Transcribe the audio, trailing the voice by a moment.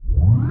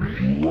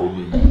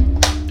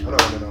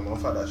don't know, man.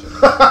 Fuck that shit.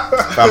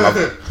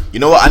 Fam, you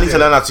know what? I need to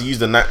learn how to use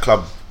the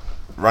nightclub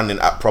running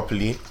app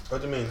properly.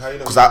 What do you mean? How you know?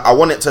 Because I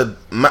want it to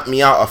map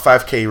me out a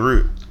 5k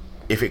route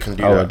if it can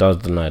do that. It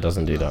does. No, it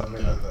doesn't do that.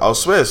 I'll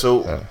swear.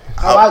 So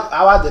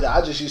how I did it,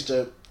 I just used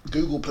to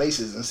Google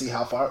places and see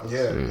how far.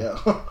 Yeah.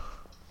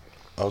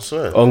 I'll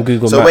swear. On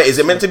Google So Maps. wait, is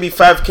it meant to be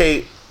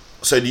 5k?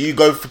 So do you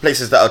go for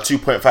places that are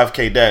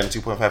 2.5k there and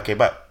 2.5k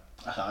back?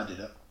 That's how I did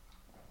it.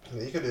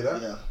 Yeah, you could do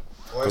that. Yeah.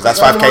 Because that's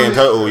 5k in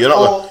total. You're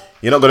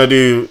not gonna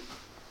do.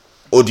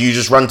 Or do you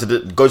just go to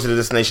the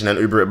destination and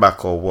Uber it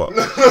back, or what?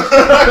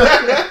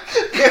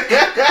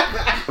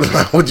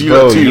 What do you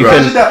Bro, do? you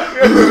Right?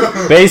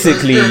 can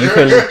basically you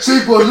can. Because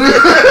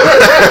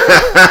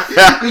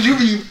you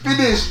be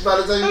finished by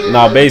the time you.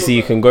 Now, basically,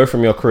 you can go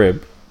from your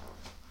crib,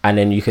 and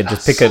then you could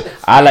just pick a.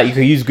 You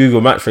could use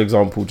Google Maps, for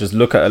example. Just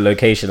look at a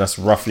location that's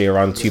roughly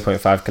around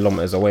 2.5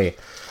 kilometers away.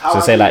 So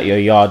say like your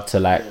yard to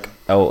like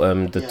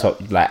Eltham,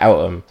 top like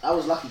Eltham. I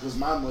was lucky because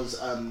mine was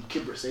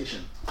Kidbrit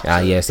Station.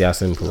 Yes, yeah,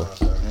 simple.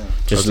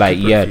 Just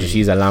just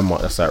use a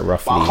landmark that's like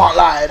roughly. But I can't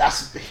lie,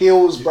 that's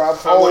hills, bruv.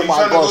 Oh you my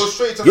trying to go gosh.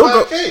 straight to You'll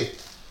 5k?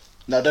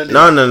 No, don't do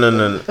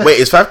No. Wait,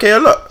 is 5k a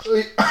lot?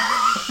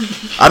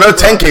 I know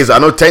 10k's. I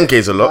know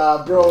 10k's a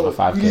lot. bro,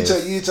 5Ks.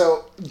 you need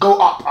to go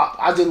up.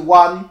 I did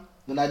 1,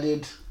 then I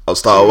did. I'll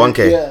start at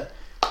 1k. Yeah,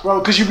 bro,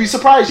 because you'd be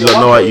surprised. You lot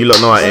know I it's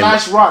a aim.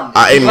 nice run.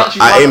 I You can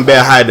actually aim run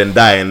bare up. hide and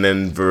die, and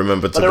then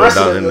remember to But the go rest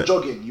of down. it, you're Innit?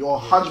 jogging. You're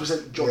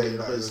 100% jogging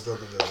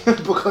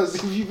because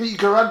if you think you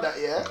can run that,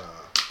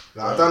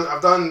 Like,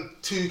 I've done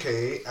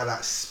 2k at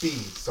like speed,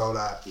 so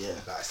like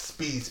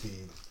speed.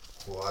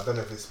 Well, I don't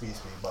know if it's speed,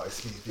 but it's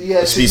speed.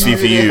 Yeah, Speed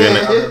for you,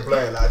 innit? I've been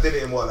playing. Like, I did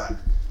it in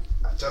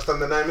just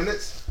under 9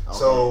 minutes. Okay.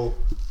 So,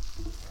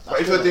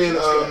 but if you're doing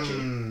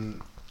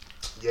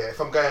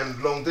if I'm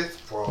going long distance,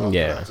 bro, I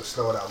have to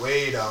slow that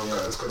way down,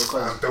 because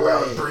the way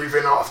I was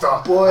breathing after,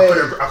 I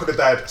could have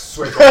died.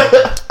 Swear to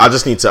God. I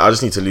just need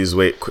to lose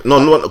weight. No,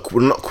 not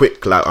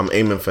quick. Like I'm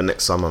aiming for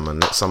next summer, man.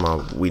 Next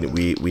summer we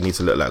need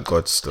to look like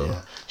gods still.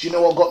 Yeah. Do you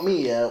know what got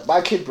me? Yeah,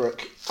 by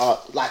Kidbrook,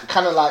 like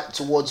kind of like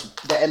towards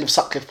the end of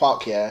Sutcliffe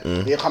Park. Yeah,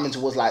 we're coming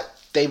towards like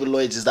David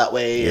Lloyd's is that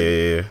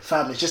way. Yeah.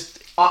 Fam, it's just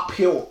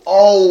uphill.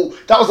 Oh,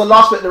 that was the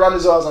last bit of the run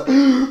as well. I was like,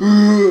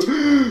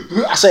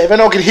 I said, if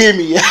anyone can hear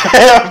me,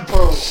 yeah,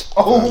 bro.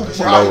 Oh,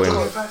 Blowing.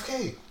 bro.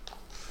 5k.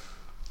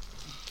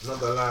 Not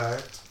gonna lie.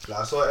 Like,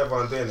 I saw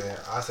everyone doing it.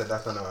 I said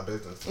that's none of my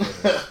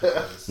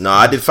business. No,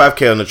 I did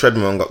 5k on the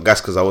treadmill and got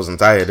gas because I wasn't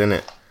tired,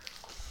 innit?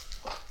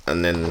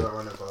 And then You're not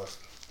running fast.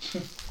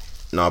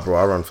 nah, bro,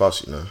 I run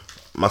fast, you know.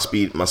 My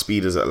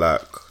speed is at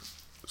like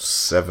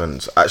 7.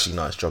 Actually,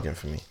 no, it's jogging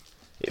for me.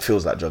 It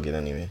feels like jogging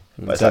anyway.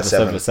 But it's like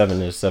 7.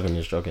 7 is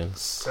jogging.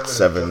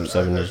 7 I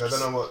don't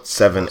know what.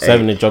 7, 8.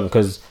 7 is jogging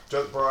because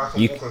Bro, I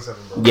can walk on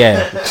 7, bro.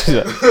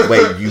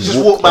 Wait, you Just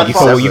walk? walk back you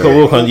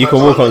fast.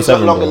 can walk on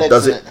 7. Longer Bro. legs,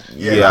 Does it? innit?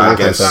 Yeah, I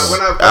guess.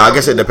 I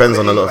guess it depends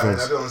on a lot of I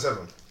things. do it on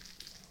 7.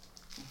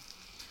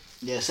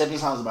 Yeah, 7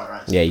 sounds about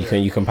right. Yeah,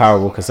 you can power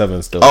walk a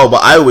 7 still. Oh,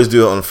 but I always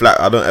do it on flat.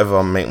 I don't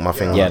ever make my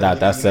thing. Yeah,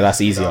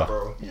 that's easier.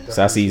 Bro.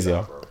 So that's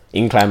easier.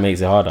 Incline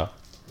makes it harder.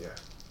 Yeah.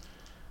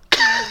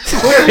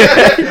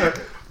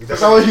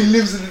 That's how he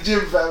lives in the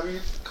gym, fam.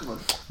 Come on.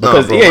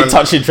 Because bro, he ain't man.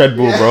 touching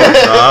treadmill, bro.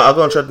 I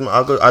go on treadmill.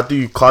 I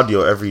do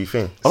cardio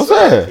everything. What's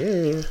that?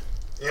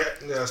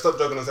 Yeah, stop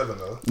jogging on 7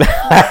 though.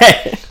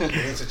 Yeah. You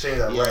need to change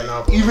that right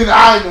now, bro. Even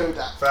I know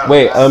that. Fam,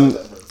 Wait, that's-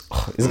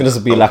 it's gonna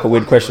be like a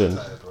weird question.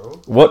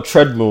 What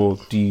treadmill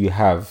do you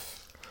have?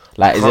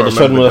 Like, is it Can't the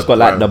treadmill remember that's got the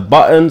like the brand.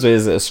 buttons, or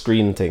is it a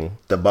screen thing?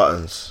 The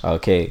buttons.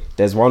 Okay,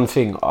 there's one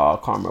thing. I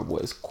can't remember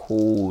what it's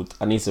called.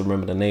 I need to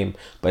remember the name,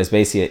 but it's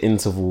basically an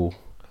interval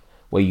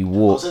where you It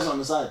walk. says on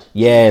the side.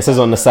 Yeah, it says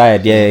on the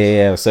side.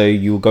 Yeah. So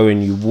you go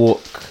and you walk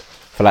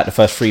for like the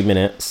first 3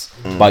 minutes,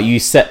 but you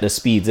set the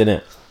speeds in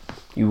it.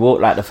 You walk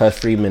like the first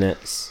 3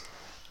 minutes,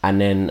 and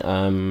then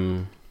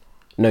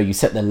no, you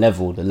set the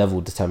level. The level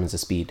determines the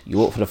speed. You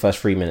walk for the first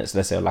 3 minutes.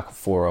 Let's say like a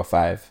 4 or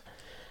 5.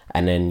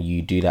 And then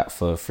you do that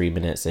for 3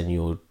 minutes, and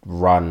you'll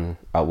run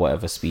at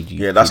whatever speed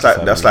you. Yeah, that's like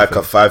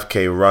a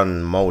 5k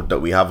run mode that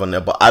we have on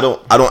there. But I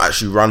don't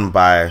actually run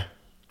by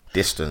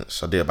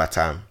distance. I do it by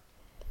time.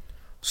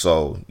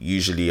 So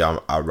usually I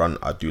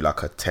do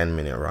like a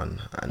 10-minute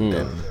run, and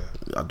then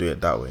I do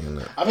it that way.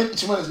 Innit? I think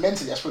to be honest,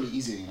 mentally that's probably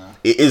easier, you know.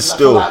 It is I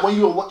still. feel like when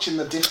you were watching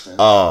the distance.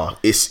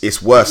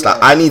 It's worse. Like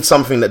I need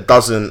something that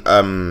doesn't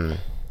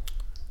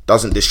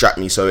distract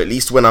me. So at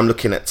least when I'm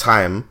looking at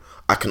time,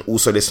 I can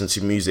also listen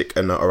to music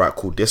and alright,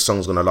 cool. This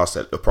song's gonna last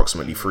at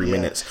approximately 3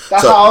 minutes.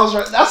 That's so, how I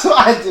was. That's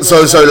what I did.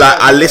 So like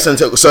I listen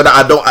to so that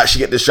I don't actually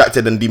get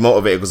distracted and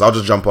demotivated, because I'll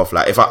just jump off.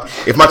 Like if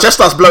my chest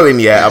starts blowing,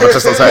 my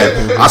chest starts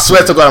hurting, I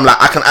swear to God, I'm like,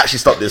 I can actually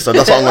stop this. So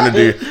that's what I'm gonna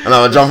do, and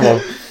I'll jump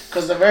off.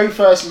 Because the very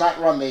first night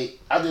run,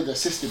 I did the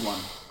assisted one,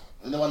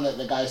 and the one that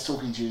the guy's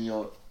talking to you,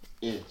 and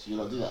Yeah, you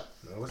not do that.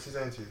 No, what's he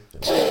saying to you?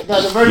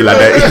 No, the very You like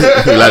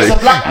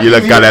that? You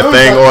like got that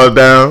thing all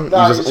down.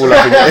 No, You just all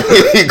like. no,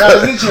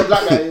 there's literally a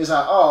black guy. He was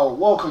like, "Oh,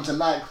 welcome to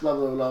Nike." Blah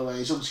blah blah. And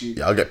he talks to you.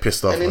 Yeah, I'll get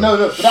pissed off. And then, man.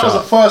 no, but that was the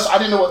Shut up. first. I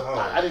didn't know what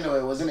I didn't know what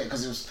it was in it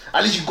because it was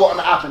at least you got on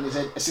the app and it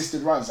said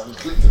assisted runs. I just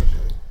clicked it,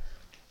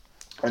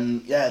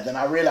 and yeah, then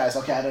I realized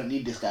okay, I don't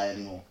need this guy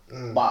anymore.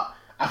 But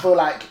I feel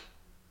like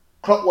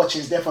clock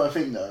watching is definitely a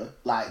thing though.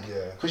 Like,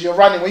 because you're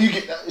running when you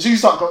get as soon as you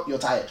start clock, you're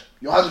tired.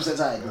 You're 100%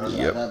 tired.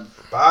 Yep.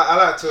 But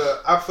I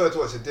prefer to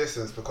watch the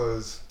distance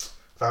because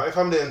if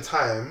I'm doing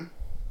time,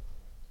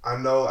 I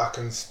know I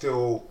can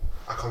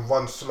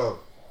run slow.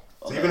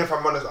 So even if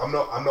I'm running, I'm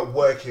not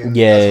working.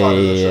 Yeah.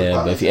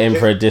 But if you aim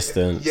for a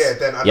distance,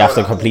 then you have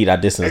to complete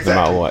that distance no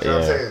matter what. You know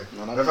Yeah. what I'm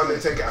saying? If I'm doing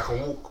 10K, I can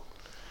walk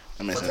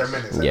for 10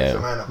 minutes.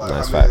 Yeah, but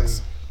that's if I'm doing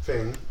facts.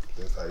 thing,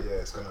 it's like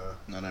it's gonna.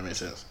 No, that makes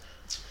sense.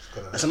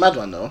 It's a mad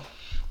one though,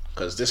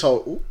 because this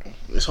whole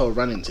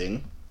running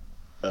thing,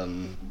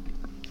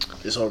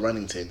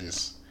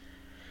 is,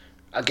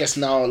 I guess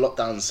now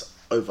lockdown's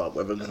over.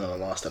 Whether it's gonna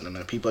last, I don't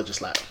know. People are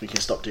just like, we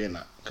can stop doing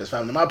that because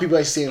fam, the amount of people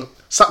I see in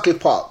Sutcliffe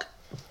Park,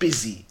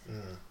 busy,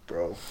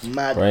 bro,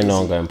 mad. Right busy.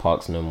 now, I'm going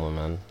parks no more,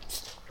 man.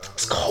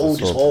 It's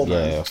cold as well,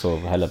 man. Yeah, I saw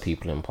hella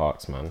people in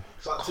parks, man.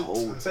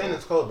 I'm saying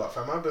it's cold, but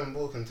fam, I've been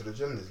walking to the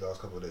gym these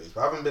last couple of days,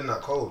 but I haven't been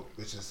that cold,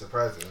 which is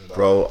surprising.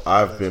 Bro,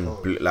 I've been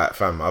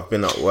fam. I've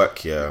been at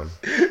work. Yeah.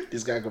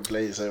 This guy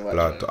complains so much.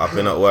 Like, I've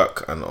been at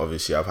work and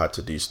obviously I've had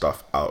to do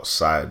stuff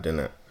outside,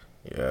 innit?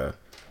 Yeah,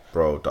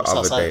 bro. The other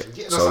outside?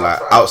 day, so like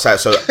outside,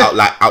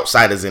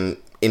 outside as in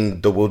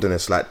the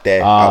wilderness, like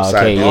there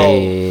outside. Okay, bro.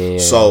 yeah.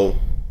 So,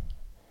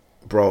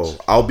 bro,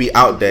 I'll be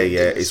out there.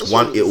 Yeah, it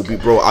will be,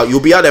 bro. You'll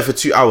be out there for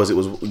 2 hours. It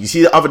was. You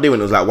see, the other day when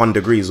it was like 1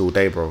 degree all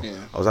day, bro. Yeah.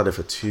 I was out there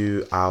for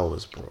 2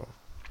 hours, bro.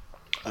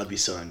 I'd be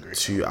so angry.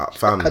 2 hours,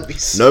 fam. I'd be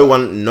so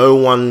No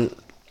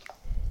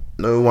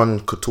one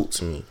could talk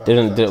to me.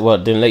 Didn't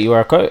let you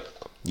wear a coat?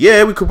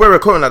 Yeah, we could wear a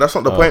coat and that. That's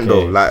not the point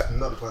though. Like,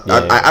 Not the point.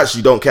 I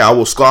actually don't care. I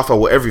will scarf, I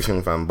will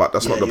everything, fam. But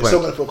that's not the you're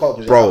still point, gonna feel cold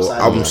 'cause you're bro.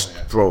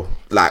 outside, Bro,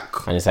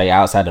 like, And it's like you're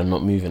outside and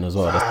not moving as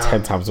well. That's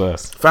 10 times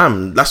worse.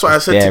 fam. That's what I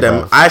said Yeah, to them.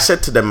 bro. I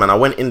said to them, man. I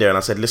went in there and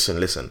I said,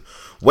 listen.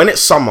 When it's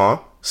summer,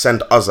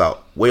 send us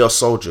out. We're your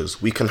soldiers.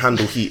 We can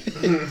handle heat.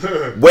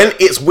 When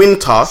it's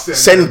winter,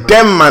 send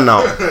them man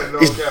out.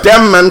 It's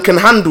them man can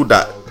handle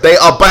that. They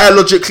are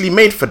biologically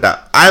made for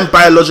that. I'm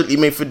biologically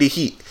made for the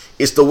heat.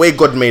 It's the way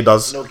God made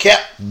us. No cap.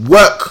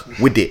 Work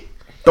with it.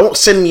 Don't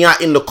send me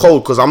out in the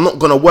cold because I'm not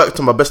gonna work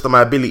to my best of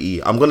my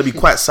ability. I'm gonna be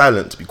quite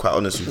silent, to be quite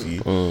honest with you.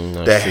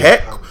 The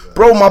heck,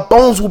 bro, my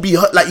bones will be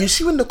hurt. Like, you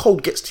see when the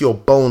cold gets to your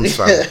bones,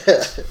 fam.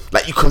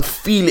 Like, you can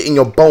feel it in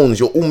your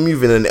bones. You're all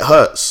moving and it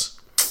hurts.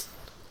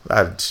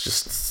 That's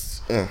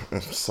just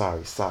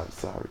sorry.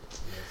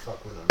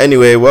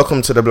 Anyway,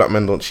 welcome to the Black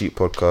Men Don't Cheat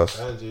podcast.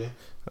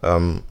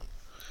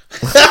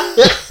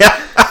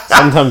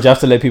 Sometimes you have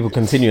to let people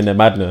continue in their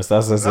madness.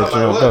 That's it.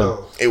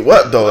 It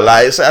worked though.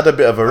 Like, it's had a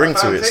bit of a ring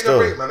to it Take still. a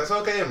break, man. It's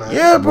okay, man.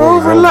 Yeah, bro,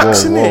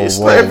 relax in it. It's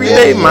not every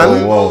day,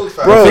 man. Bro,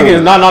 Bro, the thing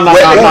is, no. you know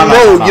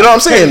what I'm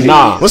saying?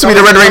 Nah. Wants to be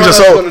the Red Ranger,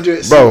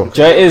 so bro.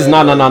 Joe is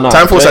no.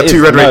 Time Force had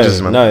 2 Red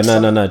Rangers, man.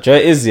 No. Joe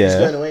is Going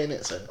yeah. away in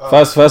it, so.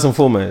 First and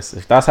foremost,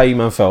 if that's how you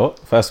man felt,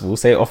 first of all,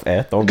 say it off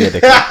air. Don't be a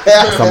dickhead.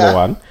 That's number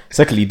one.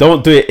 Secondly,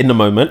 don't do it in the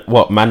moment.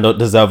 What, man don't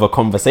deserve a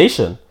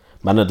conversation?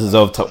 Man don't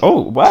deserve to.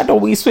 Oh, why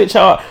don't we switch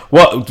out?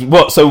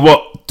 What? So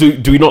what?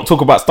 Do we not talk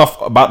about stuff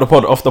about the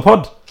pod off the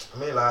pod? I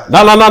mean, like,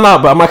 No.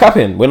 But am I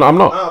capping? I'm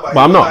not. No, but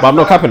I'm not. But I'm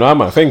not capping.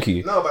 Am I? Thank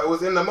you. no, but it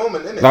was in the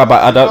moment, innit? No,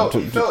 but I don't.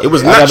 It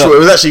was natural. It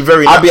was actually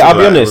very natural. I'll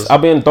be like,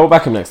 honest. Don't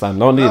back him next time.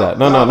 Don't do that.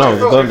 No. It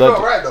Don't. felt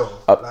right though.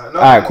 Like, no,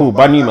 Alright, cool.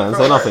 Brand new man. it Say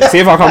felt nothing. right. See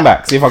if I come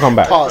back. See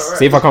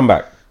if I come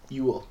back.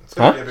 You will.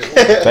 Huh?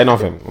 Say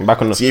nothing. I'm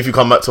back on the. See if you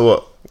come back to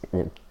what?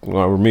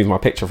 I'll remove my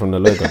picture from the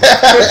logo.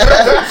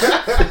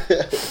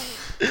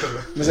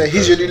 I'm saying,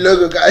 here's your new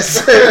logo,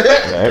 guys.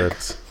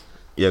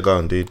 Yeah, go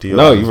on, dude.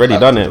 No, you've already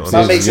done it.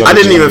 That makes I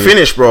didn't even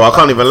finish, bro. I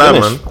can't even lie,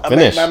 man.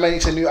 Finish. Man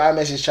makes a new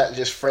iMessage chat,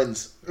 just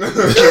friends.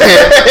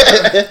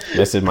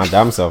 This is my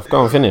damn self. Go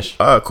on, finish.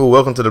 Alright, cool.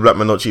 Welcome to the Black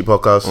Men Not Cheat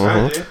podcast.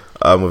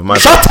 With my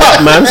Shut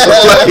up, man.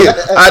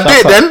 I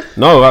did then.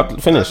 No,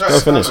 finish. Go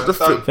finish.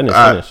 Finish.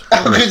 How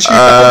could you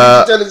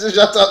tell him to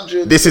shut up,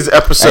 Jude? This is Hey,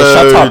 episode.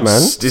 shut up,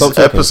 man. This Stop is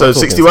talking, episode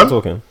stop 61.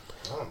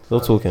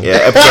 Stop talking. Yeah,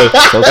 episode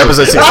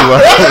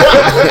 61.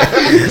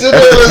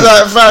 It was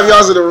like 5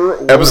 yards in a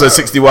row. Episode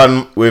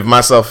 61 with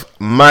myself,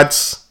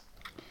 Mads.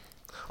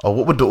 Oh,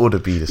 what would the order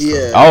be this time?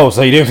 Yeah. Oh,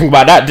 so you didn't think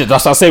about that?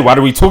 That's what I say. Why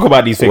do we talk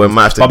about these things? Well, it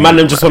might have to But be- man,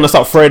 them just want to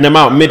start throwing them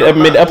out mid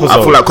episode.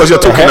 I feel like because you're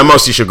talking the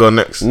most, you should go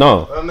next.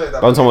 No,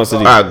 don't tell me what to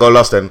do. Alright, go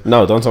last then.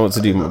 No, don't tell me what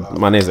to do.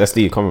 My name's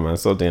SD. Come on, man.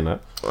 Stop doing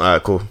that.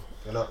 Alright, cool.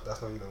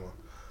 That's not you no more.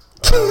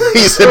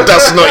 He said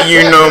that's not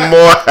you no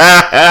more.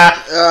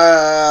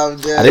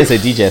 I didn't say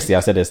DJ SD.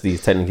 I said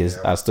SD. Technically,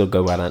 I still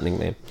go by that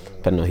nickname,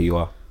 depending on who you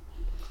are.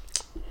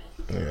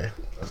 Anyway.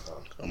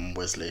 I'm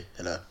Wesley.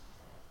 Hello.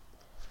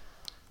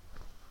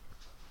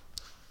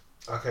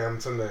 Okay, I'm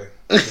Tunde.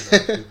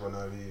 People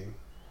know the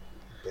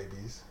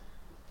babies.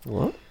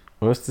 What?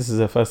 What if this is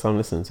the first time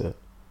listening to it?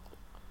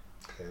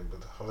 Okay,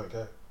 but I don't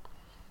care.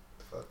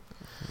 Fuck.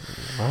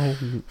 Why are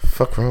you...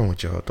 Fuck wrong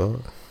with y'all,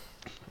 dog?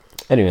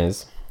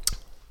 Anyways.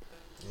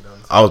 You know what I'm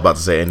saying? I was about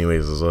to say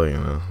anyways as well, you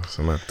know.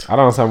 So mad. I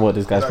don't understand what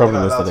this guy's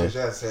problem is today.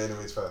 Yeah, say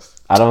anyways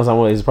first. I don't understand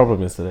what his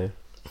problem is today.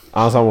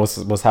 I don't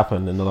understand what's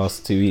happened in the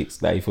last 2 weeks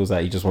that he feels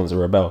like he just wants to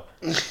rebel.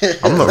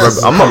 I'm not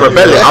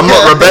rebelling. I'm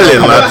not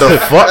rebelling. Like the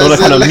fuck. Don't look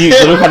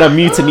kind of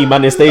mutiny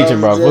man is staging,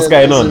 bro. What's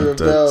going on?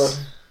 Rebel.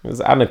 It's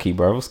anarchy,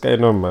 bro. What's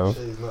going on, man?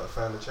 He's not a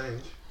fan of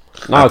change.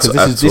 No,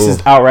 because this is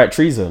outright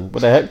treason.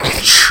 What the heck?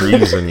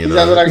 Treason, you He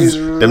sounds know. like he's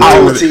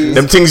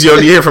Them things you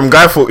only hear from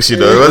Guy Fawkes, you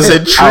know. I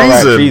said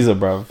Outright treason. treason,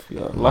 bro.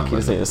 You're lucky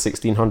this ain't the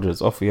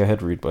 1600s. Off with your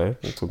head, rude boy.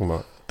 What are you talking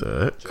about? The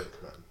heck?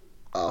 Joke, man.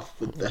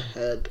 off with the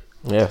head.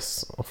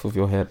 Yes, off with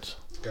your head.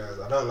 Guys,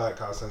 I don't like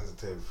how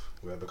sensitive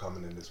we're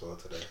becoming in this world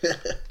today.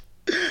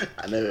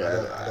 I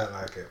know. I don't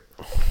like it.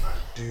 I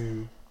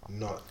do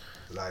not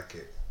like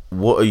it.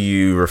 What are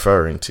you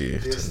referring to?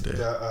 This,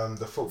 Tunde?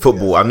 the football.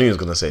 Football. yes. I knew he was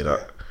gonna say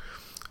that.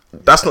 Yeah,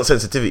 That's not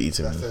sensitivity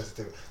to that's me.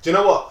 sensitivity. Do you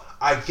know what?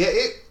 I get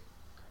it,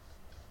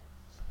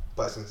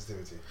 but it's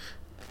sensitivity.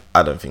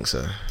 I don't think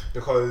so.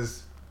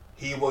 Because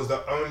he was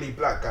the only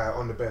black guy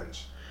on the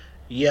bench.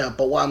 Yeah,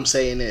 but what I'm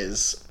saying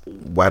is,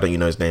 Why don't you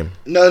know his name?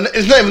 no,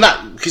 it's not even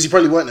that because he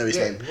probably won't know his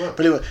Yeah, name. he won't.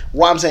 But anyway,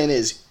 what I'm saying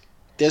is,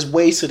 there's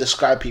ways to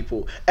describe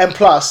people, and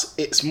plus,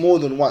 it's more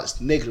than once.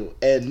 Negro.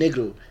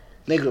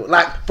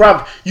 Like,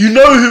 bruv, you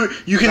know who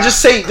you can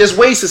just say. There's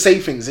ways to say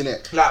things,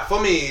 innit? Like,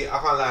 for me, I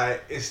can't lie,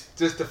 it's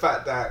just the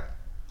fact that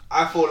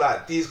I feel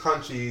like these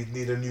countries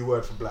need a new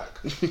word for black.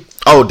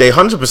 Oh, they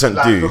 100%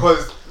 Like, do.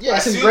 because Yeah,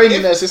 it's as ingrained soon-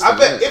 in their system, I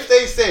bet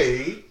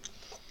innit?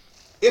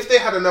 if they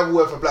had another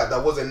word for black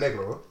that wasn't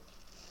negro,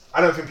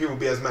 I don't think people would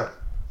be as mad.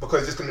 Because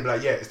it's just going to be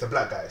like, yeah, it's the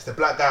black guy. It's the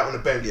black guy on the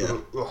bench Yeah.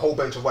 with a whole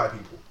bench of white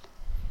people.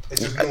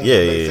 It's just normal. Yeah,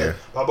 it makes yeah, sense.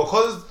 But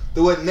because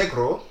the word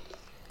negro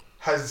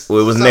has Well,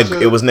 it was such a-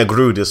 it was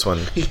Negru. This one,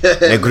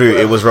 Negru.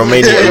 It was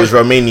Romanian. It was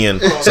Romanian.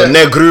 So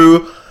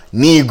Negru,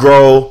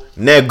 Negro,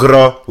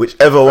 Negro,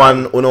 whichever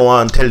one uno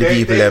one tell the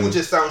people they them all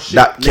just sound shit.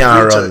 that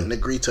can't run.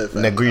 Negrito.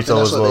 Fam. Negrito I think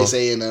that's as what well. they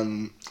say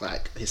in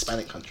like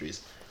Hispanic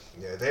countries.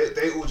 Yeah,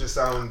 they all just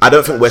sound. I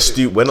don't think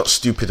shit. we're not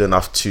stupid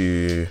enough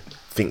to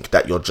think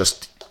that you're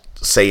just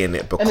saying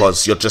it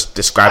because you're just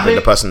describing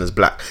the person as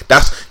black.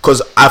 That's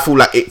because I feel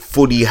like it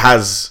fully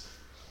has,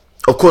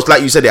 of course,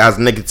 like you said, it has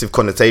negative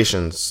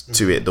connotations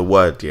to it, the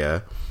word,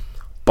 yeah.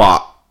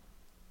 But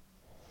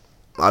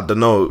I don't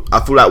know. I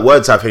feel like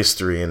words have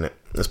history in it.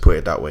 Let's put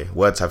it that way.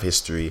 Words have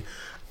history,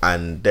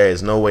 and there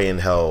is no way in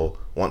hell.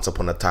 Once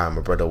upon a time,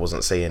 a brother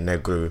wasn't saying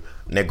negru,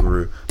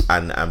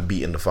 and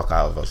beating the fuck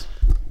out of us.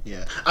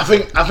 Yeah, I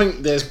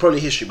think there's probably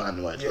history behind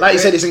the word. Yeah, Like you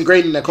said, it's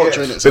ingrained in their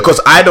culture, yeah. innit? So Because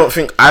I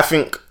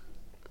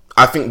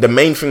think the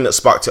main thing that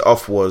sparked it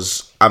off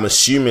was I'm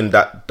assuming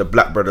that the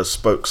black brother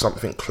spoke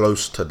something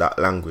close to that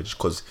language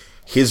because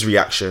his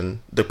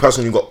reaction, the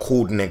person who got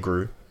called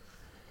negru,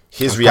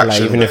 his Like,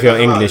 reaction, even if you're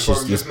Yeah, English, bro,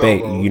 you just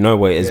speak, know, bro. you know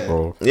what it is, Yeah.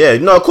 bro. yeah,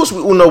 no, of course we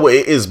all know what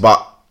it is,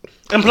 but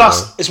and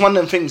plus, it's one of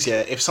them things.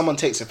 Yeah, if someone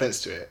takes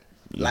offense to it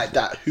like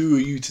that, who are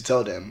you to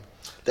tell them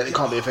that they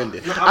can't be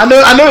offended? I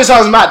know it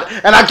sounds mad,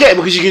 and I get it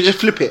because you can just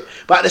flip it,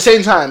 but at the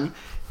same time,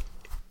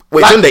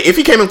 wait, Like- Sunday, if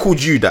he came and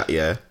called you that,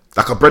 yeah,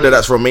 like a brother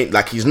that's Romanian,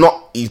 like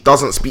he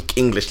doesn't speak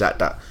English like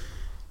that,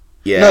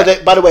 yeah.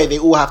 no. By the way, they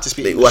all have to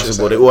speak. They all English, have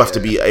to, so, they all have to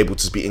yeah. be able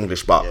to speak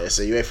English, but Yeah,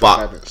 so you wait for but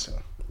 5 minutes. So.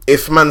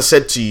 if man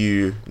said to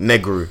you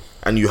negru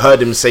and you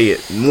heard him say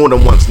it more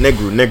than once,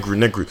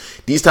 negru,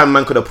 these time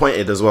man could have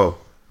pointed as well,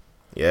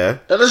 yeah.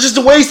 There's just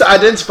the ways to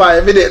identify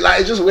him, innit? Like,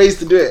 it's just ways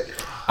to do it.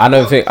 I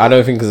don't think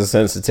it's a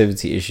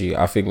sensitivity issue.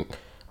 I think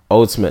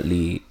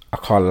ultimately, I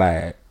can't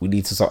lie, we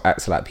need to stop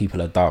acting like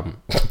people are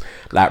dumb.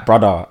 Like,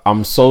 brother,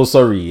 I'm so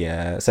sorry,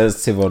 yeah,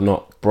 sensitive or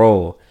not,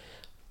 bro.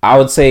 I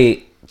would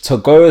say to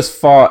go as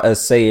far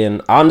as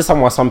saying, I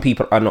understand why some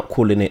people are not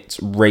calling it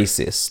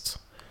racist.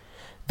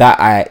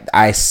 That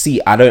I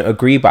see, I don't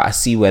agree, but I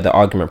see where the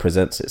argument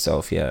presents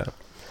itself, yeah.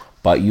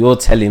 But you're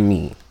telling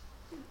me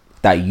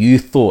that you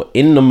thought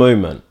in the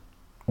moment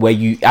where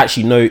you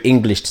actually know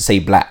English to say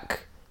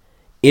black,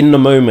 in the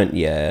moment,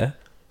 yeah,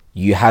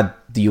 you had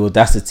the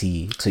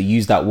audacity to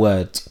use that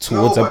word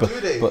towards No, a... but do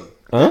they? Huh?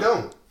 They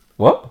don't.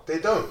 What? They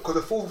don't, because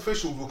the fourth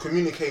officials will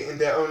communicate in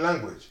their own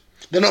language.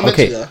 They're not meant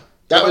Okay. to, though.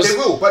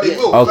 But they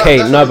will. Okay,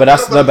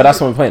 That's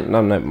that's my point.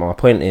 No, my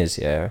point is,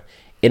 yeah,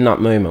 in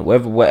that moment,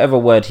 whatever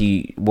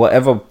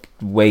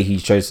way he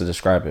chose to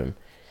describe him,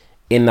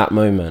 in that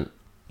moment,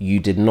 you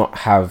did not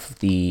have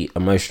the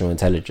emotional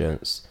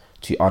intelligence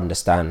to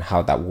understand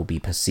how that will be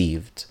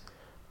perceived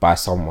by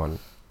someone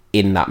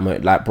in that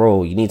moment. Like,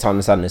 bro, you need to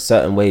understand there's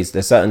certain ways,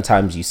 there's certain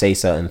times you say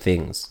certain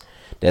things.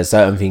 There's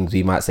certain things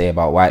we might say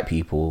about white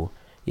people,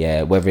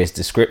 yeah, whether it's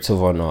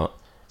descriptive or not.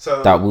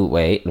 So That will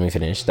wait. Let me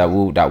finish. That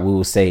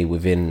will say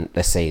within,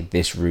 let's say,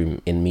 this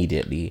room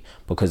immediately,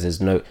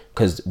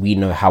 because we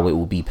know how it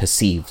will be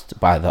perceived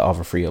by the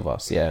other three of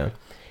us. Yeah.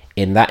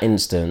 In that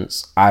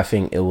instance, I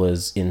think it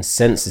was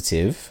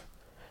insensitive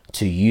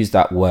to use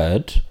that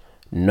word,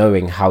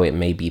 knowing how it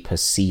may be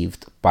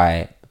perceived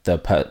by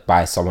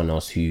by someone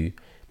else who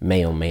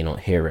may or may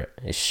not hear it.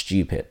 It's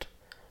stupid.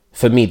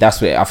 For me,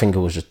 that's what I think it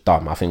was just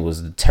dumb. I think it was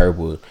a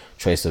terrible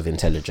choice of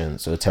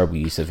intelligence or a terrible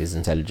use of his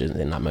intelligence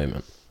in that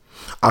moment.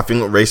 I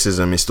think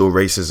racism is still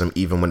racism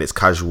even when it's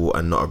casual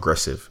and not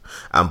aggressive.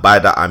 And by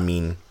that I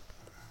mean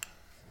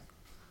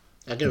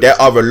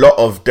there are a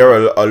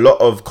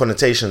lot of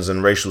connotations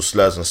and racial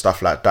slurs and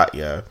stuff like that,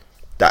 yeah.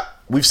 That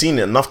we've seen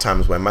it enough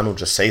times where man will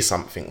just say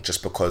something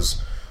just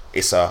because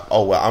it's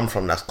where I'm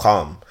from, that's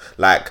calm.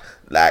 Like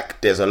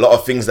there's a lot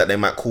of things that they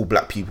might call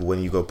black people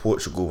when you go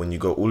Portugal, when you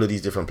go all of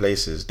these different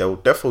places. They'll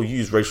definitely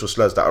use racial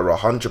slurs that are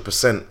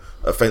 100%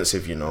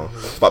 offensive, you know.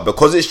 But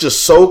because it's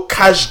just so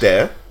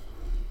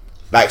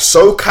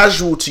so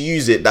casual to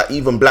use it that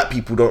even black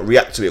people don't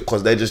react to it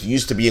because they're just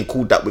used to being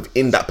called that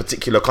within that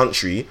particular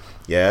country,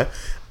 yeah,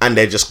 and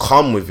they're just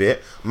calm with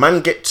it.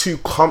 Man, get too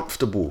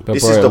comfortable. But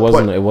this bro, is the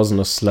point. It wasn't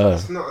a slur.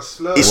 It's not a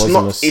slur. It's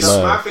not a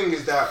slur. My thing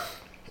is that,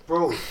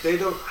 bro, they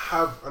don't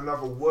have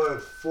another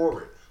word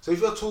for it. So if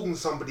you're talking to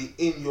somebody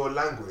in your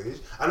language,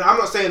 and I'm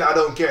not saying that I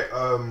don't get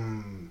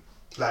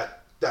like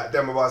that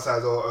Demba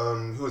side or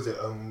who is it?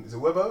 Is it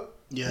Webber?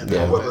 Yeah,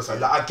 Webber side.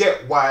 Like I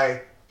get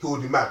why he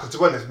would be mad, because to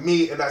be honest,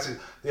 me and that's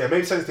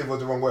maybe sensitive was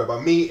the wrong word,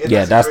 but me in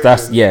that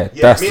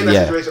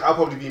situation, I'll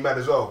probably be mad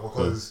as well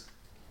because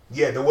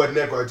the word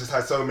negro just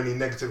has so many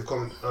negative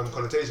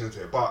connotations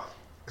to it. But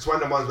it's one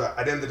of the ones where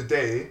at the end of the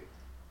day,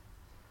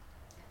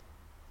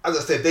 as I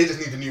said, they just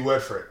need a new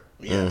word for it.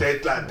 Yeah, they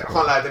can't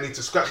lie. They need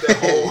to scrap their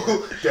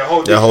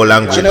whole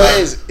language. You know what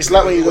it is? It's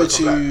like when you go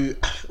to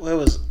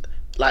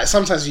like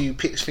sometimes you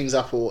pick things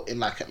up or in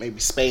like maybe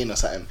Spain or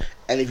something,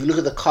 and if you look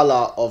at the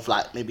color of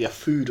like maybe a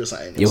food or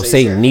something, you'll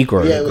say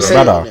Negro. Yeah, it'll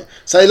say it.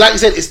 So like you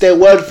said, it's their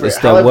word for it. It's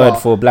their word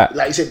for black.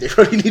 Like you said, they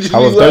really need to.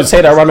 Don't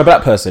say that around a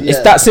black person. Yeah.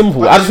 It's that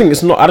simple. I just think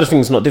it's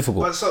not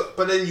difficult.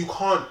 But then you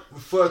can't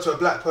refer to a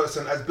black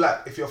person as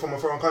black if you're from a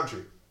foreign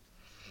country.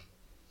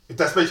 If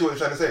that's basically what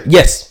you're trying to say.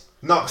 Yes.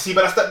 No, see,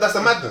 but that's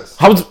a madness.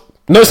 No,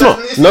 it's not.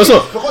 No, it's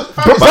not.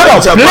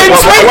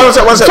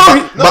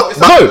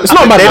 It's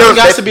not madness. It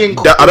has to be in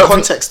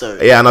context, though.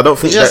 Yeah, and I don't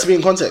think it has to be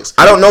in context.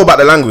 I don't know about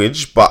the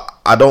language, but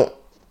I don't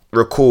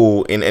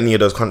recall in any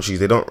of those countries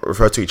they don't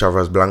refer to each other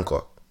as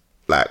blanco,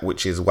 like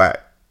which is white.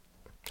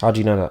 How do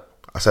you know that?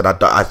 I said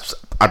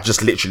I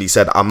just literally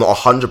said I'm not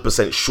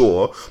 100%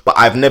 sure, but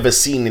I've never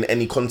seen in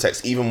any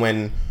context, even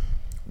when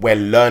we're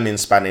learning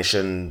Spanish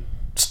and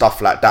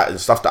stuff like that and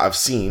stuff that I've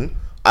seen,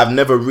 I've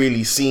never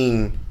really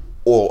seen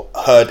or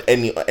heard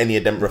any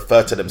of them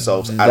refer to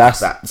themselves as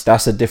that.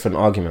 That's a different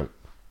argument.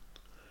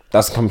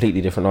 That's a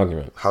completely different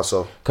argument. How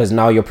so? Because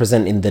now you're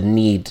presenting the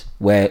need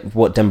where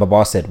what Demba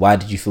Ba said. Why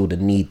did you feel the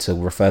need to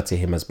refer to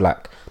him as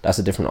black? That's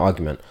a different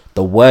argument.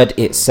 The word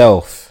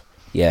itself,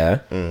 the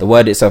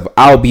word itself.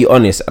 I'll be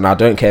honest, and I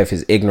don't care if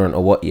it's ignorant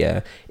or what.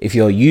 Yeah, if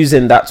you're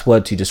using that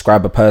word to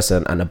describe a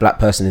person and a black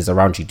person is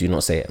around you, do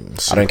not say it.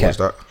 I don't care.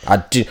 I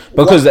do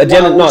because at the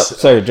end,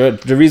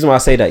 the reason why I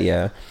say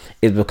that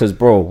is because,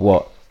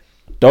 bro,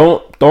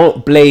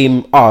 don't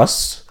blame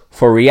us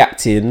for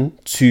reacting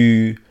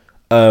to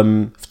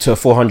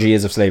 400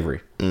 years of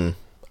slavery.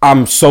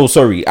 I'm so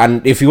sorry.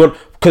 And if you want,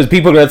 because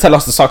people are going to tell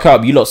us to suck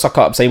up, you lot suck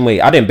up same way.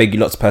 I didn't beg you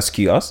lot to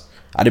persecute us.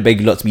 I didn't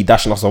beg you lot to be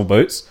dashing us off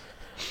boats.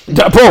 Did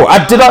I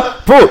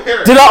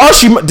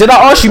ask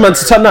you man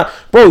to turn that?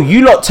 Bro,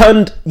 you lot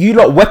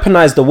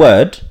weaponized the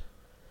word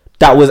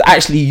that was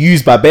actually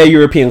used by bare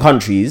European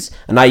countries,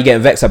 and now you're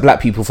getting vexed at black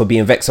people for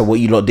being vexed at what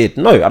you lot did.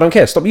 No, I don't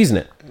care. Stop using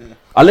it.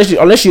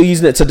 Unless you're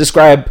using it to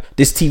describe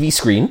this TV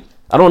screen,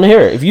 I don't want to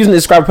hear it. If you're using it to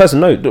describe a person,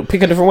 no,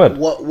 pick a different word.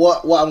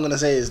 What I'm gonna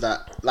say is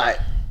that, like,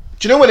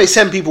 do you know when they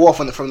send people off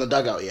from the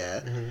dugout?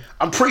 Yeah,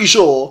 I'm pretty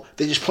sure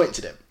they just point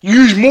to them.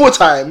 Use more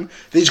time.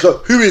 They just go,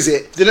 "Who is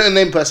it?" They don't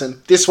name person.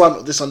 This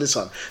one, this one, this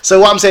one. So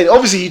what I'm saying,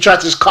 obviously, he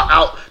tried to just cut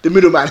out the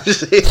middleman.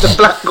 It's the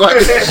black one.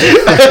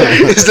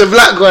 It's the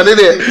black one, isn't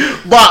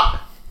it?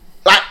 But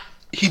like,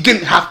 he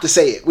didn't have to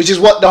say it, which is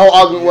what the whole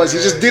argument was. He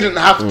just didn't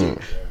have to.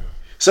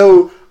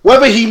 So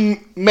whether he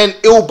meant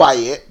ill by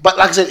it, but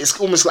like I said, it's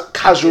almost like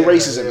casual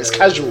racism. It's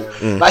casual.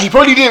 Like, he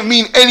probably didn't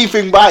mean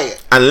anything by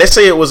it. And let's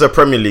say it was a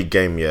Premier League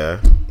game,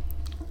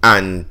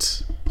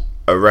 and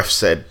a ref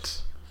said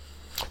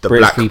the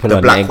British people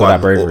ain't got that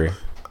bravery.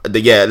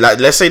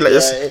 Let's say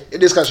in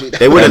this country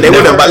they wouldn't.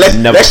 But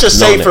let's just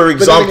say, for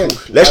example,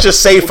 let's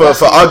just say for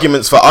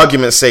argument's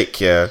sake,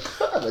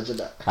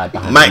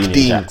 Mike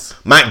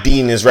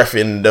Dean is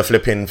reffing the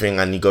flipping thing,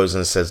 and he goes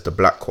and says the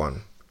black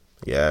one,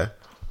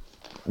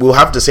 we'll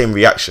have the same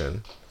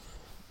reaction.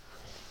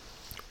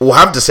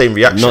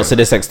 Not to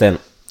this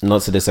extent. No.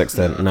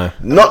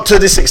 Not to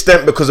this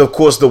extent, because of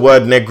course the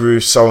word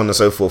negro, so on and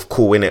so forth,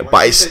 cool, innit?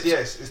 But you said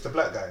yes, it's the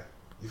black guy.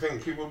 You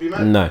think people would be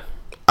mad? No.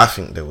 I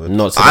think they would.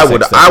 Not to this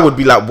extent. I would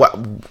be like, what?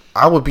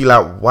 I would be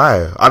like,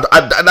 why?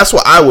 That's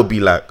what I would be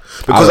like.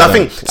 Because I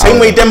think,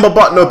 same way Demba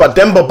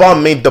Ba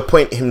made the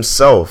point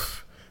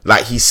himself.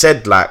 Like, he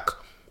said, like,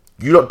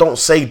 you lot don't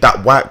say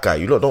that white guy.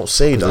 You lot don't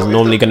say that. There's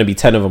normally going to be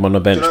 10 of them on the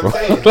bench, bro.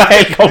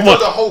 Like, come on.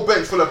 The whole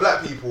bench full of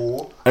black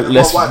people.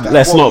 Let's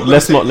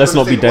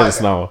not be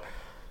dense now.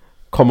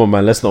 Come on,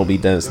 man. Let's not be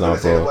dense now, gonna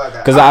say the bro. white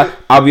guy. Because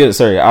I'll be honest.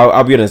 Sorry,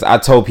 I'll be honest. I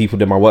told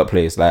people in my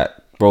workplace, like,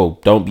 bro,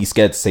 don't be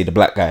scared to say the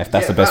black guy if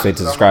that's the best way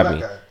to describe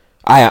me.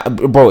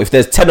 Bro, if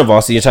there's 10 of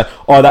us and you're trying,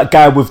 that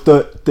guy with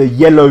the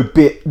yellow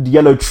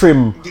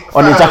trim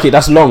on the jacket,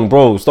 that's long,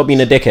 bro. Stop being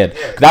a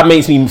dickhead. That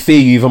makes me fear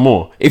you even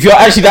more. If you're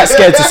actually that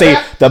scared to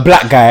say the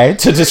black guy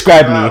to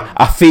describe me,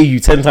 I fear you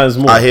 10 times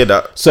more. I hear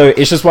that. So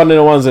it's just one of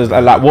the ones that's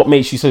like, what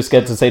makes you so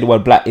scared to say the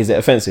word black? Is it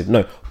offensive?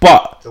 No,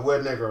 but the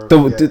word negro.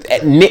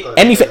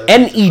 Anything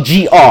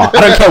NEGR. I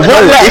don't care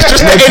what. It's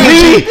just the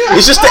NEG.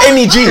 It's just the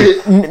NEG.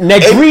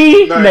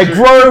 Negri,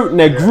 negro,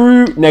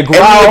 negru, negro.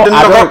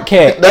 I don't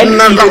care.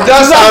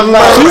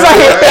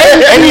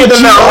 Any of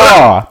them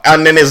are,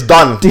 and then it's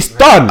done. It's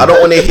done. I don't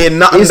want to hear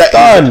nothing It's that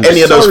done.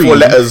 any of those Sorry. 4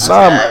 letters.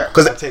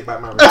 Because I take back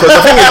my the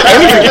thing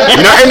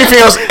is, anything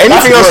else,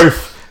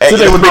 So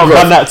they would not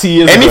run that 2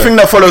 years anything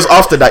ago. that follows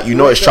after that, you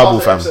know it's trouble,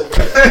 fam.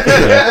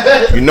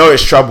 You know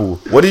it's trouble.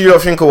 What did you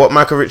think of what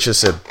Michael Richards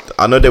said?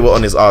 I know they were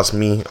on his ass.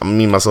 Me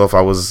myself,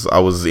 I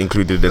was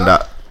included in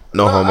that.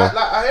 No homo.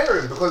 I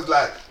hear him because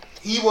like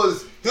he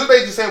was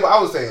basically saying what I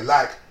was saying.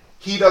 Like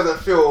he doesn't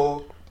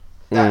feel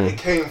that it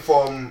came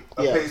from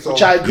a place of.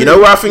 You know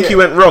where I think he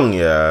went wrong?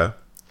 Yeah.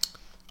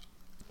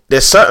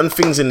 There's certain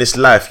things in this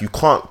life you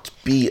can't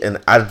be an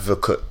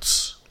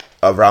advocate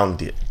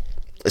around it,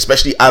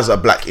 especially as a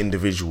black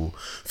individual.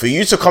 For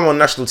you to come on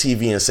national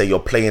TV and say you're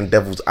playing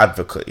devil's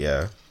advocate,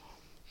 yeah.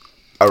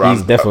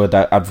 He's definitely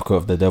that advocate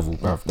of the devil,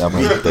 bro. For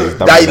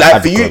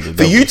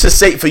you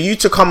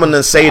to come on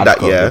and say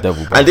that, yeah.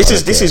 And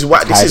this is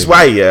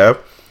why, yeah.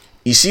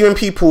 You see when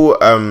people,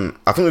 I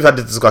think we've had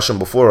this discussion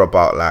before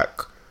about like,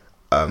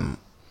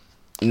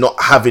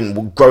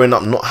 growing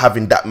up, not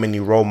having that many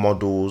role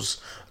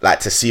models like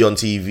to see on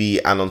TV,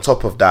 and on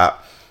top of that,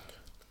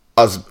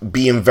 us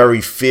being very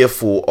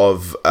fearful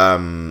of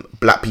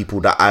black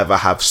people that either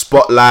have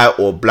spotlight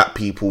or black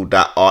people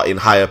that are in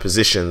higher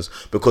positions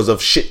because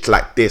of shit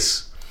like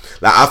this.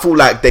 Like I feel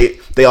like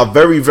they are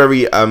very,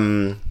 very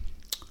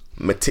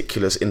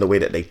meticulous in the way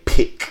that they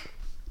pick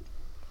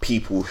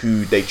people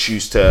who they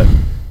choose to.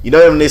 You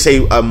know when they say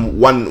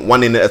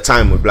one in at a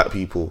time with black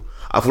people,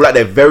 I feel like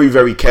they're very,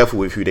 very careful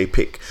with who they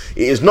pick.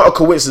 It is not a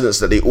coincidence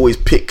that they always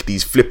pick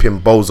these flipping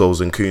bozos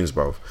and coons,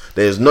 bro.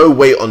 There's no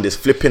way on this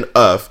flipping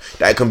earth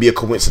that it can be a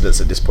coincidence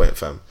at this point,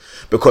 fam.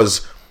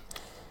 Because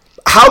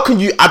how can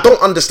you? I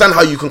don't understand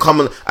how you can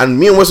come on. And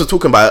me and Wes were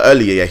talking about it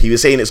earlier. Yeah, he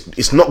was saying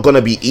it's not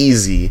gonna be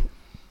easy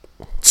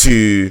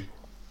to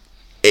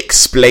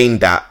explain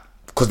that,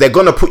 because they're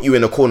gonna put you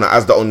in a corner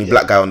as the only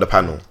black guy on the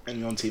panel. And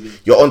you're on TV.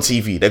 You're on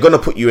TV. They're gonna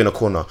put you in a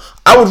corner.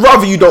 I would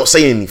rather you don't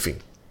say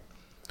anything.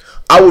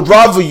 I would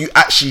rather you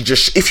actually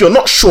just, if you're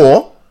not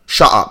sure,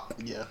 shut up.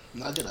 Yeah,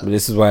 I get that. But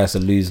this is why it's a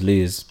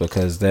lose-lose,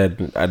 because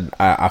then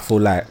I feel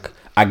like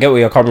I get where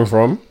you're coming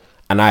from,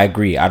 and I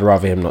agree. I'd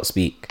rather him not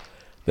speak.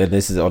 Then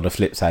this is on the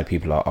flip side.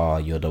 People are, oh,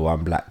 you're the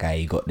one black guy.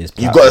 You got this.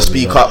 You got to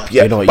speak up,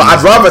 yeah. But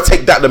I'd rather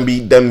take that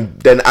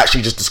than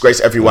actually just disgrace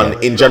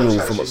everyone in general.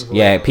 From us.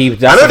 Yeah,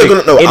 people. I know they're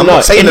gonna know. I'm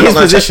not saying in his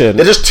position.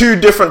 They're just two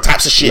different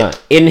types of shit. No,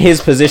 in his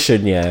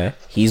position, yeah,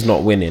 he's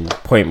not winning.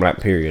 Point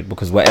blank. Period.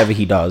 Because whatever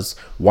he does,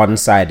 one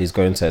side is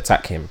going to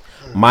attack him.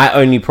 My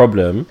only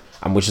problem,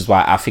 and which is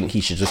why I think he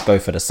should just go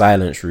for the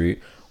silence route.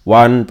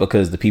 One,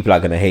 because the people that are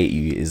going to hate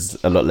you is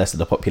a lot less of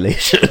the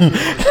population,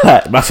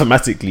 like,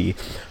 mathematically.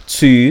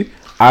 Two,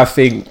 I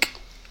think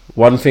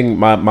one thing,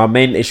 my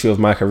main issue of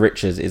Michael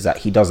Richards is that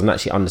he doesn't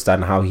actually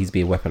understand how he's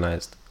being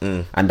weaponized.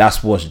 And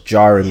that's what's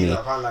jarring me.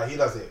 He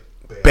does it.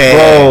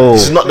 Bro,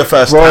 this is not the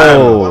first time.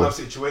 One-off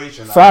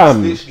situation. Like,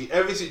 Fam. Literally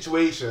every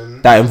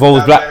situation that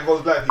involves black.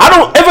 people. I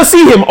don't ever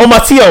see him on my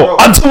TL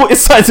until it's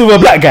signed with a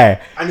black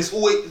guy. And it's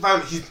always,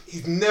 fam,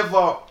 he's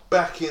never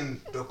backing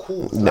the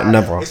cause. Like,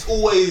 never. It's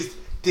always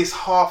this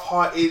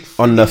half-hearted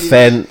on the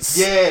fence.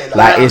 Yeah,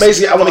 like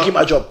basically I want to keep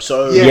my job,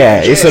 so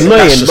it's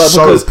annoying, but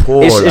so because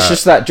poor, it's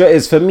just that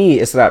it's for me,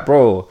 it's like,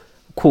 bro,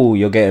 cool,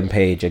 you're getting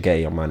paid, you're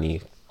getting your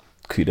money,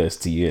 kudos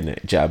to you,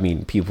 innit? Do you know what I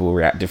mean? People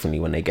react differently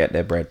when they get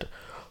their bread.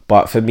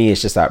 But for me,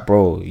 it's just like,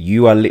 bro,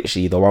 you are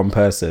literally the one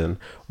person,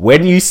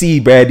 when you see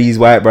bare these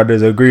white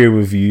brothers agreeing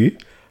with you,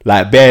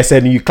 like bare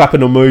sending you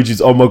clapping emojis,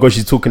 oh my gosh,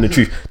 he's talking the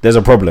truth, there's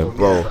a problem,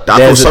 bro. I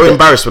feel so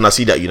embarrassed when I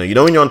see that. You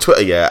know when you're on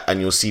Twitter, yeah,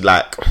 and you'll see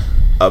like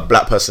a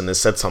black person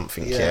has said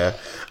something, yeah,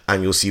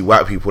 and you'll see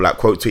white people like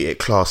quote tweet it,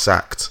 class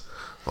act.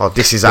 Oh,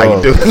 this is how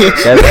you do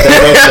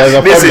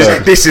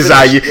it. This is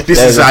how you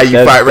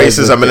fight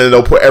racism, and then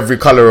they'll put every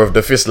color of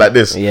the fist like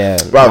this. Yeah,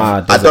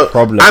 bruv, there's a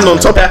problem. And on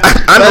top,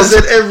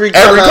 every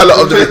color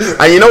of the fist.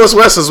 And you know what's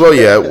worse as well?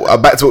 Yeah,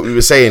 back to what we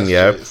were saying.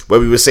 Yeah,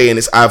 where we were saying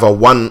it's either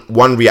one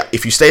react.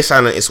 If you stay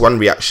silent, it's one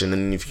reaction,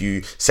 and if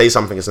you say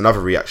something, it's another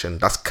reaction.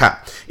 That's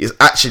cap. It's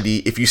actually,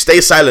 if you stay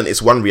silent,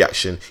 it's one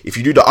reaction. If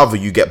you do the other,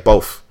 you get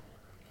both.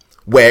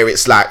 Where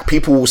it's like,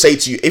 people will say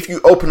to you, if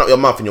you open up your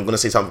mouth and you're going to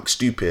say something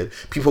stupid,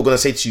 people are going to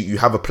say to you, you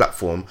have a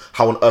platform,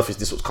 how on earth is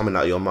this what's coming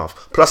out of your mouth?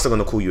 Plus they're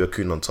going to call you a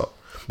coon on top.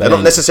 They're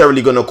not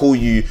necessarily gonna call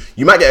you.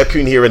 You might get a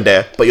coon here and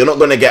there, but you're not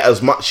gonna get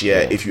as much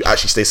if you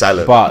actually stay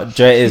silent. But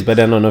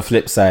then on the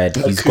flip side,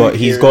 he's got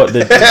the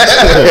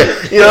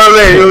you know what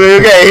I mean?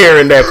 You get it here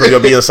and there because you're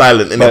being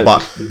silent,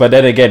 innit? But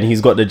then again,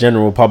 he's got the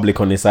general public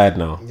on his side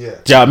now. Yeah.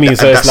 Do you know what I mean?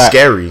 So and it's like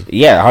scary.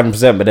 Yeah,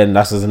 100%. But then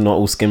that's not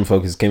all skin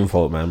folk is skin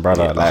folk, man,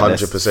 brother. Yeah, like,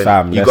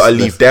 100%. You gotta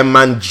leave them,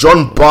 man.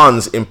 John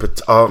Barnes in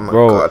oh my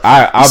god.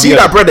 I'll you see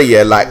that brother,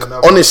 like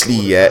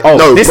honestly,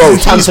 this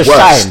is time to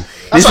shine.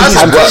 This is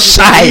time to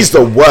shine. He's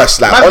the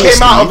worst. Like, honestly,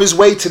 came out of his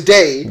way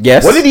today.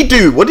 Yes. What did he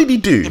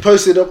do? He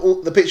posted up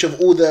the picture of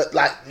all the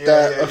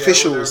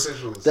officials,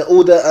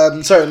 all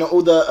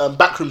the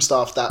backroom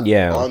staff that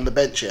are on the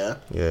bench. Yeah.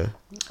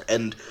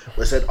 And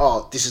we said,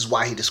 oh, this is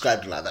why he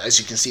described him like that. As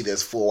you can see,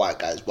 there's 4 white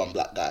guys, 1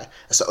 black guy.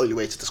 That's the only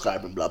way to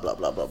describe him. Blah blah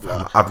blah blah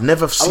blah. I've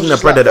never seen a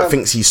brother that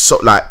thinks he's so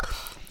like.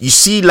 You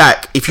see,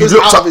 like if you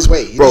looked out up, of his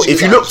way. bro.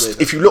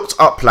 If you looked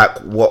up, like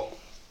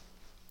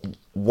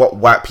what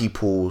white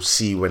people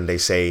see when they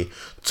say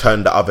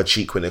turn the other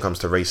cheek when it comes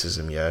to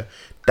racism,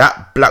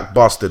 that black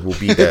bastard will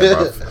be there,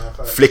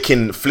 bruv.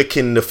 flicking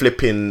the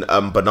flipping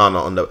banana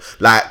on the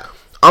like.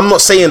 I'm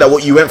not saying that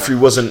what you went through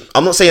wasn't.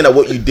 I'm not saying that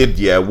what you did,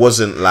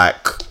 wasn't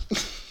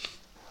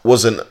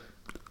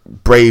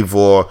brave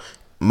or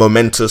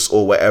momentous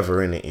or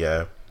whatever in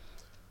it,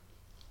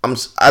 I'm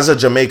as a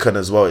Jamaican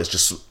as well. It's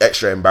just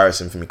extra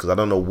embarrassing for me because I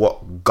don't know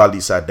what gully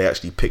side they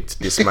actually picked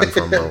this man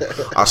from, bro.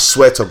 I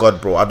swear to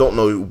God, bro. I don't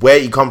know where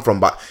he come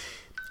from, but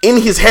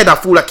in his head, I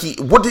feel like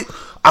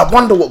I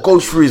wonder what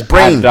goes through his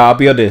brain. I'll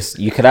be honest.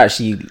 You could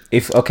actually,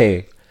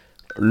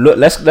 look.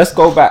 Let's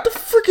go back. What the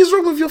frick is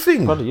wrong with your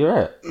thing? Brother, you're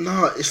right.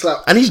 No, it's like,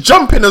 and he's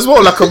jumping as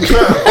well, like a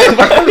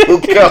little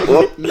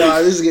girl.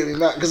 No, this is getting me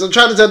mad because I'm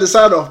trying to turn the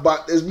sound off,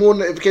 but there's more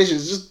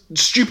notifications, just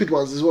stupid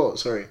ones as well.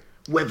 Sorry.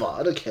 Weather.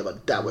 I don't care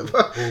about that weather.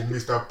 Oh,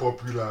 Mr.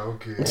 Popular.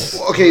 Okay.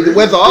 Okay, the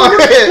weather.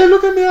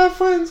 Look at me, I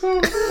find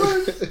some.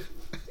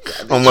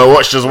 Oh, my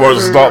watch just won't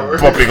stop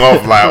popping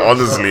off. Like,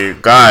 honestly,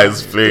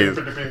 guys, please.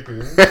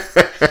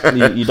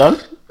 You done?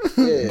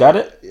 Yeah. Got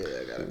it? Yeah,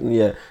 I got it.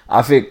 Yeah.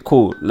 I think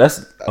cool.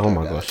 Oh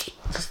my gosh.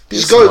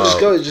 Just go. I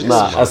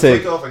say.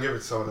 Take it off and give it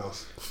to someone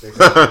else. They can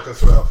sort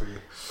it out for you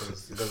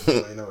because it doesn't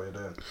let you know what you're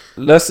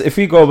doing. If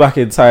we go back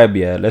in time,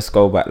 let's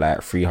go back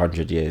like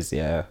 300 years.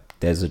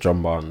 There's a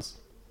John Barnes.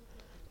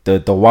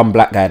 The one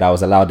black guy that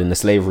was allowed in the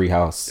slavery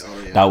house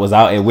that was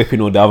out here whipping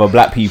all the other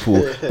black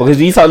people. Because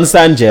you need to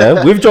understand,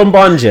 with John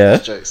Barnes,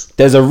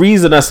 there's a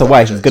reason as to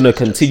why he's going to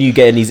continue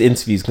getting these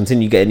interviews,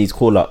 continue getting these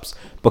call-ups.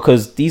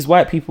 Because these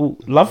white people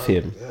love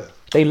him. Yeah.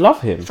 They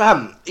love him.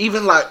 Fam,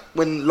 even like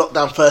when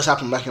lockdown first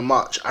happened back in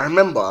March, I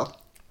remember,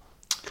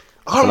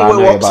 I can't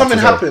remember what something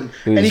happened.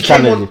 And he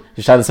came on. He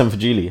was trying to send for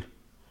Julie.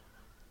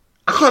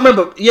 I can't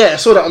remember. Yeah, I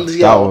saw that on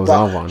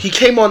the one. He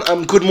came on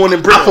Good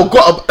Morning Britain. I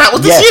forgot that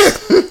was this year.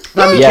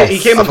 He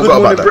came on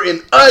Good Morning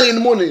Britain early in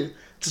the morning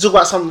to talk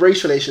about some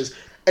race relations.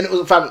 And it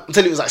was, fam,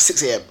 until it was like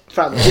 6 a.m.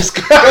 Fam, this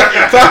guy,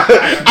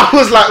 I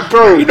was like,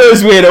 bro. You know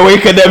it's weird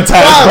awake at them times,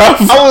 bro.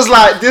 I was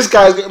like, this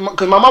guy's,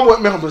 because my mum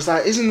woke me up and was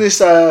like, isn't this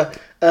Barnes?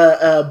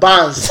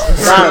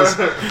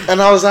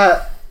 And I was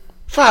like,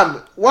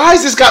 fam, why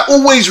is this guy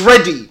always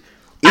ready?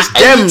 It's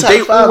them.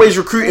 They always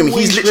recruit him.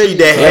 He's literally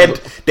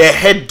their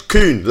head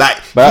coon.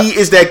 Like, he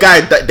is their guy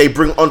that they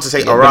bring on to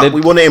say, all right,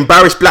 we want to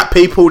embarrass black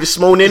people this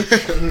morning.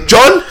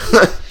 John,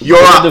 you're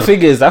up. The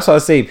thing is, that's what I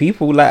say.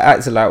 People like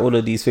acting like all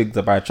of these things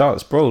are by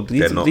chance, bro.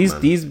 These men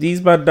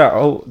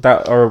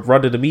that are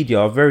running the media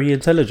are very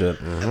intelligent.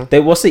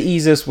 Mm-hmm. What's the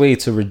easiest way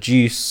to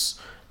reduce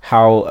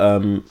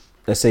how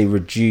let's say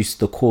reduce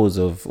the cause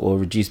of or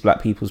reduce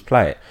black people's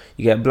plight?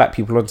 You get black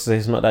people on to say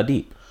it's not that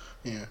deep.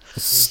 Yeah,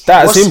 it's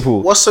that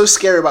simple. What's so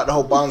scary about the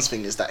whole Barnes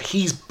thing is that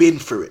he's been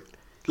through it.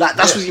 Like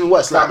that's what's even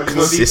worse. Like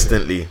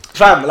consistently,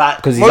 fam. Like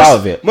because he's out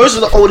of it. Most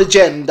of the older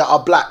gen that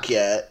are black,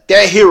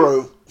 their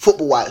hero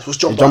football wise was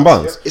John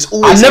Barnes. Yeah. It's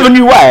always. I never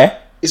knew why.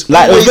 It's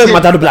like it was when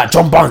my dad would be like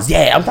John Barnes.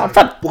 Yeah, I'm like,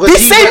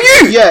 this same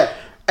you. Yeah,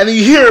 and then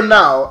you hear him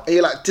now, and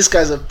you're like, this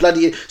guy's a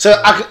bloody. So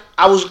I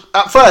was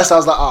at first I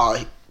was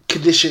like,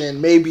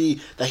 conditioning maybe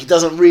that he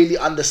doesn't really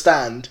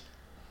understand.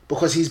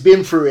 Because he's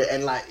been through it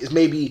and like it's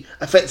maybe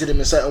affected him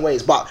in certain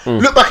ways. But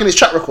look back in his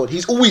track record,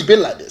 he's always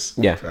been like this.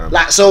 Yeah.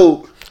 Like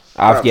so.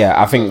 I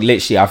think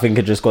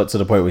it just got to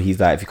the point where he's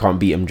like, if you can't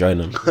beat him, join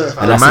him.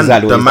 And that's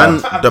exactly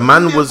what the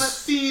man was.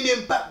 Seen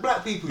him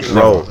black people.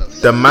 Bro,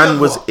 the man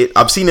was.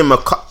 I've seen him a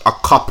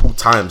couple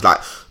times. Like,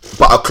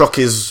 but a clock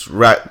is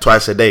right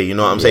twice a day. You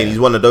know what I'm saying? He's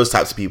one of those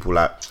types of people.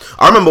 Like,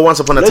 I remember once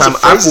upon a time.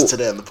 I thought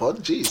today on the pod.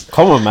 Jeez.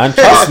 Come on, man.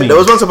 Trust me. There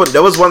was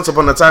once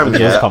upon a time.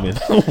 Coming.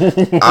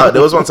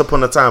 There was once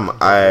upon a time.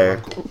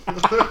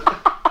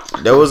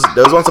 There was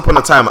once upon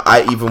a time.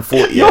 I even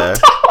thought. Yeah.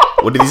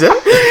 What did he say?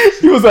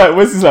 He was like,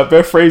 "When's this like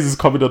bare phrases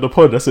coming on the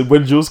pod?" I said,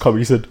 "When Jules coming?"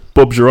 He said,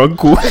 "Bob's your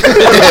uncle."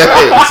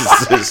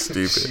 It's so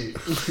stupid.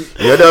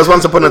 Yeah, there was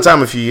once upon a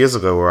time a few years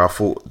ago where I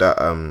thought that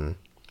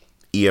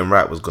Ian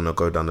Wright was gonna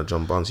go down the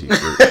John Barnes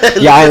route.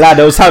 Yeah, I like.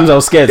 There was times I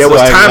was scared. There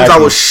was times I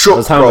was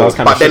shook, shook, bro.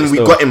 But then we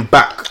got him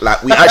back.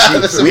 Like we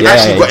actually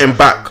got him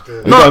back.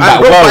 No,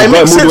 it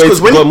makes sense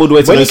because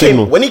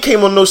when he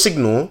came on No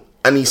Signal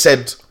and he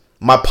said,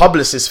 my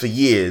publicist for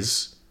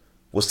years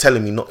was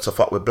telling me not to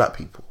fuck with black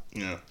people.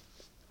 Yeah.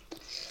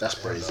 That's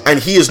crazy.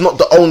 And he is not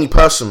the only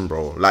person,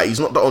 bro. Like,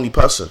 he's not the only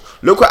person.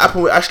 Look what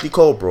happened with Ashley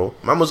Cole, bro.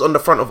 Man was on the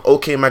front of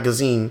OK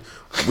Magazine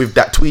with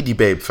that Tweedy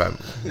babe, fam.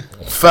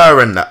 Fur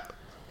and that.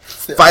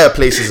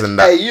 Fireplaces and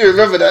that. Hey, you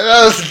remember that?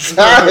 That was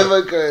time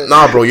ago.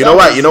 Nah, bro. You know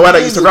why? You know why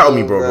that used to rattle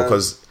me, bro?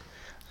 Because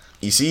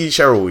you see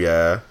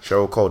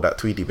Cheryl Cole, that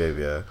Tweedy babe,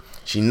 yeah.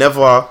 She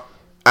never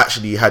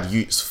actually had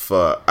use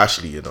for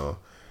Ashley, you know.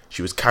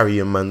 She was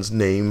carrying man's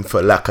name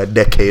for like a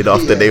decade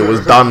after they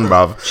was done,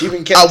 bruv. She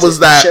even kept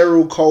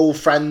Cheryl Cole,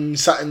 Fran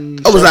Sutton.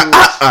 I was like,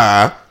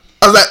 I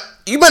was like,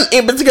 you man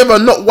ain't been together,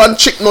 not one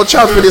chick, no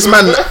child with this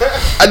man,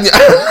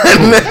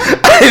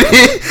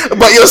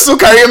 but you're still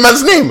carrying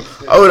man's name.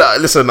 I would have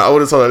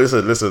told her,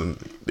 listen,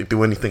 they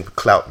do anything for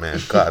clout, man.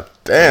 God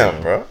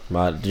damn, bro.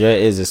 But yeah,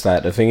 it's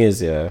like, the thing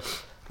is, yeah,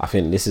 I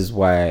think this is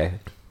why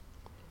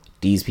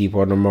these people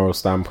on a moral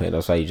standpoint,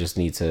 that's why you just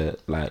need to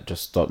like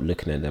just stop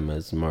looking at them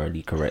as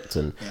morally correct,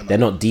 and they're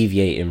not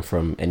deviating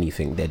from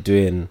anything. They're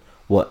doing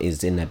what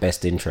is in their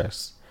best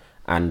interests,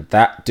 and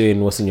that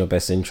doing what's in your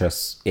best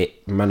interests,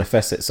 it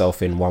manifests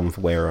itself in one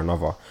way or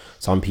another.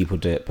 Some people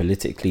do it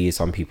politically,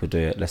 some people do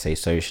it, let's say,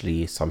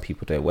 socially, some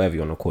people do it whatever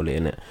you want to call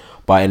it, innit?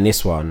 But in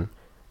this one,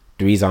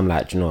 the reason I'm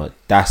like, you know,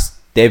 that's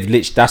the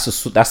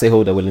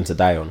hill they're willing to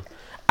die on.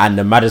 And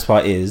the maddest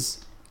part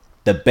is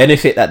the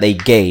benefit that they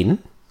gain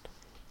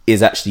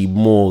is actually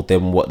more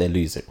than what they're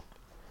losing.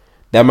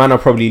 Their man are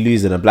probably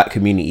losing a black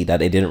community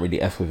that they didn't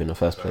really F with in the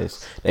first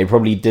place. They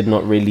probably did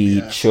not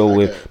really chill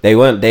with. They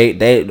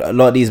a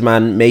lot of these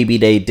man, maybe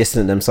they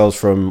distant themselves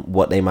from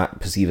what they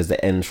might perceive as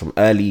the end from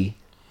early.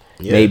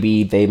 Yeah.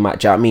 Maybe they might,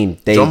 do you know what I mean?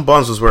 John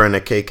Barnes was wearing a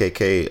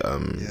KKK.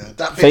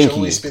 That thank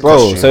you, bro.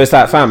 Costume. So it's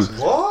like, fam.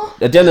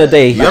 What? At the end of the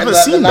day, you haven't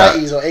seen that.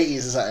 90s or 80s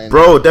or something.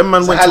 Bro, them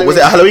man went to, was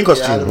it a Halloween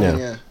costume?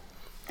 Yeah.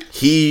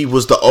 He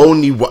was the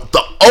only one.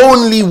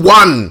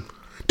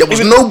 There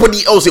was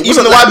nobody else. It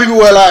wasn't white people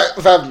were like,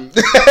 fam.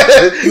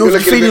 You're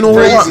feeling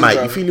alright, mate.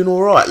 You're feeling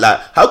alright. Like,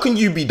 how can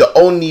you be the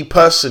only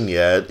person?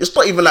 Yeah, it's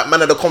not even like man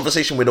had a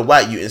conversation with a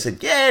white youth and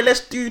said, yeah,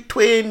 let's do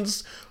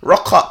twins,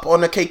 rock up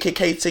on a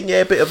KKK thing.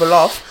 Yeah, a bit of a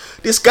laugh.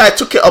 This guy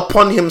took it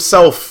upon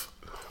himself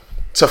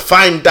to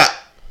find that.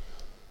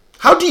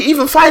 How do you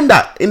even find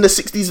that in the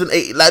 60s and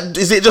 80s? Like,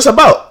 is it just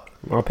about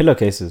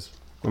pillowcases?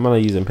 I'm not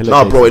using pillowcases.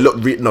 No, bro, it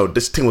looked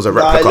this thing was a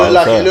replica.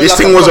 This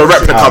thing was a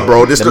replica,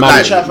 bro. This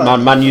looked like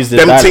man used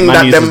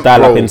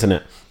dial-up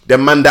internet. The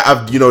man that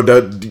have, you know,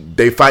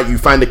 you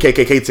find the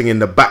KKK thing in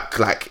the back,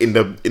 like in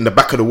the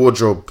back of the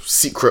wardrobe,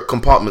 secret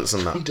compartments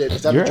and that.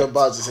 Is that John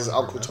Barnes that says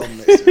Uncle Tom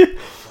next to it?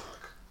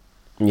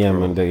 Yeah,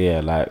 man.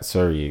 Like,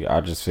 sorry,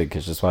 I just think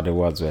it's just one of the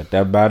words where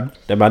them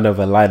man have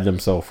aligned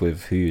themselves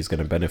with who's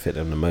going to benefit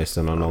them the most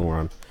in the long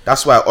run.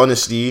 That's why,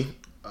 honestly,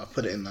 I'll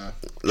put it in there.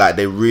 Like,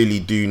 they really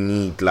do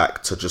need,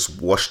 like, to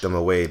just wash them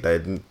away.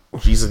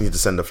 Jesus needs to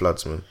send the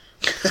floods, man.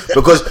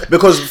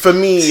 because for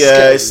me,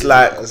 it's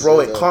like,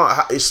 bro, it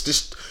can't. It's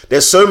just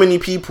there's so many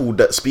people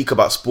that speak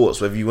about sports.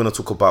 Whether you want to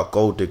talk about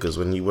gold diggers,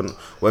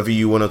 whether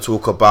you want to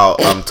talk about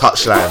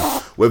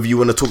touchline, whether you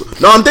want to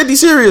talk. No, I'm deadly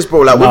serious,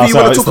 bro. Like, whether you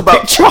want to talk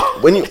about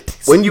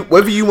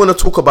whether you want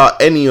to talk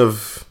about any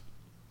of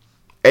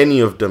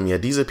them, yeah,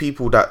 these are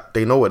people that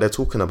they know what they're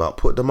talking about.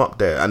 Put them up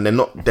there, and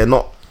they're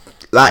not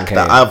like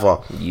that either.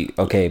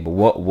 But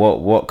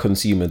what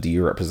consumer do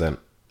you represent?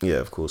 Yeah,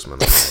 of course, man.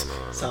 No.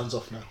 Sounds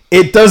off now.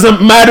 It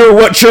doesn't matter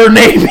what your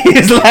name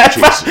is, like,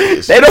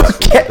 they don't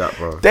get that,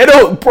 bro. They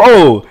don't,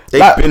 bro. They've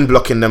like, been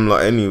blocking them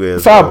lot anyway.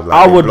 Fam,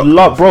 like,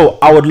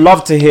 I would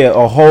love to hear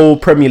a whole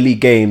Premier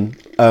League game,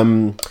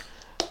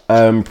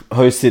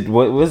 hosted.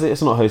 What was it?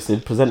 It's not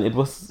hosted. Presented.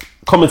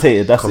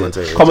 Commentated? That's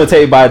it.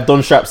 Commentated by Don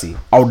Strapsy.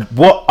 I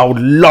would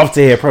love to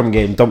hear a Premier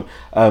game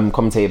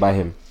commentated by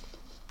him.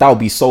 That would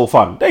be so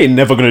fun. They ain't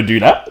never gonna do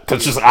that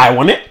because just I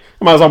want it.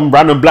 I'm some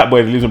random black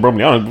boy that lives in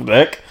Bromley. I don't know what the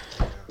heck.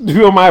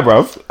 Who am I,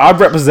 bruv? I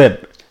represent,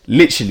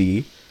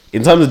 literally,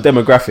 in terms of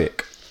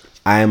demographic,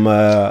 I'm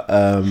a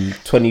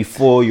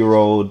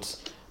 24-year-old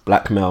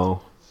black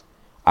male.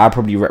 I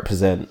probably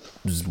represent,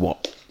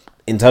 what?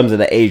 In terms of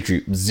the age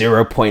group,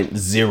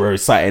 0.0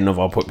 something of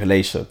our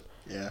population.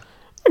 Yeah.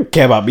 I don't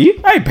care about me.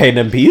 I ain't paying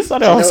them peas. I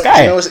don't have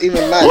Sky. You know what's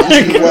even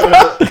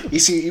mad? You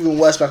see even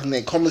worse back in the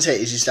day,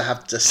 commentators used to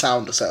have to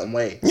sound a certain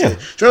way. So, yeah. Do you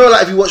remember,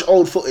 like, if you watch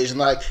old footage and,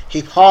 like,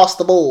 he passed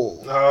the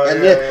ball? If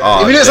you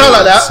didn't sound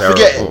like that,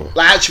 forget it.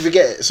 Like, actually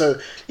forget it. So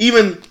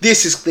even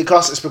this is the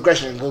class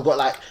progression. We've got,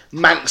 like,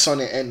 Manx on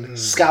it and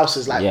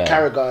Scousers like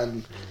Carragher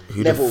and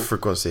who Neville. the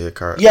frick wants to hear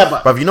Carragher? Yeah,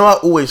 but you know, I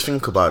always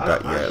think about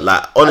that, yeah.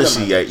 Like,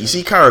 honestly, yeah, you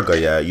see Carragher,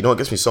 yeah, you know what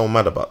gets me so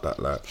mad about that?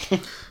 Like,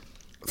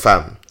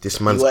 fam, this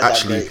man's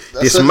actually...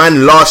 This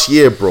man last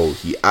year, bro,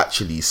 he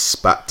actually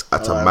spat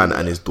at a man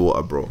and his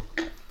daughter, bro.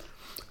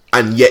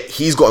 And yet,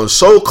 he's gotten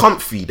so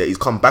comfy that he's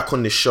come back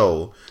on this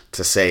show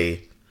to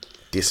say,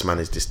 this man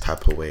is this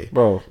type of way,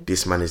 bro.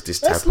 This man is this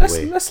type of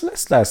way.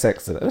 Let's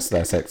dissect it. Let's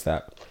dissect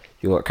that.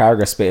 You got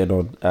Carragher spitting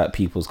on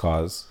people's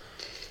cars.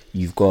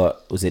 You've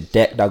got, was it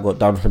Deck that got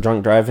done for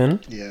drunk driving?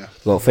 Yeah.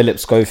 You got Philip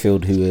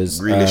Schofield, who is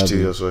Grealish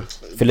too, also.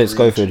 Philip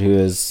Schofield, who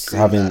is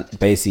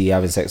basically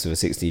having sex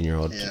with a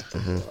 16-year-old. Yeah.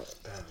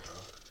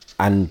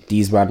 And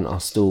these men are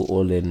still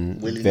all in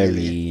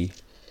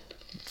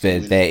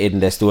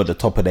they're still at the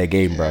top of their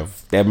game,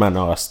 bruv. Their man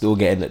are still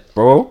getting it,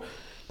 bro.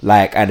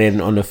 Like, and then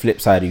on the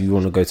flip side, if you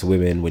want to go to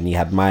women, when you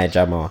had Maya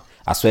Jama,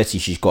 I swear to you,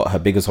 she's got her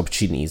biggest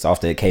opportunities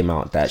after it came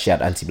out that she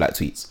had anti-black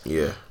tweets.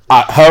 Yeah.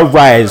 Her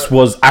rise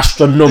was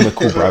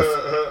astronomical, bruv.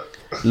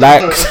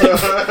 Like,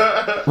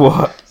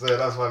 what? So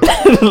that's why.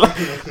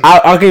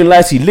 I can't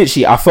lie to you.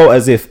 Literally, I felt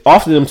as if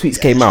after them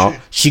tweets came out,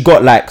 she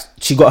got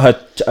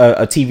her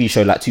a TV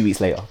show like 2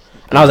 weeks later,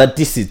 and I was like,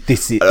 this is.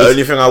 The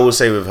only thing I will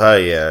say with her,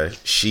 yeah,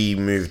 she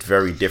moved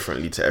very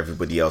differently to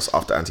everybody else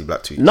after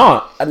anti-black tweets.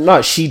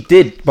 No, she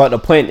did. But the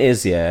point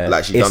is, yeah,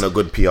 like she done a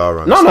good PR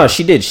run. No,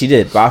 she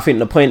did. But I think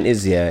the point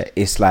is, yeah,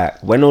 it's like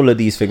when all of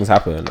these things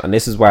happen, and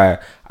this is why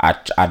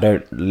I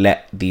don't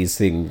let these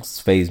things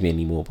faze me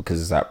anymore,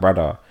 because it's like,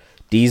 brother,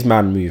 these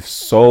men move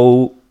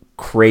so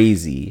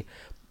crazy,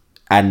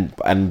 and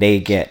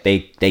they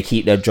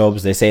keep their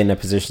jobs, they stay in their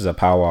positions of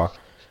power,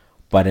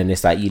 but then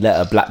it's like you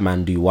let a black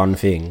man do one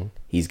thing,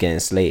 he's getting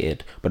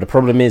slated. But the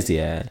problem is,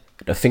 yeah,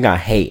 the thing I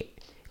hate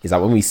is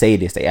that when we say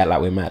this, they act like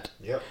we're mad.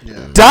 Yep.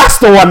 Yeah. That's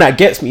the one that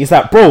gets me. It's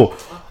like, bro,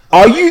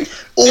 are you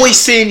always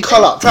seeing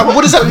colour? Fam,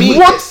 what does that mean?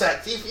 What?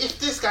 If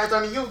this guy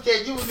done it, you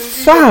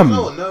fam.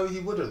 No, he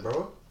wouldn't,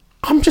 bro.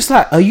 I'm just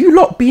like, are you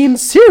lot being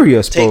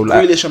serious, bro? Take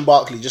Grealish and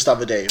Barkley just the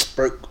other day.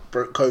 Broke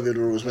COVID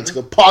rules, went to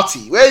go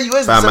party.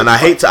 Where's fam, and I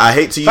hate to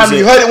use fam,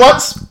 you heard it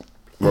once?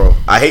 Bro,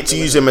 I hate to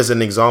use him as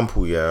an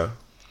example, yeah.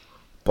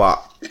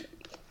 But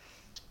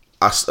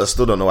I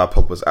still don't know why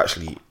Pogba's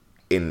actually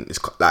in. It's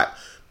like,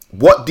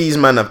 what these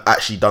men have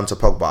actually done to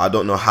Pogba, I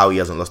don't know how he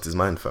hasn't lost his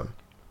mind, fam.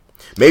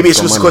 Maybe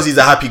it's just because he's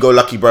a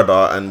happy-go-lucky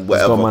brother and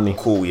whatever. Money.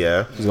 Cool,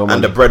 yeah.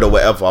 And the bread or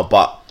whatever,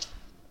 but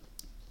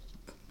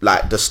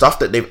like the stuff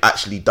that they've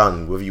actually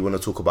done, whether you want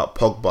to talk about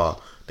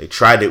Pogba, they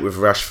tried it with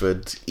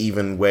Rashford,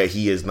 even where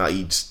he is now,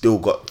 he's still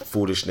got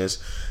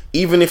foolishness.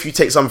 Even if you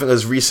take something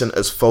as recent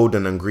as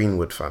Foden and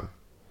Greenwood, fam,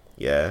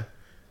 yeah,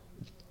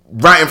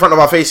 right in front of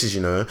our faces,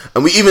 you know,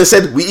 and we even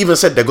said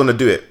they're gonna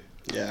do it.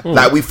 Yeah,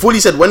 like we fully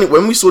said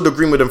when we saw the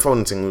Greenwood and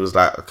Foden thing, it was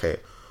like, okay,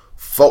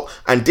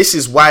 and this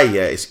is why,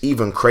 yeah, it's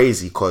even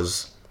crazy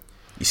because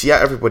you see how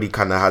everybody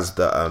kind of has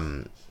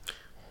the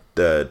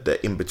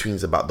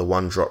in-betweens about the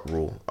one drop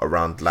rule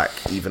around, like,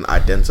 even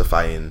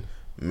identifying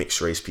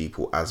mixed race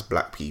people as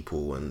black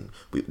people, and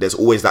there's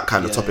always that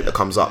kind of topic that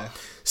comes up.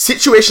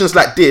 Situations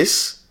like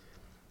this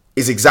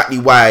is exactly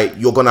why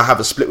you're gonna have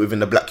a split within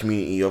the black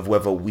community of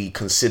whether we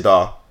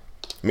consider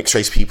mixed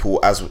race people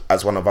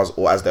as one of us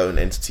or as their own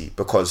entity,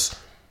 because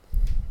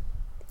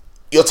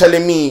you're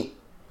telling me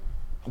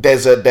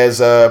there's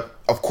a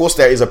of course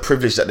there is a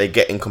privilege that they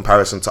get in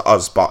comparison to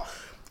us, but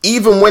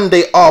even when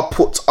they are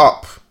put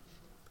up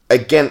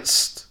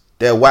against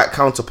their white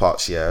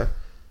counterparts, yeah,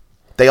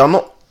 they are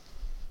not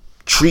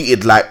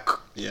treated like,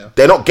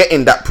 they're not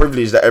getting that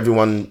privilege that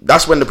everyone,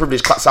 that's when the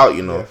privilege cuts out,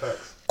 you know,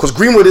 because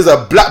Greenwood is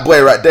a black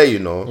boy right there, you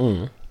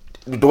know.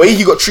 The way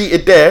he got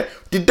treated there,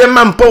 did them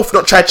man both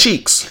not try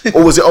cheeks,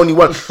 or was it only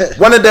one?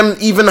 One of them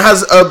even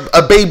has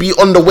a baby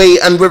on the way,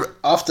 and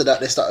after that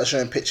they started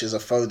showing pictures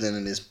of Foden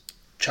and his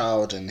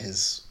child and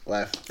his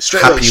wife.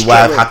 Happy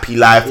wife, happy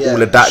life,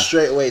 all of that.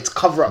 Straight away to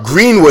cover up.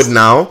 Greenwood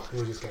now,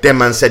 them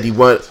man said he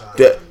weren't.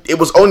 It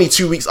was only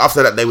 2 weeks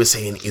after that they were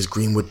saying, is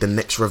Greenwood the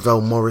next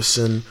Ravel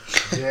Morrison?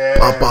 Yeah.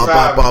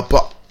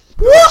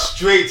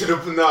 Straight to the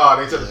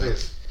they took the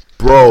piss.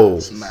 Bro, it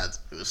was mad.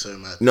 It was so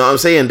mad. You know what I'm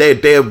saying? They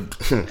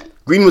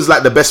Greenwood's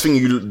like the best thing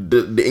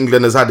the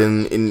England has had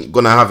in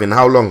gonna have in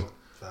how long?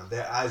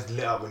 Their eyes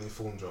lit up when he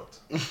form dropped.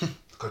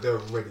 Because they were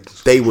ready to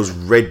score. They was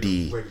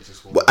ready to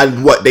score.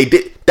 And what they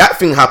did, that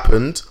thing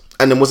happened,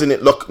 and then wasn't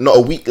it not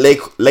a week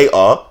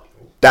later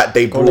that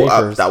they brought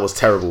up, that was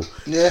terrible.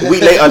 A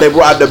week later they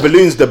brought out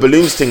the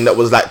balloons thing that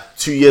was like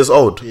 2 years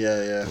old.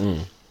 Yeah.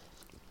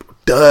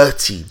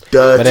 Dirty.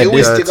 But But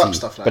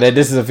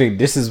this is the thing.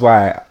 This is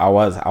why I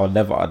would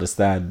never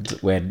understand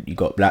when you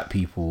got black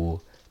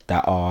people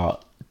that are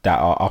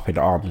up in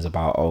arms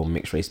about, oh,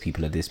 mixed race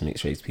people are this,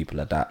 mixed race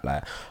people are that.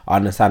 Like, I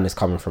understand this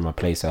coming from a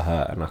place of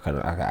hurt, and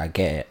I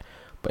get it,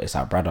 but it's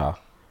like, brother,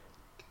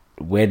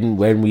 when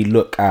we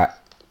look at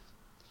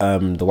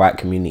the white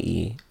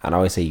community, and I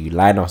always say you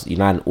line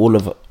all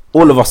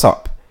of us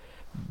up,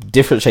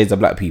 different shades of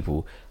black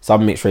people,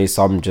 some mixed race,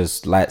 some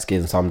just light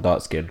skin, some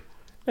dark skin.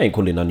 I ain't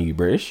calling none of you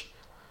British.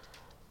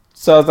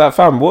 So I was like,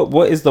 fam,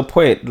 what is the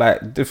point?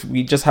 Like,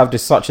 we just have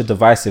such a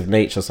divisive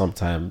nature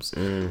sometimes,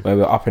 where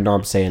we're up in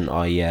arms saying,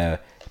 oh yeah,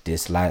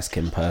 this light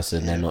skinned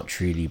person, they're not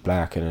truly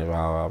black, and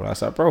blah blah blah.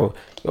 It's like, bro,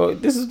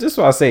 this is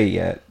what I say.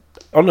 Yeah.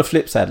 On the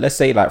flip side, let's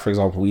say, like, for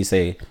example, we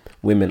say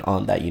women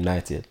aren't that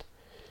united,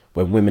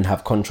 when women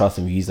have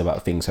contrasting views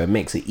about things, so it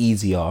makes it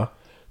easier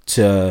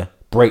to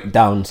break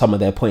down some of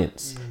their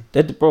points.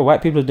 Bro,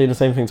 white people are doing the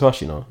same thing to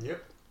us, you know.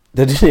 Yep.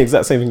 They're doing the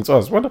exact same thing to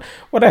us. What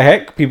the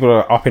heck? People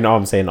are up in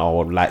arms saying, "Oh,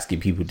 light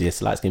skinned people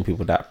this, light skinned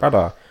people that."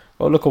 Brother,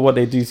 well, look at what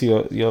they do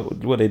to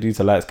what they do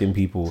to light skinned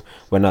people.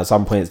 When at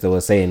some points they were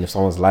saying if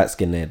someone's light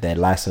skinned, they're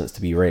licensed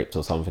to be raped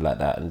or something like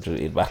that.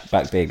 And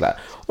back there, like,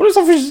 what is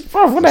something?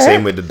 What the heck?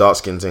 Same with the dark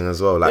skin thing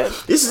as well. Like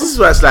this is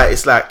what it's like.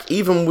 It's like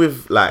even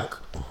with like,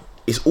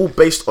 it's all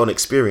based on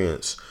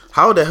experience.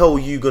 How the hell are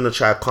you gonna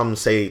try to come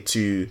say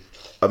to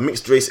a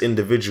mixed race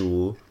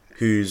individual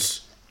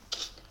who's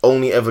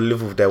only ever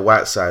lived with their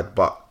white side,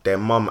 but their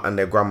mum and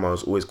their grandma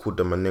has always called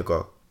them a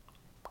nigger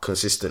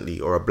consistently,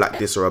 or a black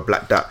this or a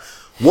black that?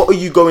 What are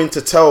you going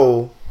to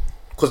tell?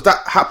 Because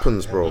that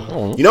happens, bro.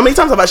 You know how many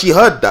times I've actually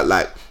heard that,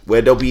 like,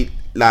 where there'll be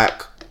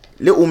like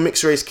little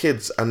mixed race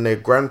kids and their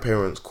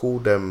grandparents call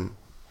them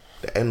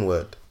the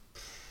N-word.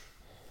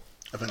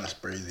 I think that's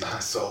crazy.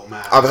 That's so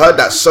mad. I've heard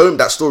that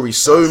story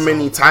so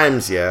many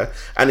times, yeah.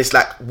 And it's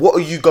like, what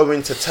are you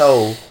going to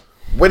tell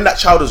when that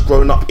child has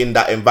grown up in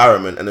that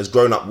environment and has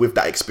grown up with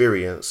that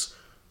experience?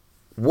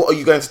 What are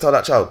you going to tell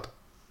that child?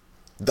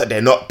 That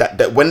they're not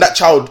that when that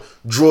child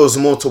draws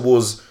more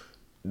towards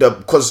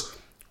because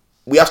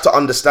we have to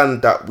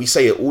understand that we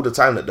say it all the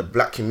time that the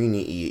black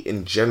community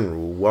in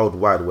general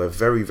worldwide, we're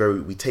very,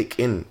 very, we take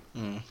in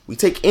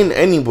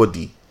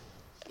anybody.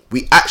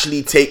 We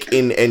actually take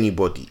in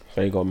anybody.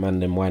 So you got man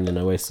them winding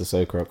away to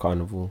Soca at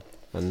Carnival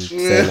and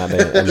saying that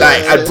they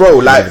like, bro,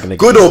 like,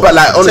 good or bad,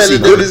 like, honestly,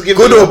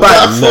 good or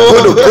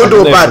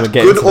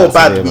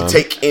bad, we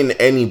take in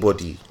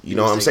anybody. You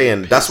know what I'm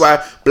saying? That's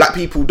why black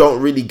people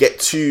don't really get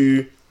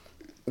too.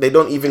 They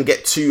don't even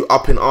get too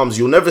up in arms.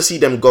 You'll never see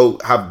them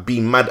be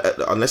mad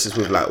unless it's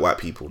with like white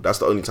people. That's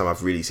the only time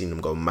I've really seen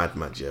them go mad,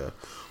 yeah.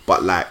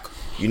 But like,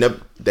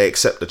 they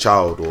accept the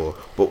child,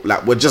 but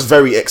like, we're just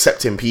very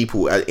accepting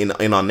people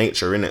in our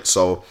nature, innit?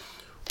 So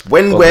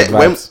when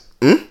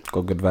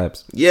got good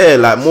vibes. Yeah,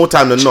 like more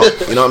time than not.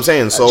 You know what I'm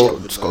saying? So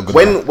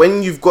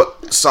when you've got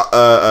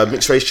a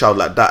mixed race child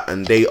like that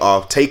and they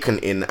are taken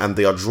in and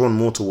they are drawn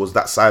more towards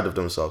that side of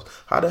themselves,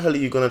 how the hell are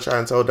you gonna try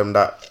and tell them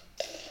that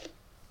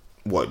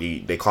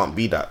they can't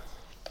be that?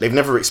 They've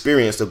never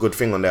experienced a good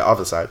thing on their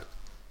other side.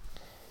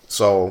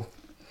 So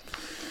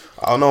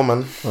I don't know,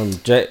 man.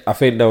 I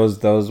think there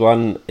was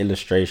one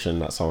illustration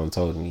that someone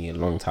told me a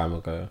long time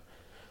ago,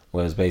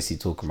 where it was basically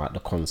talking about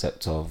the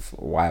concept of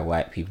why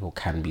white people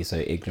can be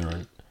so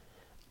ignorant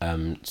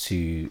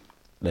to,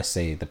 let's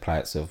say, the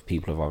plights of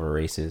people of other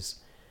races.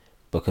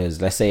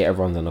 Because let's say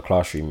everyone's in a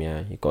classroom,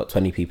 yeah, you've got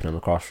 20 people in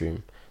a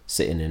classroom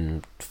sitting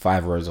in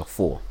 5 rows of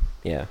 4,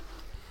 yeah.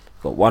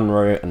 Got one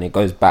row and it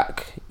goes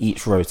back,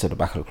 each row to the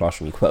back of the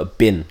classroom. You put a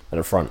bin at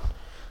the front.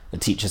 The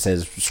teacher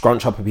says,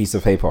 scrunch up a piece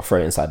of paper,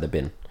 throw it inside the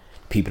bin.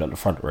 People at the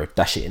front row,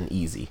 dash it in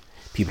easy.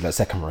 People at the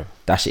second row,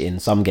 dash it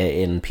in. Some get it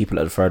in. People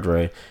at the third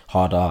row,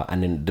 harder.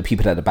 And then the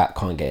people at the back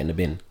can't get in the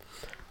bin.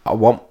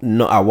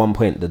 Not at one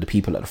point did the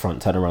people at the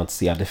front turn around to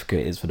see how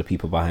difficult it is for the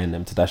people behind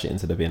them to dash it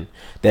into the bin.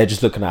 They're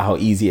just looking at how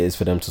easy it is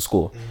for them to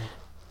score.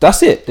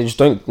 That's it. They just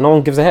don't. No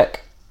one gives a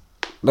heck.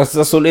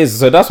 That's all it is.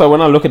 So that's why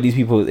when I look at these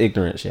people with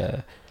ignorance,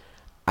 yeah.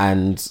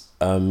 And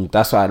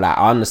that's why, like,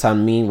 I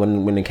understand me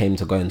when it came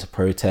to going to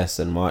protests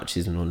and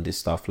marches and all this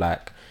stuff.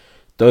 Like,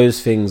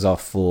 those things are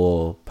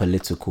for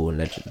political and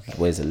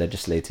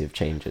legislative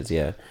changes.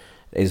 Yeah,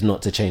 it's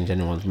not to change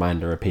anyone's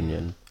mind or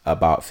opinion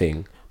about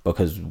thing.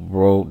 Because,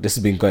 bro, this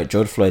has been great.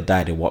 George Floyd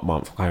died in what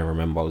month? I can't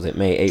remember. Was it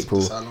May,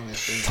 April?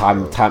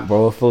 Time,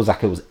 bro. It feels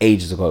like it was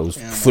ages ago. It was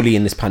fully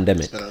in this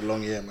pandemic. It's been a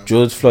long year, man.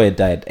 George Floyd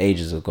died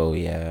ages ago.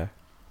 Yeah.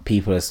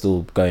 People are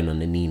still going on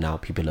the knee now.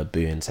 People are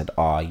booing, said,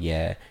 "Oh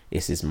yeah,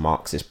 this is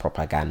Marxist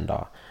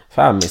propaganda."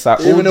 Fam, it's like,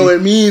 they don't even know what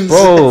it means,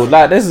 bro.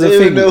 Like, this is the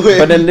thing.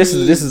 But then this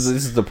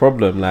is the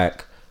problem.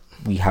 Like,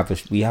 we have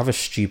a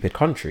stupid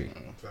country.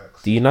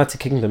 The United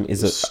Kingdom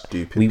is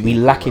stupid. We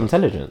lack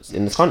intelligence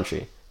in this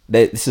country.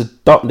 There's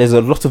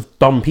a lot of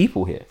dumb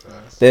people here.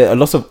 There are a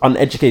lot of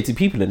uneducated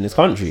people in this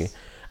country.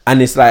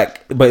 And it's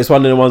like, but it's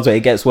one of the ones where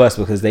it gets worse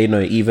because they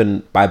know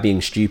even by being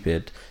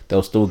stupid,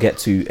 they'll still get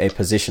to a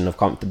position of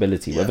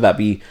comfortability. Whether that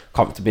be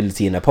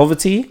comfortability in their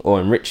poverty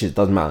or in riches,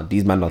 doesn't matter.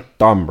 These men are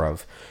dumb,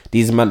 bruv.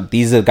 These are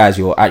the guys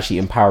you're actually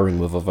empowering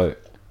with a vote,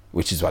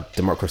 which is why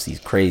democracy is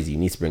crazy. You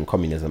need to bring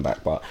communism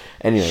back. But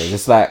anyway,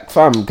 it's like,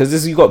 fam,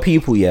 because you got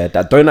people here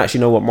that don't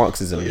actually know what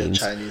Marxism means,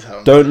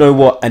 don't know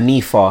what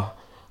Anifa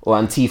or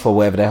Antifa,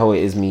 whatever the hell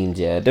it is, means.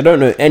 Yeah, they don't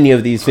know any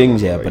of these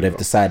things. Yeah, but they've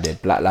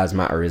decided Black Lives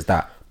Matter is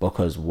that.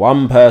 Because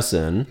one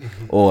person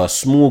or a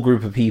small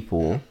group of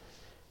people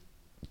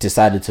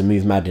decided to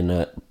move mad in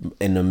a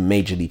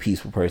majorly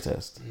peaceful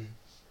protest.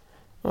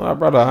 Alright,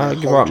 brother, I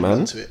give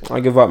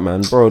up,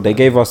 man. Bro, they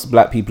gave us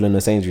black people in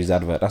the Sainsbury's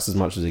advert. That's as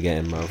much as we're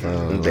getting,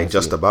 man. They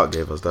just about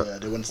gave us that. Yeah,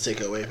 they wanted to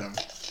take it away from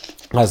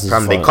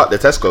they cut the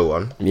Tesco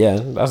one. Yeah,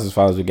 that's as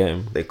far as we're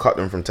getting. They cut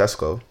them from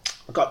Tesco.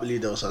 I can't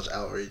believe there was such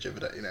outrage over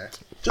that, you know.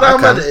 Do you know how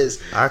mad it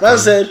is? Man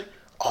said,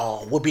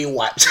 "Oh, we're being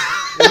wiped.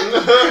 We're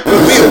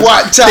being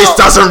wiped out. This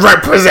doesn't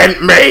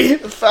represent me."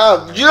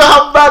 Fam, do you know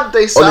how bad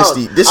they sound?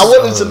 Honestly, I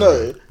want them to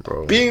know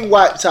bro. Being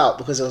wiped out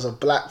because there was a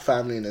black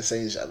family in the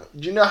same channel.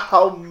 Do you know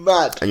how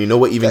mad? And you know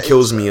what even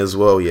kills me as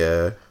well,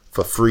 yeah?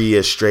 For 3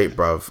 years straight,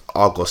 bruv,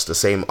 Argos, the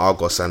same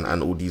Argos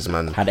and all these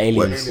man had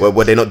aliens.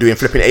 Were they not doing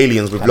flipping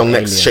aliens with long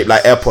necks aliens. shaped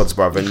like AirPods,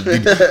 bruv? And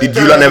did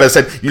you lot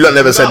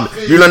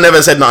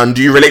never said nothing?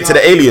 Do you relate to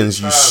the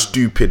aliens? You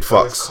stupid It's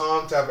fucks.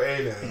 calm to have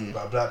aliens,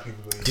 but black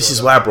people. This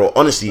is why, bro.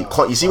 Honestly,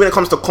 you see, when it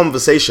comes to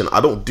conversation,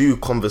 I don't do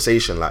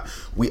conversation. Like,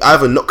 we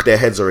either knock their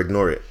heads or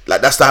ignore it.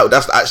 Like, that's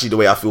actually the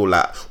way I feel.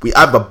 Like, we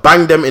either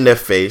bang them in their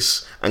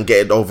face and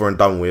get it over and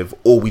done with,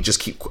 or we just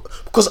keep.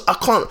 Because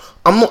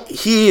I'm not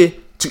here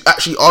to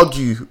actually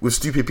argue with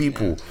stupid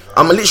people.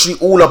 I'm literally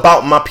all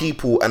about my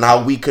people and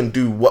how we can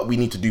do what we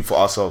need to do for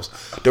ourselves.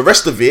 The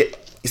rest of it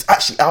is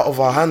actually out of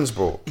our hands,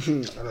 bro. I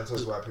don't talk to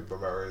white people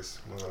about race.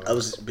 I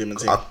was being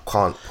I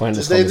can't.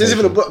 There's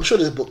even a book. I'm sure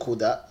there's a book called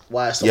that.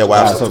 Why I stopped. Yeah, why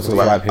I stopped stopped. talking to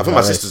white I people think my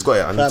about sister's got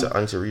it. I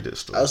need to read it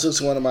still. I was talking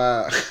to one of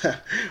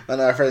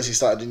my friends who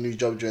started a new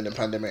job during the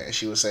pandemic, and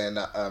she was saying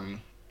that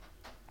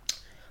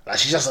like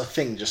she's just a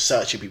thing, just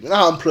searching people. You know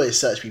how employers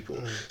search people.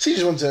 She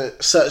just wanted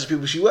to search the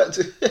people she worked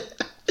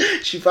with.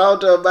 She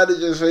found her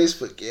manager's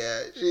Facebook.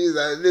 Yeah, she's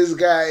like, this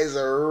guy is a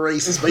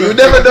racist, but you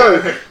never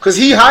know because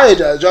he hired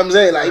her. Do you know what I'm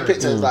saying? Like he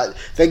picked her. Like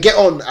they get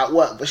on at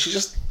work, but she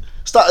just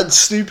started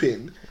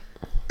snooping.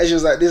 And she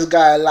was like, this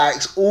guy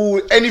likes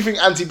anything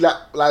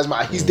anti-Black Lives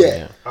Matter. He's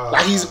there.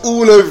 Like, he's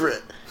all over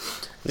it.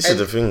 This is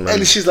the thing, man.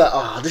 And she's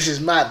like, this is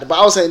mad. But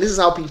I was saying, this is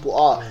how people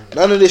are.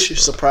 None of this should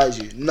surprise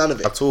you. None of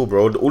it. At all,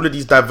 bro. All of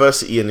these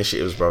diversity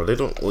initiatives, bro, they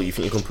don't. What, you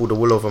think you can pull the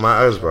wool over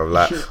my eyes, bro?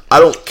 Like, I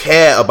don't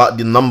care about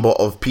the number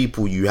of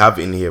people you have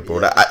in here, bro.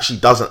 That actually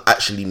doesn't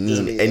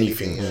mean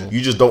anything. You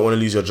just don't want to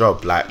lose your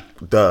job. Like,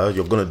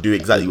 you're going to do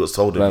exactly what's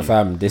told of But you.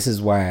 fam, this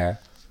is why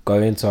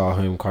going to our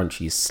home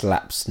country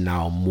slaps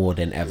now more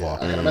than ever. I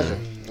can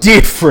imagine.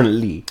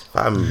 Differently.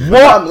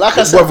 What? Like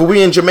I said, brother,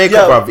 we in Jamaica,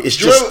 bruv. It's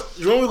just.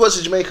 Do you remember when we got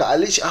to Jamaica? I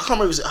can't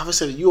remember if I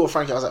said you or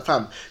Frankie. I was like,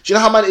 fam, do you know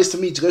how mad it is to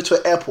me to go to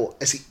an airport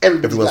and see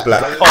everyone's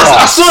black?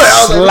 I saw it.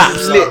 I was like,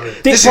 this is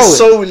lit. This is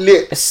so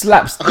lit. It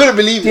slaps. I couldn't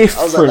believe it.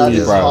 I was like, Differently,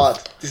 this is bro. hard.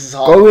 This is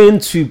hard. Going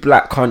to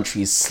black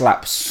countries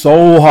slaps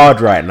so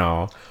hard right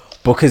now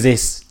because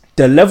it's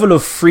the level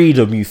of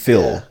freedom you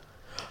feel. Yeah.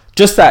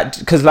 Just that,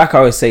 because like I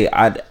always say,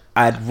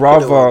 I'd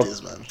rather.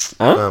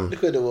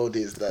 Look where the world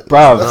is, man.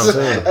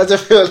 Bruv, I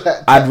just feel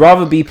like I'd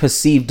rather be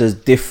perceived as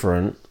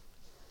different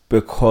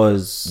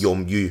because You're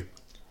you.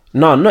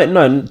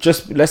 No.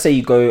 Just let's say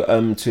you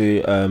go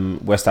to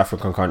West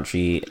African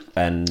country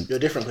and you're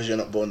different because you're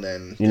not born there.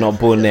 you're not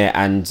born there,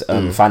 and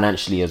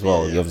financially as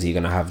well. You're obviously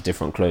gonna have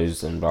different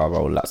clothes and blah blah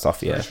all that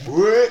stuff. Yeah,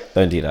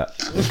 don't do that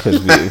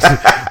because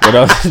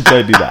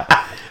don't do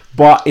that.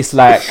 But it's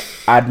like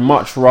I'd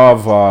much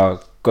rather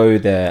go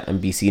there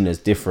and be seen as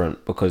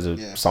different because of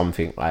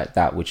something like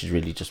that, which is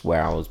really just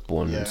where I was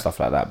born and stuff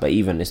like that. But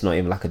even it's not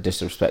even like a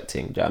disrespecting. Do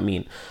you know what I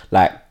mean?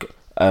 Like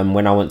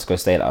when I went to go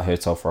stay at a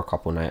hotel for a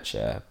couple nights,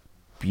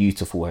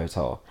 beautiful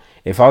hotel.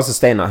 If I was to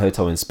stay in that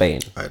hotel in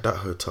Spain, Like, that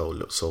hotel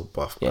looks so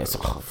buff. yeah, man.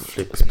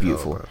 it's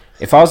beautiful. Hell,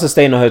 If I was to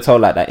stay in a hotel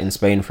like that in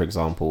Spain, for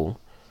example,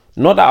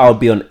 not that I would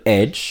be on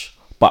edge,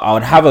 but I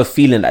would have a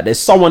feeling that there's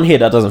someone here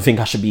that doesn't think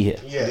I should be here.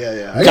 Yeah. Do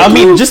you know what I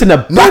mean? Just in the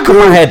back of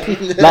my head,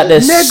 like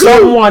there's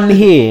someone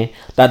here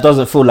that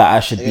doesn't feel like I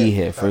should be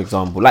here, for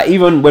example. Like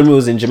even when we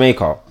was in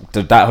Jamaica,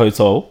 that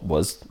hotel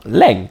was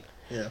Leng.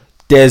 Yeah.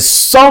 There's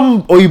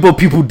some Oyibo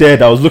people there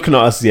that was looking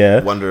at us,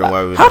 Wondering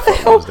why we how the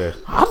hell was there.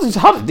 how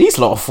did these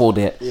lot afford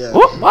it? Yeah.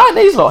 Why are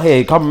these lot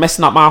here? Come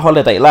messing up my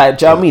holiday. Like,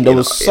 do you know what I mean? There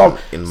was some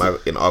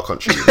in our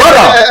country.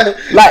 brother,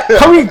 like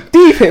coming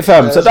deep it,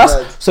 fam. So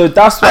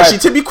that's why Actually,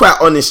 to be quite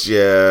honest,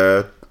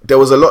 there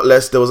was a lot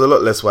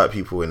less white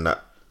people in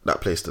that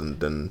place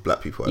than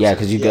black people. yeah,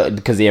 because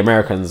because the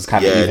Americans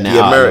kind of even it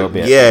the out a little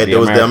bit. there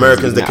was the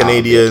Americans, the even it out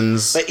a bit.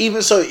 Canadians. But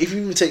even so, if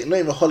you even take not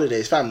even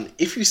holidays, fam,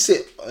 if you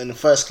sit in the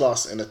first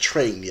class in a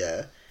train,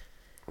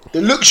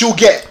 the looks you'll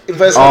get in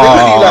first class,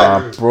 they look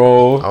at you like,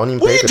 bro. I don't even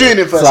what pay are you for doing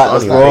that. in first It's like,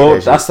 class? bro,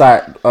 that's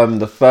like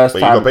the first But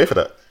you time. gotta pay for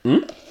that.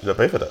 You gotta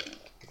pay for that.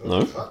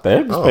 No,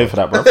 babe, just pay for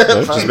that, bro.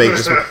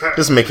 No.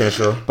 Just making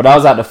sure. But that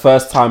was like the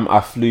first time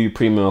I flew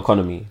premium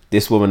economy.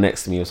 This woman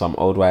next to me was some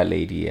old white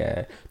lady.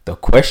 The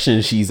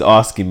question she's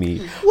asking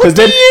me, because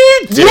then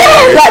like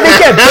they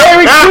get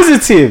very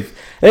inquisitive.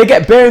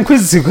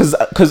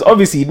 Because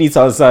obviously you need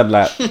to understand,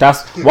 like,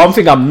 that's one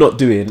thing I'm not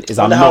doing is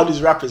I'm how not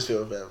these rappers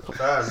feel, man.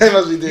 They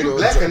must be doing all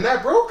black this. and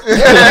that, bro.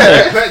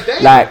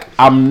 like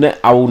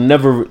I will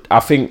never. I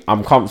think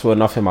I'm comfortable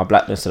enough in my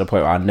blackness to the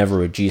point where I never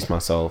reduce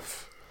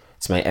myself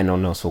to make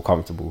anyone else feel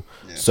comfortable.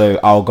 So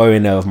I'll go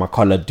in there with my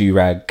collared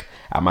do-rag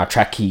and my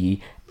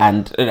trackie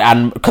and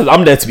because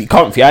I'm there to be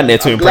comfy, I'm there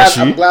to impress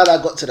you. I'm glad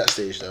I got to that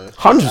stage though.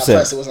 100%. At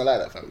first it wasn't like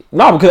that, fam.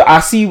 No, because I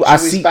see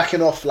He's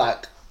backing off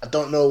like, I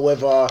don't know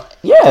whether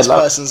Yeah, this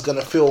like- person's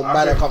gonna feel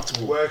mad and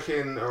comfortable.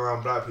 Working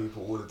around black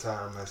people all the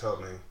time has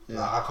helped me.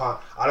 Like,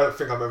 I don't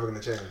think I'm ever gonna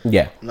change.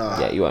 Yeah. No.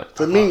 Yeah, you won't.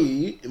 For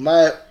me,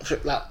 like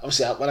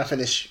obviously when I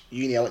finished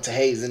uni, I went to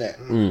Hayes,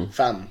 innit?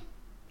 Fam,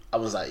 I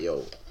was like,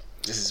 yo,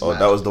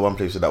 That was the one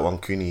place with that one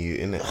Cooney you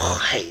in it. Oh,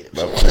 I hate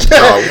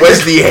it.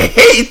 Wesley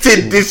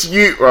hated this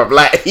youth, bro.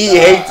 Like he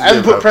hated. I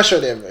haven't put pressure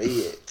on him.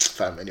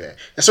 Fam. Anyway,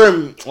 I saw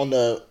him on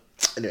the.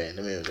 Anyway,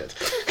 let me go.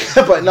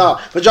 But you know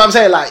what I'm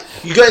saying? Like,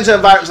 you get into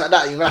environments like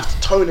that, you're gonna have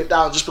to tone it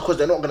down just because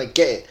they're not gonna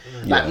get it.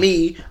 Like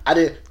me,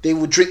 they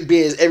would drink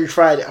beers every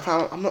Friday.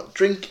 I don't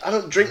drink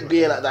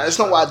beer like that. It's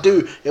not what I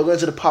do. You're going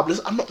to the pub.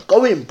 Listen, I'm not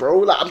going, bro.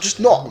 Like, I'm just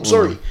not. I'm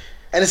sorry.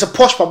 And it's a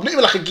posh pub, not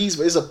even like a geese,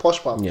 but it's a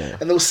posh pub. Yeah.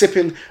 And they were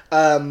sipping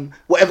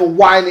whatever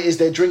wine it is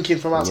they're drinking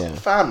from us. Yeah.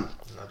 Fam.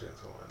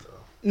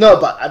 No,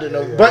 but I don't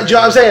know. But do you know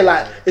what I'm saying?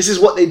 Like, this is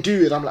what they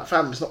do, and I'm like,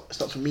 fam, it's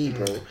not for me,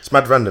 bro. It's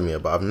mad random here,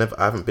 but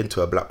I haven't been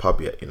to a black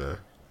pub yet, you know.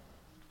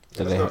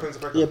 Yeah,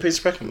 Prince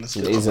Peckham. That's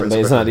good. But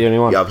it's not the only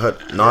one. Yeah, I've heard.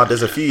 Nah,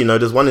 there's a few. You know,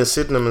 there's one in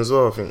Sydenham as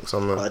well. I think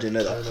somewhere. I didn't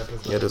know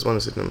that. Yeah, there's one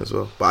in Sydenham as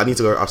well. But I need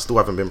to go. I still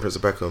haven't been Prince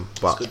of Peckham.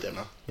 But It's good there,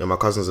 man. yeah, my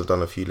cousins have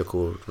done a few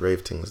little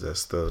rave things there.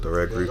 Still, the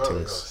rare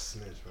greetings.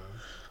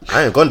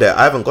 I ain't gone there.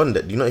 I haven't gone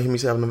there. Do you not hear me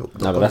say I've never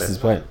gone No, but that's there? his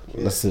point.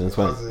 That's his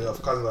point.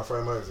 Cousins are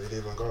throwing moves. They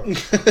didn't even go.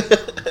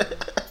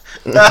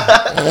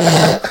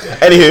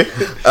 Anywho,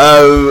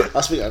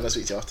 I'll speak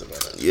to you after, man.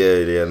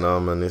 yeah, no,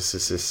 man,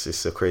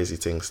 it's a crazy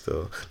thing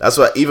still. That's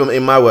why even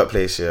in my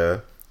workplace,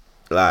 yeah,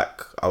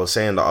 like I was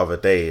saying the other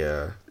day,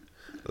 yeah,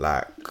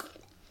 like,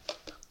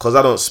 cause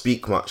I don't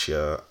speak much,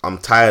 yeah, I'm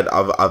tired.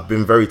 I've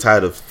been very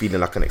tired of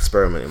feeling like an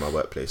experiment in my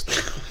workplace.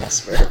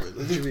 That's very good.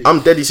 What do you mean? I'm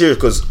deadly serious,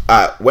 cause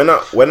when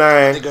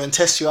I They go and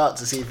test you out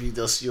to see if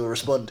you'll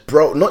respond.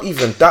 bro, not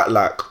even that.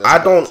 Like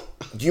I don't.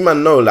 You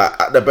man know, like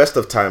at the best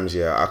of times,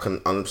 yeah, I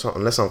can.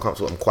 Unless I'm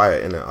comfortable, I'm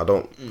quiet in it. I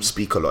don't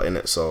speak a lot in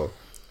it. So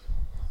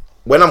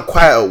when I'm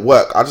quiet at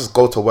work, I just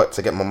go to work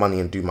to get my money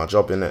and do my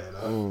job in it.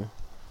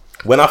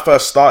 When I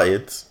first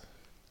started,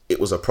 it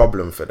was a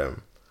problem for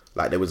them.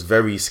 Like they was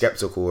very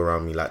skeptical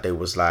around me. Like they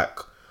was like,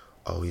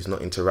 "Oh, he's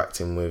not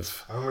interacting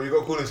with." I remember you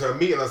got called into a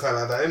meeting or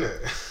something like that,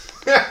 innit?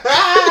 I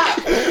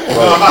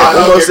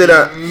almost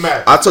didn't.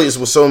 I tell you, it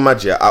was so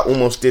mad. Yeah, I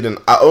almost didn't.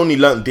 I only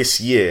learned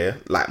this year,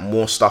 like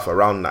more stuff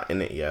around that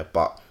in it. Yeah,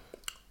 but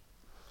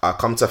I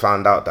come to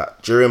find out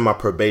that during my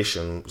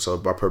probation, so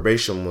my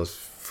probation was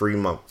 3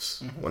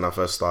 months when I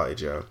first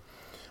started. Yeah,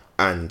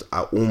 and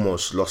I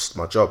almost lost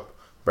my job.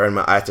 Bearing in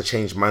mind, I had to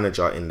change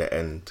manager in the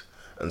end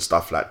and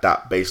stuff like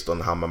that based on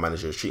how my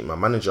manager was treating my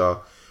manager.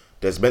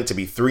 There's meant to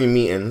be 3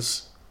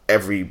 meetings.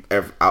 Every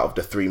out of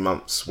the 3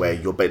 months where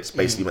you're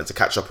basically meant to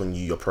catch up on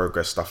your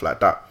progress, stuff like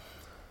that.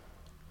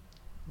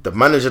 The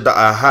manager that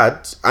I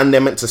had, and they're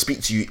meant to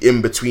speak to you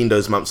in between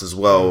those months as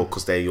well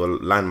because they're your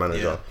line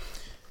manager.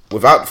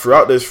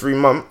 Throughout those 3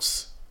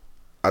 months,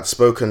 I'd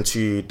spoken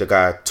to the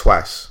guy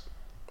twice.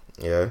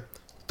 Yeah,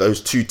 those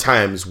 2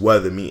 times were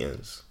the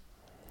meetings.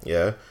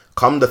 Yeah,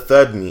 come the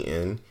 3rd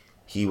meeting,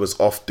 he was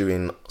off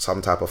doing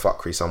some type of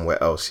fuckery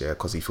somewhere else. Yeah,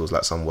 because he feels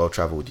like some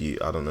well-travelled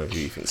youth. I don't know who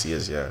he thinks he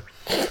is. Yeah.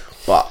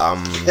 But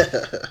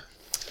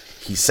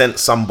he sent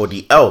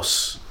somebody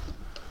else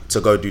to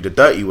go do the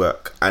dirty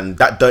work, and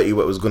that dirty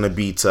work was gonna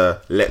be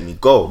to let me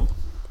go.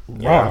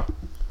 Wow.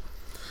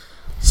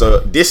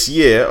 So this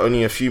year,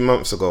 only a few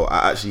months ago,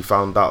 I actually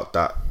found out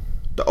that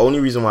the only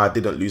reason why I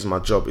didn't lose my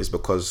job is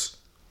because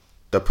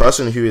the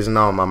person who is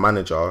now my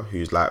manager,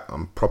 who's like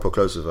I'm proper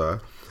close with her,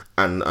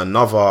 and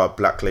another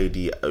black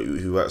lady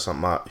who worked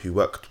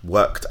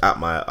at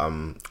my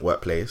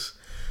workplace.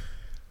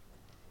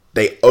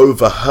 They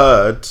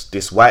overheard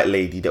this white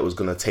lady that was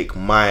going to take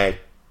my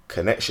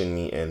connection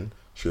meeting.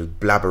 She was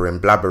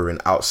blabbering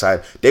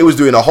outside. They was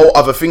doing a whole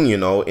other thing, you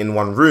know, in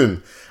one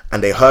room.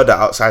 And they heard her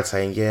outside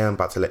saying, yeah, I'm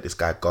about to let this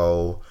guy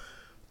go.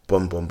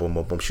 Boom, boom, boom,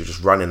 boom, boom. She was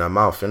just running her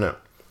mouth, innit?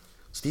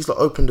 So these lot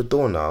opened the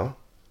door now.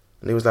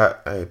 And they was like,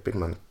 hey, big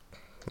man,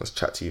 let's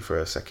chat to you for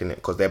a second.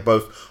 Because they're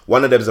both,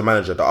 one of them is a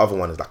manager. The other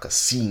one is like a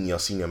senior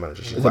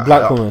manager. She's The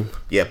black woman.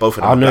 Yeah, both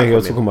of them. I know who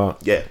you're talking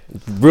about. Yeah.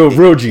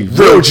 Real G,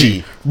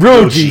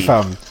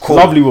 fam. Cool.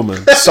 Lovely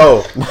woman.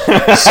 So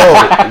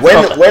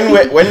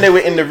when they were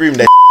in the room,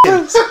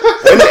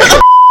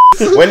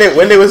 when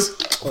they was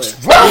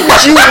wrong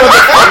with you,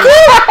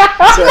 motherfucker?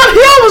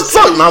 I was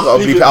talking. Now I've got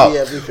to bleep it out.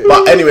 Yeah, bleep it.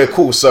 But anyway,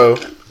 cool. So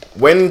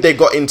when they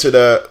got her into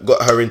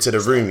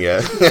the room,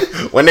 yeah.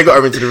 When they got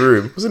her into the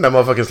room, wasn't that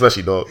motherfucking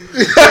slushy dog?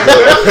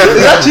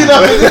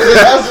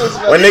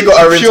 When they got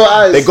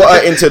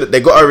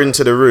her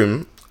into the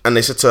room, and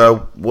they said to her,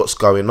 "What's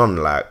going on?"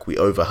 Like we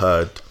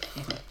overheard.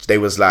 They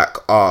was like,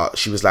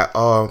 she was like,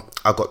 I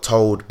got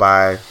told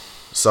by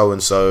so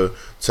and so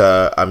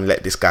to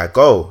let this guy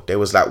go. They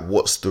was like,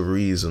 what's the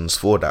reasons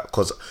for that?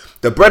 Because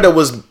the brother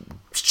was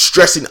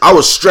stressing. I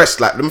was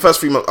stressed. Like the first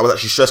 3 months, I was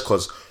actually stressed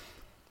because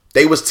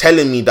they was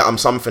telling me that I'm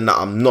something that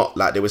I'm not.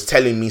 Like they was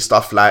telling me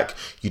stuff like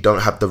you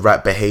don't have the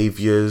right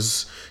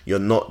behaviors, you're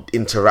not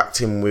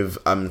interacting with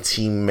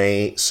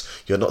teammates,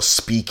 you're not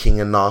speaking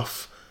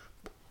enough.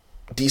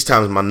 These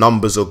times my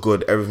numbers are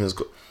good, everything's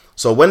good.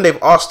 So when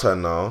they've asked her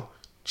now,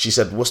 she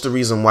said, what's the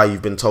reason why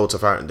you've been told to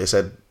fire? They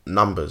said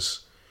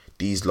numbers.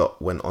 these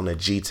lot went on a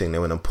G thing. They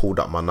went and pulled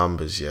up my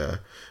numbers, yeah.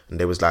 And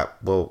they was like,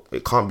 well,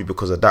 it can't be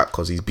because of that,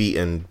 because he's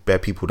beaten bare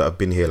people that have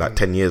been here like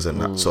 10 years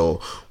and that.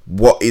 So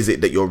what is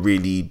it that you're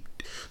really...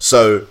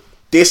 So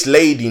this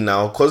lady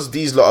now, because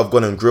these lot have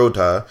gone and grilled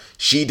her,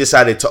 she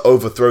decided to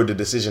overthrow the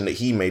decision that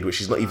he made, which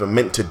she's not even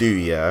meant to do,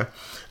 yeah.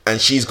 And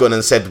she's gone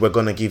and said, we're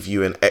going to give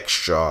you an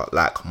extra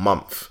like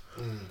month.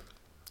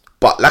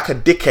 But like a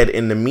dickhead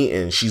in the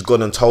meeting, she's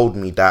gone and told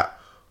me that,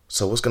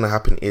 so what's going to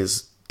happen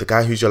is the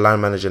guy who's your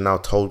line manager now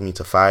told me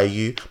to fire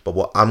you, but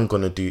what I'm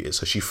going to do is...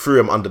 So she threw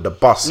him under the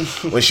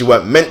bus when she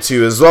weren't meant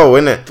to as well,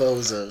 innit?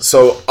 Bozo.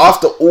 So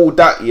after all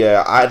that,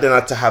 yeah, I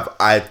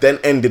then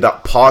ended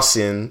up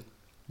passing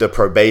the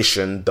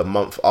probation the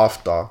month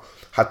after.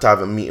 Had to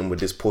have a meeting with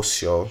this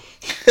pussy,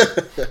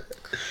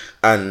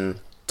 and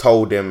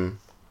told him,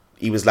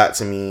 he was like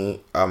to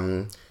me,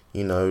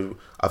 you know,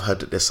 I've heard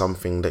that there's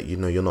something that, you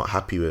know, you're not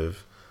happy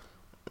with.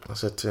 I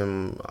said to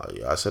him,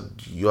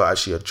 you're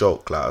actually a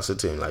joke. Like, I said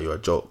to him, like, you're a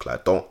joke.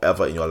 Like, don't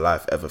ever in your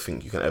life ever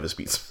think you can ever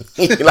speak to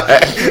me. Like,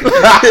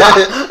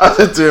 I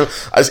said to him,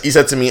 he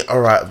said to me, all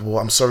right, well,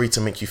 I'm sorry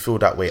to make you feel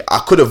that way. I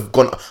could have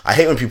gone, I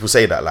hate when people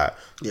say that, like,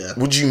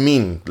 what do you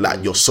mean,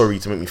 like, you're sorry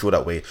to make me feel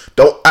that way?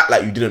 Don't act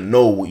like you didn't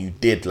know what you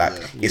did. Like,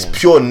 it's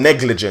pure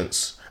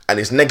negligence. And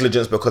it's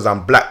negligence because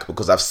I'm black,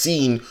 because I've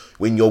seen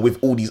when you're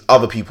with all these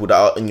other people that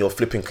are in your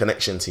flipping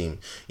connection team,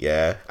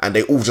 yeah, and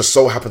they all just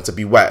so happen to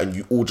be white, and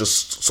you all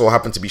just so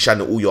happen to be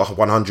shining all your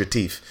 100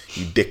 teeth,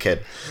 you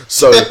dickhead.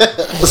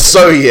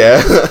 So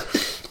yeah,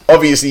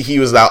 obviously he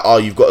was like, oh,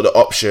 you've got the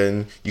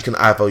option, you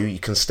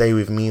can stay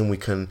with me and we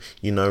can,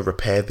 you know,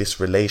 repair this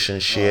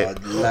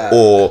relationship,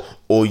 or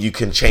you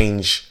can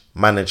change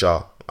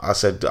manager. I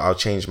said, I'll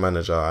change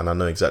manager, and I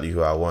know exactly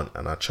who I want,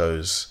 and I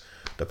chose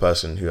the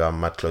person who I'm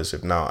mad close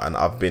with now, and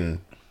I've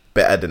been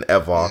better than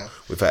ever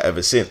with her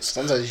ever since.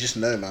 Sometimes you just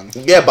know, man.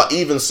 Yeah, but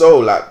even so,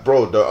 like,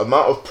 bro, the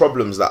amount of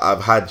problems that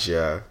I've had,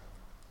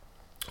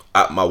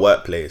 at my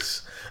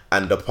workplace,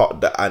 and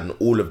and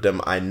all of them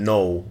I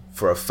know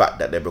for a fact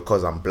that they're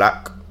because I'm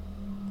black,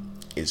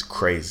 is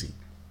crazy.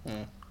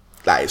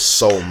 Like, it's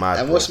so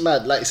mad. And what's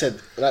mad, like you said,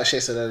 like Shay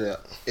said earlier,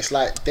 it's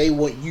like they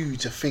want you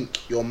to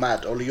think you're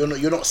mad, or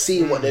you're not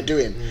seeing what they're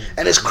doing,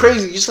 and it's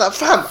crazy. You're just like,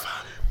 fam.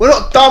 We're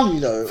not dumb,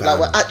 you know. Like,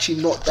 we're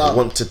actually not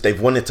dumb.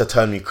 They've wanted to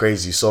turn me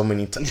crazy so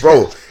many times,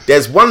 bro.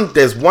 There's one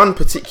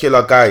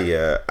particular guy,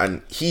 yeah,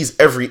 and he's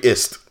every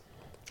ist,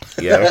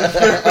 yeah.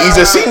 He's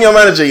a senior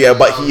manager, yeah,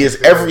 but he is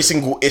every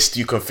single ist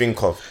you can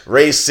think of.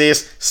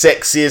 Racist,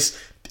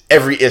 sexist,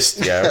 every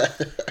ist, yeah.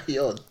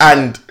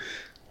 And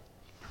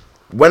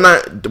when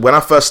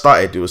I first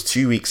started, it was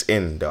 2 weeks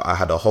in that I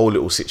had a whole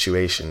little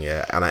situation,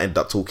 yeah, and I ended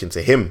up talking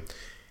to him.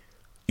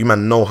 You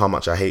man know how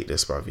much I hate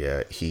this, bruv,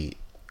 yeah. He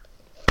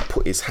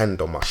put his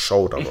hand on my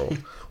shoulder, bro,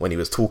 when he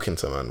was talking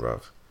to man,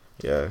 bruv.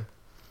 Yeah.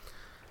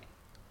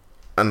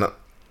 And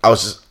I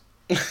was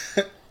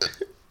just...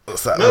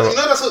 What's that? No,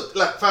 that's what,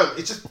 like, fam,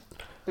 it's just...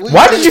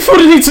 Why did you feel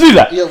the need to do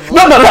that? No,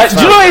 like,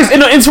 do you know it's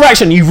in an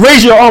interaction, you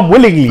raise your arm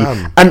willingly.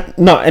 And,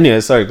 no,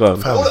 anyway, sorry, go on.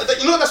 You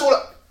know, that's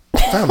all...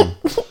 Fam.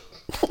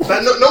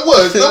 Like, no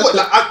words.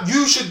 Like,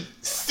 you should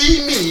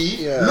see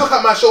me, look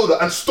at my shoulder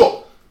and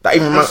stop. That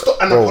even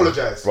and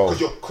apologize because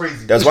you're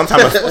crazy. There was one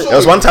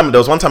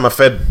time a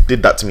Fed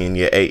did that to me in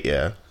year 8.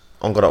 Yeah,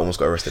 oh God, I almost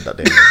got arrested that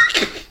day.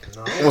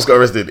 Almost got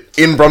arrested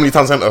in Bromley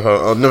Town Centre.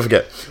 I'll never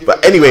forget.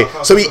 But anyway,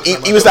 so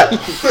he was like,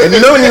 and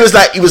you know when he was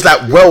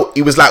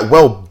like,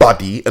 well,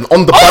 buddy, and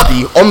on the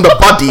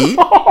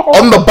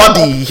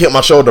body, he hit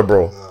my shoulder,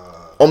 bro.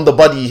 On the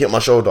body, he hit my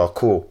shoulder.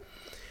 Cool.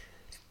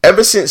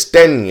 Ever since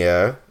then,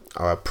 yeah,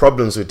 I had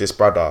problems with this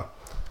brother,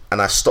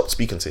 and I stopped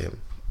speaking to him.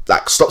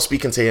 Like, stopped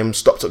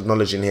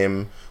acknowledging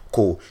him.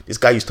 Cool. This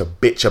guy used to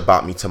bitch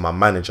about me to my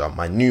manager,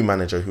 my new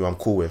manager, who I'm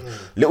cool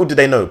with. Little did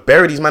they know,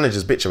 bare of these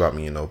managers bitch about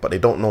me, you know, but they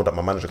don't know that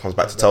my manager comes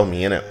back to tell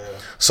me, innit?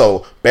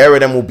 So, bare of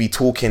them will be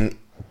talking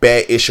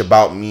bare-ish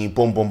about me,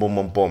 boom, boom, boom,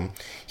 boom, boom.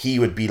 He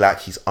would be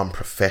like, he's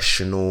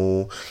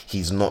unprofessional,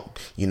 he's not,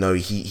 you know,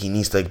 he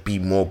needs to be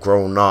more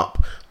grown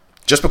up.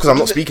 Just because I'm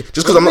not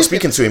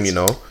speaking to him, you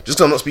know? Just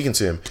because I'm not speaking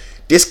to him.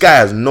 This guy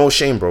has no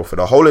shame, bro. For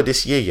the whole of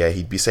this year, yeah,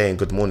 he'd be saying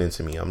good morning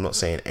to me. I'm not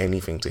saying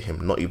anything to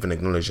him, not even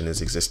acknowledging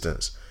his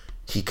existence.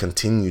 He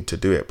continued to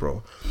do it,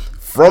 bro.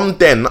 From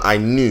then, I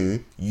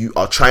knew you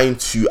are trying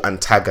to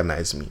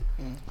antagonize me.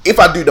 If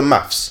I do the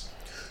maths,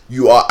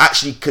 you're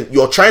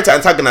trying to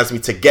antagonize me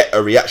to get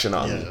a reaction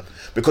out of me.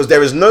 Because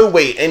there is no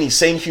way any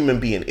sane human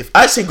being, if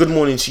I say good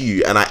morning to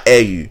you and I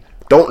air you,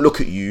 don't look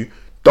at you,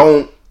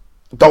 don't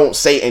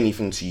say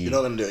anything to you. You're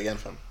not gonna do it again,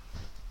 fam.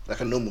 Like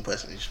a normal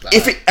person.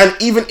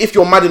 Like even if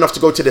you're mad enough to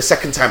go to the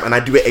second time and I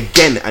do it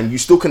again and you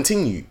still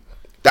continue,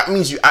 that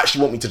means you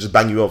actually want me to just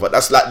bang you over.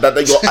 That's like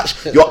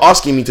that. You're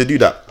asking me to do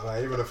that.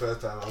 Like, even the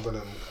first time, I'm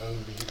gonna be.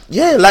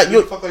 Yeah, like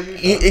you're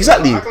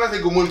exactly. How can I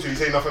say good morning to you?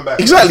 Say nothing back.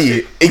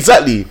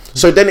 Exactly.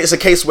 So then it's a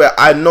case where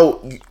I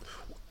know,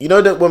 you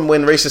know that when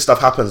racist stuff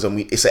happens and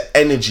it's an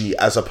energy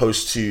as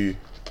opposed to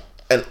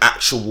an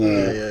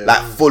actual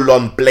full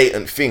on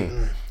blatant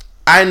thing.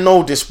 I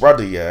know this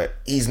brother, yeah,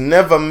 he's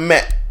never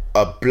met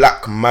a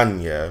black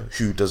man, yeah,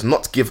 who does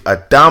not give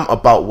a damn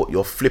about what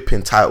your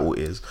flipping title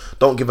is,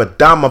 don't give a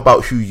damn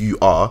about who you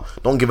are,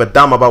 don't give a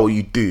damn about what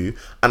you do,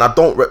 and I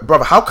don't,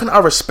 brother, how can I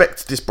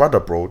respect this brother,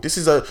 bro? This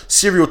is a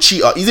serial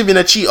cheater. He's even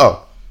a cheater.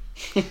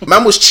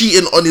 Man was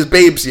cheating on his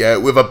babes, yeah,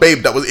 with a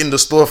babe that was in the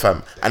store,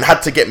 fam, and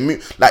had to get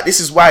like,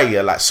 this is why,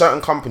 yeah, like,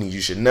 certain companies,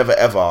 you should never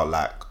ever,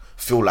 like,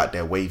 feel like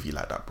they're wavy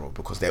like that, bro,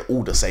 because they're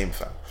all the same,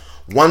 fam.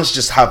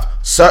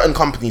 Certain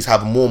companies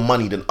have more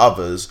money than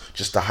others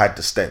just to hide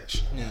the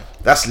stench. Yeah.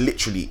 That's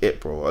literally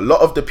it, bro. A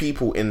lot of the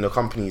people in the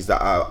companies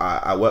that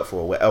I work for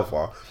or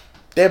whatever,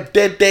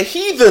 they're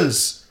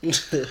heathens.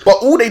 But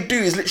all they do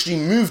is literally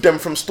move them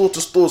from store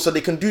to store so they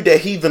can do their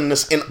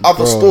heathenness in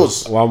other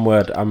stores. One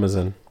word,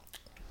 Amazon.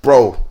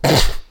 Bro,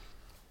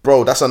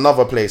 that's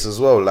another place as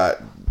well. Like,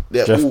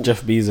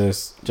 Jeff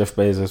Bezos,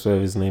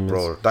 whatever his name is.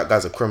 Bro, that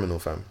guy's a criminal,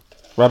 fam.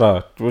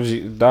 Brother,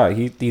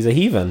 he's a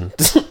heathen.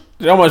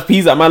 You know how much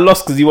peas that man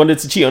lost because he wanted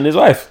to cheat on his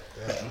wife?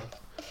 Yeah.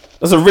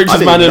 That's the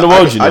richest man in the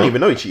world, you know? I didn't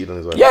even know he cheated on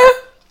his wife. Yeah.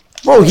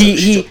 Bro,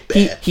 he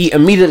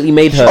immediately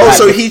made her. Oh,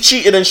 so he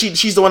cheated and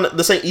she's the one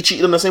he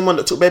cheated on the same one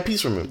that took bare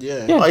peas from him.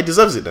 Yeah. Oh, he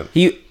deserves it then.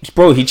 He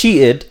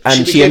cheated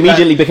and she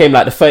immediately became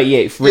like the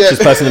 38th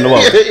richest person in the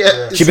world.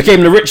 Yeah. She became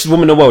the richest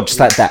woman in the world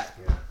just like that.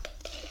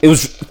 It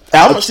was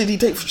how much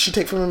did she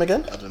take from him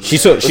again? I don't know.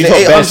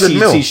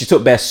 She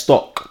took bare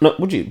stock. No,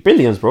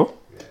 billions, bro.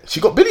 She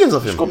got billions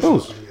of him. She got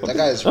bills. That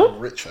guy is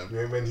rich,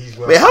 man.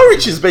 Wait, how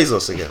rich is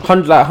Bezos again?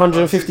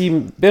 150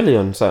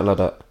 billion, something like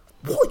that.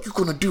 What are you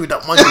gonna do with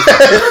that money?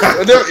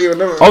 I don't even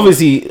know.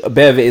 Obviously, a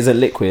bit of it isn't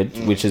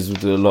liquid, which is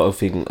a lot of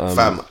things.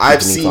 Fam,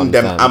 I've seen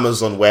them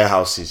Amazon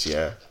warehouses.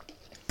 Yeah,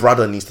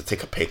 brother needs to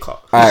take a pay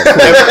cut. Alright, cool.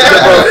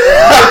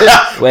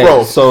 Wait,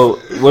 bro. So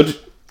what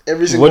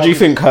do you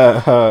think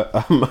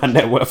her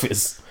net worth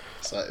is?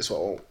 It's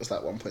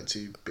like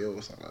 1.2 bill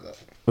or something like that.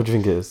 What do you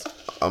think it is?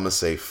 I'm gonna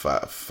say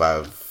five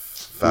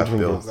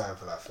bills.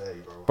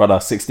 Brother,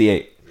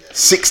 68. Yeah.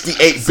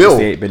 68 bill.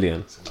 68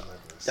 billion.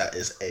 That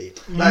is a.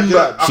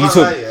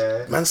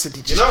 Like, man said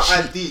he just. You know,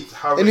 I deep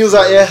how. And he was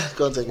like, "Yeah,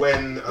 go on, take it."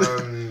 When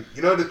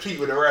you know the tweet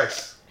with the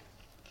rice,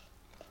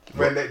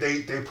 when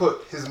they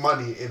put his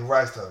money in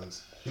rice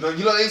terms. You know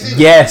what he's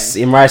Yes,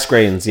 in rice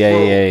grains.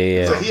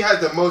 Yeah. So he has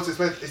the most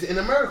expensive. Is it in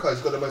America?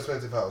 He's got the most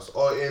expensive house,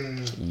 or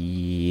in?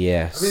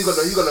 Yes. I mean,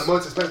 he's got the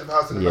most expensive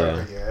house in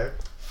America. Yeah,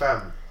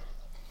 fam.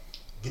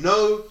 You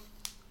know,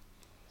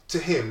 to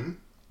him,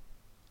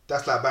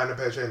 that's like buying a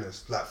pair of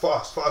trainers. Like for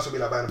us would be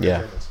like buying a pair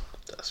of trainers.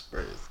 That's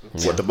brilliant.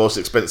 What, the most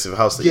expensive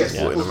house that he's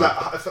bought in America? It was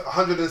like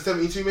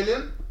 172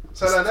 million,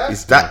 something like that.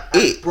 Is that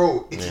it,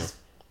 bro? It is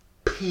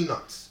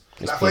peanuts.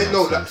 Like, bro. I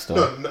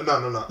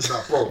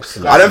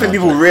don't think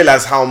people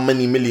realize how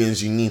many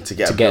millions you need to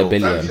get a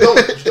billion. You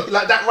don't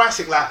like that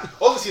racing. Like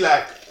obviously,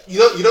 like you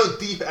don't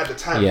deep it at the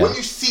time. When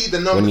you see the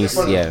numbers in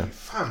front of you,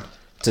 fam.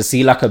 To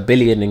see like $1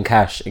 billion in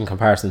cash in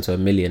comparison to $1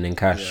 million in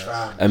cash.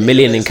 Yeah. $1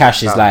 million in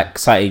cash is like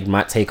something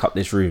might take up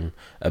this room.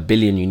 $1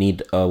 billion, you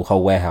need a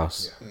whole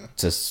warehouse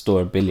to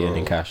store $1 billion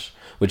in cash.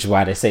 Which is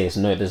why they say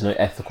there's no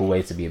ethical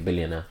way to be a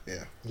billionaire.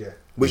 Yeah.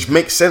 Which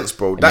makes sense,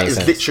 bro. That is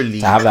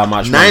literally to have that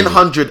much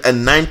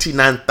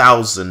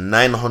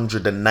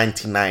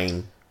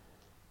 999,999,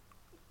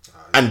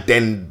 and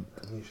then.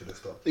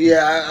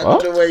 Yeah, I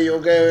don't know where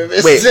you're going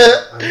with this. Wait,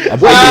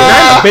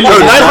 $1 billion.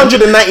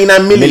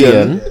 999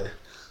 million.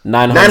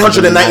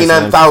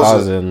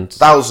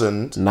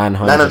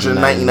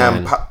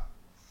 999,999.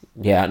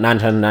 Yeah,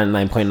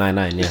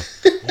 999.99. Yeah.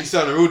 You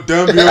sound real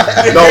dumb. No,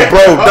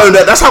 bro. No,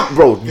 that's how,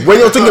 bro. When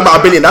you're thinking about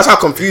 $1 billion, that's how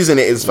confusing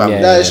it is, fam.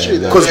 Yeah, that is true.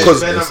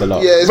 Because it's a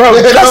lot. Yeah, bro,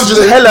 that's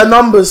just hella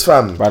numbers,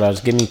 fam. Brother,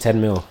 just give me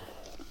 10 mil.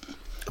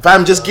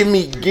 Fam, just give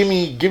me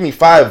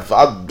 5.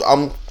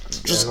 I'm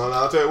just. Yeah,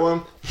 I'll take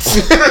one.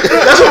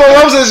 That's what my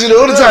mom says,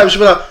 all the time. She'll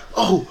be like,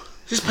 "Oh,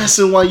 this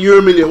person won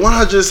 €1 million,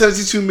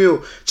 172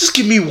 mil. Just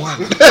give me one.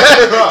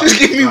 Just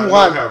give me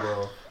one."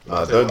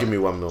 Don't give me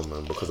 1 mil,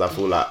 man, because I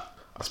feel like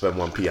I spend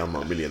 1p, I'm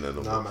not a millionaire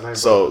no more.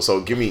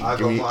 So give me. I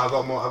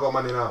got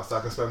money now, so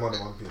I can spend more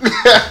than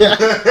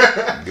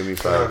 1p. Give me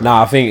 5.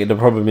 Nah, I think the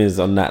problem is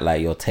on that,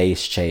 like, your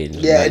taste change.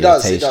 Yeah, like, it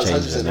does. Taste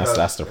changes, and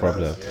that's the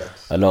problem.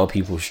 A lot of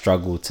people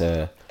struggle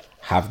to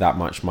have that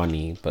much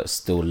money, but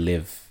still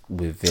live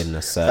within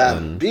a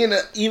certain.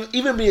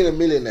 Even being a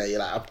millionaire,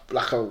 you're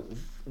like a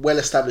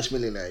well-established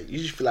millionaire. You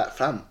just feel like,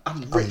 fam,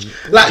 I'm rich.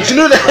 Like, do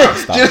you know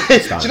that? Do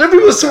you know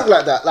people talk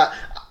like that? Like,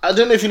 I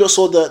don't know if you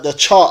saw the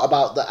chart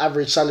about the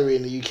average salary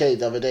in the UK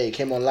the other day. It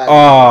came online.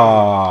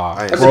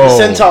 As a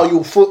percentile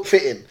you'll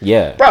fit in.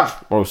 Yeah.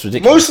 Bruv, it's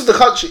ridiculous. most of the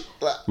country...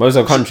 Like, most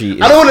of the country...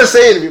 I don't want to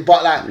say anything,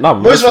 but like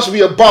most of us will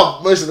be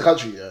above most of the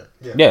country.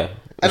 Yeah.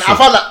 And I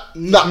found that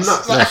nuts.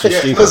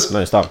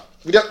 No, stop.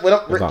 We're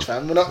not rich,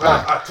 fam. We're not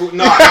like...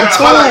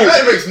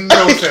 That makes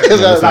no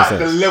sense. Like,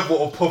 the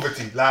level of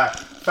poverty. Like,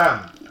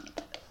 fam...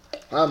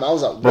 I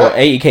was like, bro,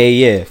 80k a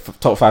year,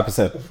 top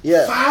 5%.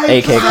 Yeah,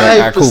 80k.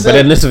 Alright, cool. But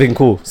then this has been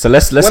cool. So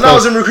let's when go. I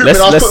was in recruitment,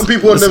 I was putting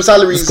people on them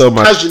salaries. Let's go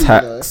my casually,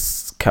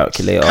 tax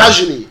calculator.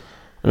 Casually.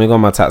 Let me go on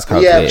my tax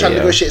calculator. Yeah, I'm trying to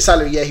negotiate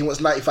salary. Yeah, he wants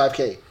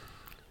 95k.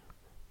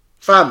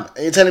 Fam,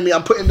 and you're telling me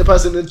I'm putting the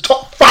person in the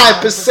top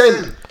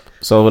 5%.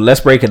 So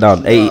let's break it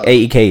down.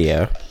 80k,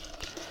 yeah.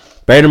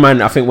 Bear in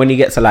mind, I think when you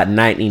get to like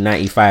 90,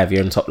 95,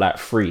 you're in top like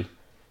 3.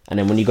 And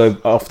then when you go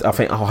off, I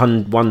think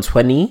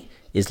 120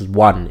 is the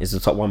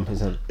top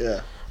 1%.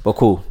 Yeah. But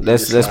cool,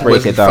 let's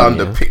break it down. Found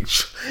the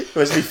picture.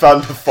 Wesley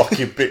found the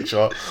fucking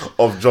picture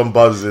of John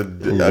Buzz and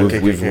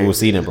We've all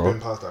seen it, bro. Been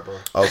past that, bro.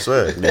 I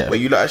swear. Yeah. But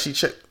you lot actually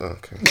check.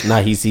 Okay.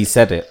 Nah, he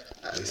said it.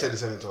 He said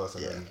it to us,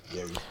 and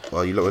then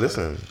Well, you lot were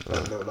listening.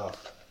 little laugh.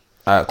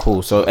 Alright,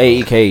 cool. So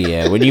 80k,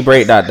 yeah. When you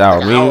break that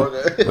down,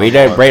 when you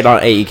don't break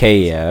down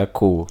 80k, yeah,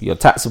 cool. Your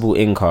taxable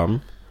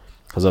income,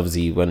 because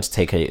obviously when to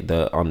take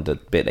on the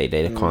bit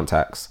they can't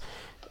tax.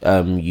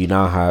 You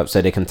now have,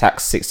 so they can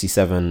tax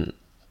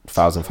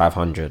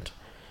 67,500.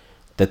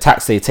 The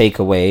tax they take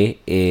away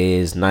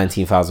is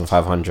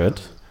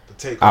 19,500.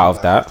 Out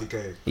of that,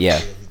 50K. yeah.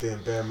 If you're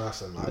doing bare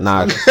mass and like,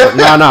 Nah,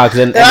 because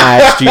then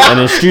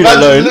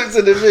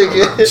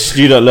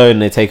student loan,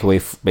 they take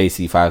away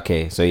basically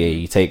 5k. So yeah,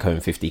 you take home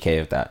 50k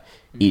of that.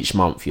 Each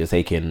month you're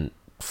taking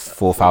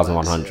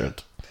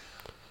 4,100.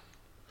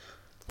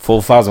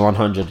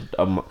 4,100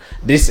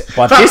 that's a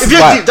lot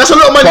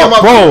of money,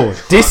 bro.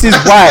 This is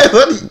why.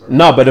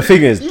 No, but the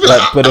thing is,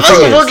 but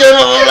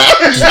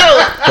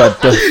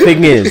the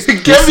thing is,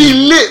 get me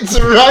lit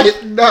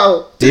right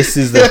now. This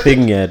is the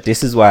thing, yeah.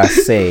 This is why I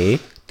say,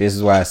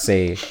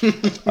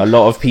 a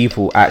lot of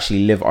people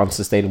actually live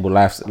unsustainable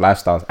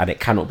lifestyles, and it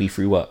cannot be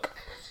through work.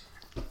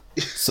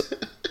 So,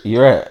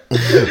 you're right.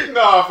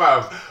 no,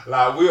 fam.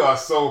 Like, we are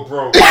so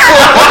broke. no,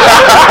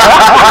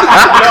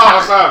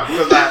 fam.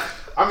 Because, like,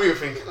 I'm even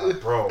thinking, like,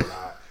 bro, like,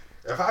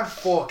 if I had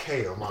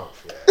 4k a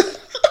month, yeah.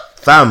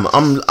 Fam,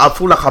 I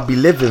feel like I'll be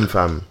living,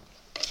 fam.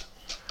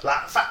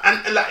 Like,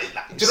 and like,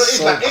 do you know, it's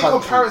so like in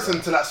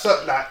comparison to like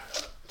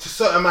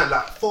certain man,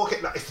 like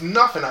 4k, like it's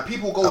nothing. Like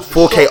people go to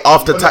 4k shop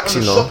after on tax, a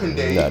you know. shopping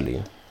day,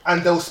 Exactly.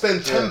 and they'll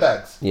spend 10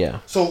 bags. Yeah.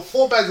 So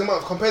 4 bags a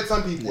month compared to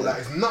some people, like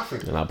it's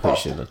nothing. And I'll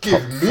put you in the Give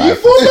top me 5%.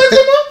 4 bags a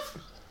month.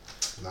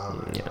 Nah,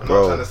 man. I'm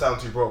Bro. not trying to sound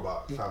too broke,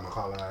 but fam, I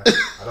can't lie.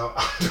 I don't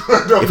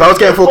If I was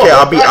getting 4k,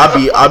 I'd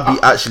be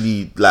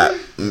actually like,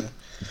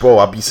 bro,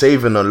 I'd be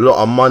saving a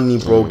lot of money,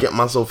 bro. Get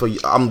myself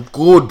I'm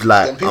good,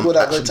 like. And people I'm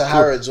that go to actually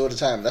Harrods all the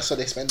time, that's what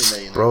they spend in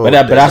there, you know. bro. But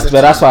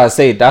that's why I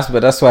say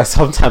that's why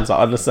sometimes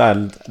I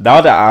understand, now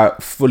that I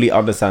fully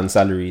understand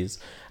salaries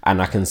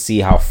and I can see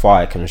how far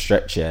I can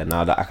stretch it.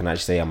 Now that I can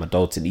actually say I'm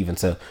adulting, even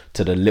to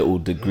the little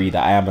degree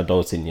that I am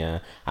adulting, yeah.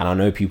 And I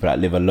know people that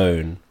live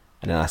alone,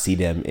 and then I see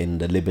them in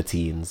the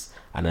Libertines,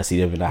 and I see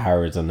them in the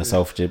Harrods and the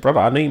Selfridges. Brother,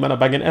 I know you man are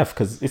banging F,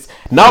 because it's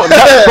now, bro.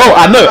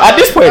 I know at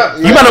this point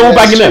you man are all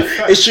banging F.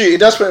 It's true. It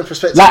does put in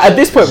perspective. Like at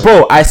this point,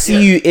 bro, I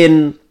see you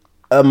in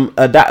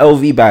that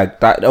LV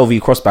bag, that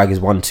LV cross bag is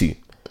 1-2.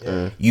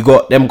 Yeah. You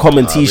got them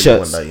common t-shirts, really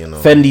want that, you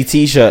know. Fendi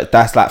t-shirt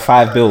that's like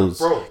 5 bills.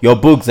 Bro. Your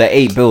books are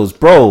 8 bills,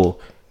 bro.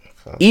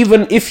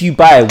 Even if you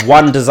buy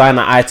one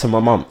designer item a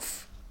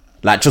month,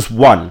 like just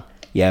one.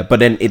 Yeah, but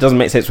then it doesn't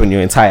make sense when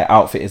your entire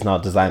outfit is now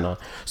designer.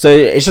 So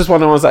it's just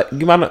one of the ones like,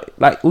 you man,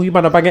 like, all you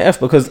man are banging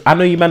F, because I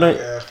know you man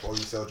are...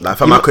 Like,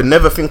 fam, I could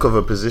never think of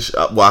a position.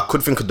 Well, I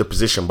could think of the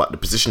position, but the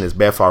position is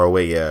bare far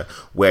away. Yeah,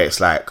 where it's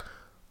like,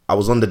 I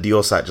was on the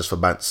Dior site just for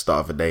the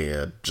start of the day.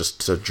 Yeah,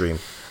 just to dream,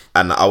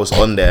 and I was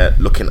on there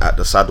looking at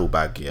the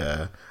saddlebag.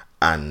 Yeah,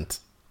 and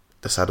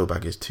the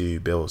saddlebag is 2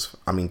 bills.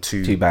 I mean,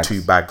 two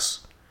bags.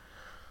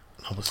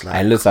 I was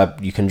like, it looks like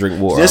you can drink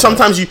water. Yeah,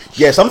 sometimes I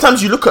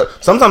look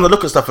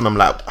at stuff and I'm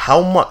like,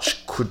 how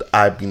much could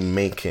I be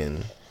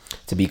making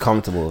to be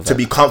comfortable with to that?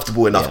 be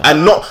comfortable enough, Yeah.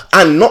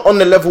 and not on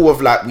the level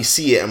of like we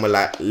see it and we're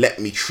like, let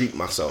me treat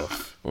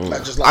myself.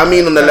 Like, just I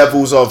mean on the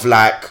levels of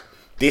like,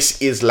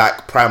 this is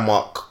like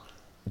Primark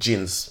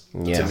jeans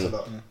Yeah. to me.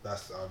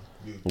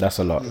 That's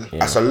a lot. Yeah.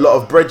 That's a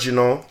lot of bread, you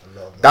know.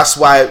 That's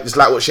why it's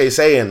like what Shay's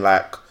saying,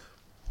 like,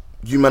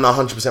 you men are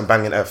 100%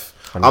 banging F.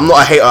 I'm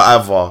not a hater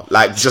either.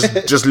 Like,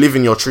 just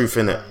living your truth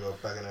in it.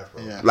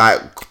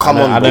 Like, come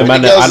on, bro. I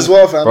know.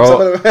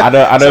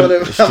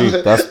 It's true.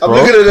 That's, I'm bro.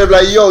 looking at them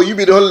like, yo, you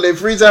been on holiday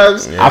 3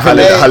 times. Yeah.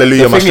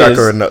 Hallelujah, my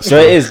striker and that. So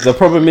it is. The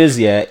problem is,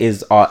 yeah,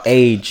 is our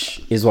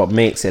age is what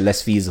makes it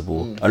less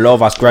feasible. A lot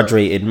of us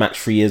graduated match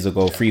 4 years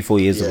ago.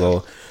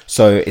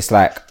 So it's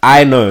like,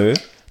 I know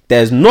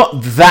there's not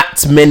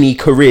that many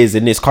careers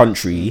in this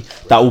country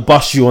that will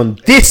bust you on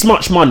this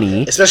much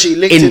money. Especially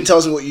LinkedIn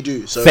tells me what you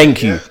do. So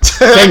Thank you.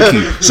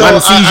 So man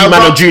sees you,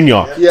 man, a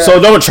junior. Yeah. So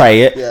don't try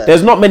it. Yeah.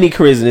 There's not many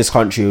careers in this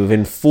country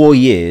within 4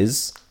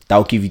 years that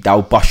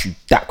will bust you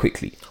that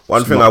quickly.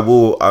 One thing I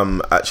will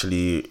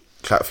actually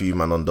clap for you,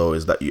 man, on though,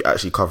 is that you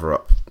actually cover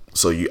up.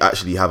 So you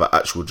actually have an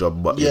actual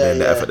job, but you're doing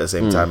the effort at the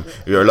same time.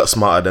 You're a lot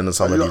smarter than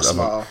some of these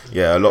other.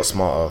 Yeah, a lot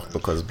smarter,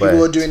 because people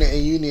were doing it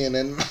in uni and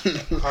then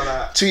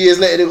 2 years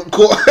later they got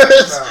caught.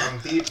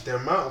 The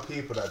amount of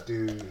people that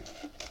do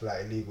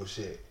like illegal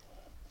shit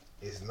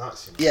is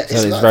nuts. You know? Yeah,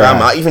 it's nuts.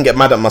 Fam, I even get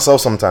mad at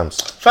myself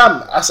sometimes.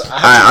 Fam,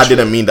 I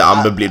didn't mean that. I'm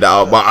gonna bleed that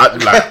out, but I,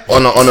 like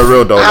on a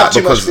real though, I have like,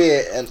 too much because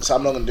fear, and so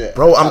I'm not gonna do it.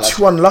 bro, I'm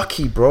too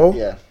unlucky, bro.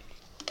 Yeah.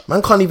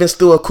 Man can't even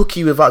steal a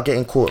cookie without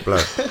getting caught,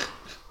 blood.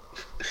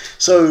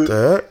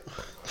 So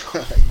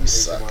You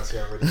suck.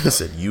 I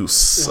said you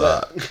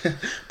suck.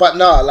 But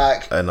no,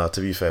 like. No,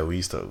 to be fair, we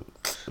used to.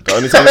 The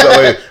only time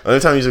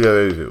we used to go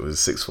away with it was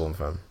sixth form,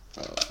 fam.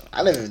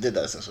 I never even did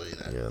that since you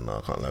know. Yeah, no,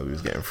 I can't lie. We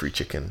was getting free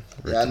chicken.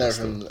 Yeah, I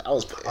never.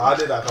 I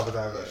did that a couple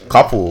times. Actually.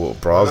 Couple,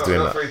 bro. I was doing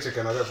that. Free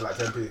chicken. I got for like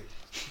 10p.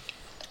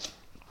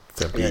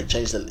 Yeah,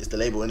 change it's the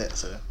label in it.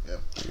 So yeah.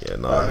 Yeah,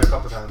 no. A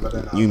couple times, but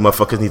then You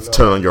motherfuckers need to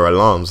turn on your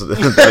alarms.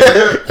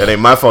 That ain't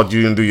my fault.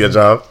 You didn't do your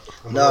job.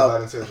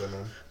 No.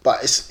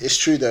 But it's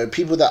true though.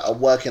 People that are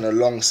working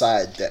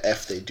alongside the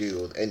F they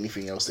do or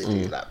anything else they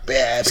do, like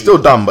bare. Still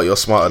dumb, but you're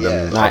smarter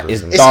than. Like,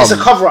 others. it's a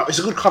cover up. It's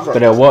a good cover up.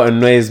 But then what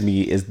annoys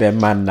me is them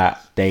man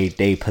that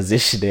they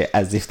position it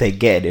as if they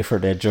get it for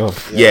their job.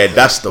 Yeah,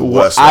 that's the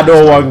worst. I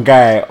know one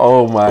guy.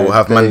 Oh my! We'll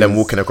have man them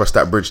walking across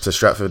that bridge to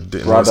Stratford.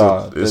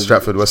 Brother,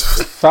 Stratford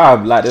West.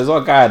 Fam, like there's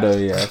one guy though.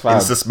 Yeah, fam.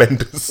 In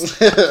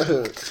suspenders.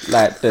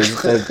 Like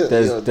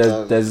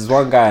there's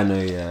one guy I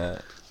know. Yeah.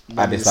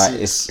 And it's like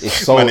it's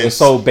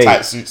so bait.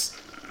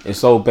 It's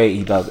so bait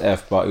he does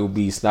F, but he'll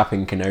be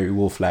snapping Canary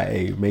Wolf like,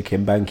 hey,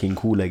 making banking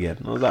cool again.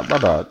 I was like,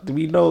 brother,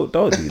 we don't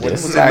do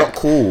this. Was like, it not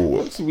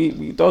cool?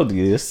 We don't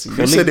do this.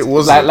 Who said it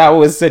wasn't? Like I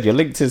always said, your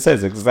LinkedIn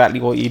says exactly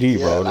what you do,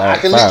 bro. Like,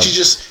 I can literally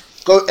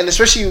just go, and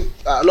especially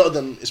a lot of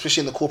them,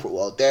 especially in the corporate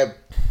world, they're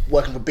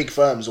working for big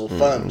firms or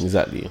firms.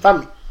 Exactly.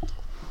 Fam,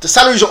 the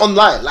salaries are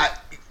online. Like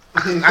I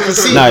can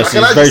see. No, it's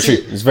very true.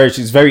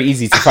 It's very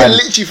easy to find.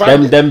 Literally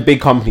find them big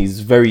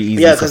companies. Very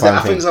easy. Yeah, to because find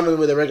I think something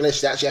with the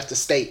regulations they actually have to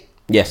state.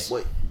 Yes.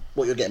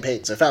 What you're getting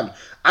paid. So fam,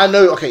 I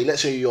know, okay,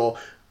 let's say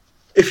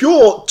if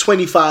you're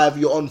 25,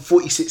 you're on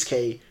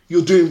 46k,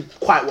 you're doing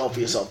quite well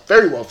for yourself.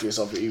 Very well for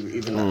yourself,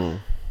 even like.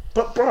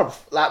 But bruv,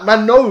 like,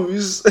 man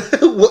knows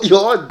what you're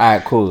on.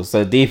 Alright, cool.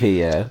 So DP,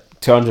 yeah,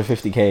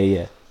 250k a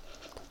year.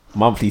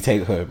 Monthly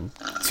take home.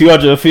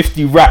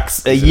 250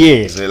 racks a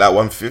year. Is it like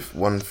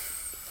 1/5?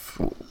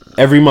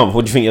 Every month,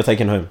 what do you think you're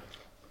taking home?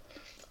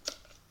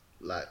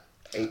 Like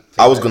 8.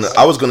 I was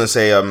gonna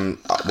say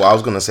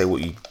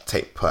what you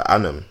take per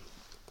annum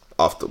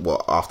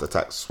after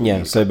tax.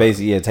 Yeah, so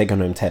basically, taking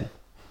home 10.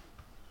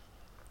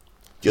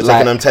 You're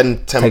taking home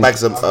 10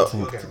 bags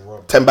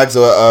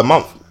a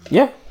month.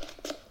 Yeah.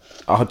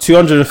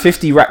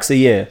 250 racks a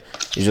year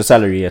is your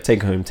salary. You're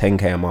taking home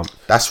 10k a month.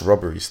 That's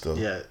robbery still.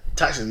 Yeah,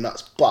 tax is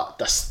nuts, but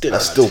that's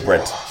still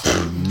bread.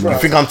 You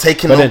think I'm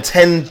taking home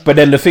 10? But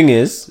then the thing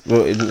is,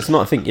 well, it's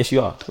not a thing. Yes,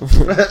 you are.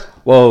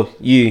 Well,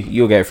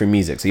 you'll get it through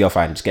music, so you're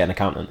fine. Just get an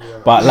accountant.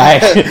 Yeah. But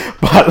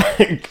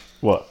like,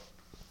 what?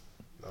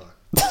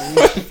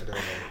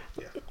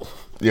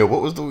 Yeah,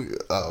 what was the?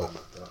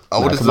 I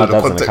would have my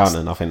dad's context. An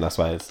accountant. I think that's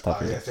why it's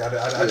tough. Yeah, see,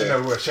 I didn't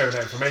know we were sharing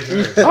that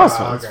information. Oh, it's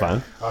fine. It's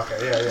fine. Okay,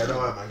 yeah, don't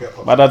worry, man.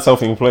 Get my dad's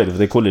self-employed. If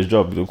they call his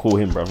job, they'll call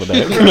him, brother.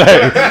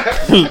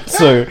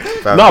 So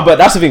no, but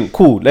that's the thing.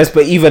 Cool.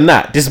 But even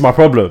that, this is my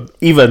problem.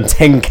 Even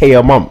 10k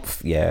a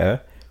month, yeah,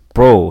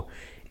 bro.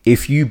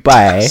 If you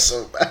buy,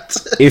 so bad.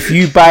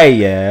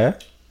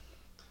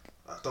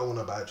 I don't want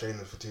to buy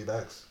trainers for 2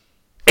 bags.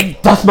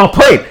 That's my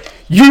point.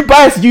 You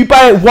buy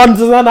one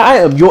designer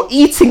item. You're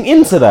eating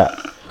into that.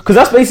 Because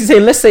that's basically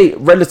saying, let's say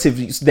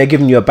relatively, they're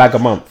giving you a bag a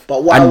month.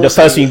 And the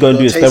first thing you're going to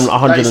do is spend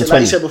 120. Like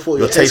you said before,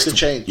 your taste will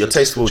change. Your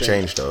taste will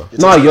change though.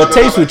 No, your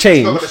taste will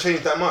change. It's not going to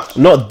change that much.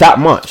 Not that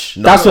much.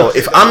 That's what.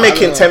 If I'm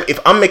making 10, it's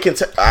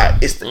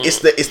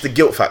the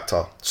guilt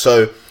factor.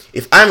 So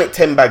if I make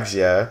 10 bags,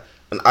 yeah,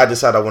 and I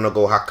decide I want to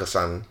go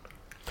Hakkasan,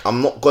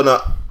 I'm not gonna.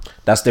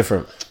 That's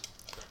different.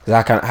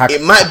 I can hack.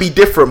 It might be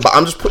different, but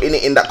I'm just putting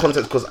it in that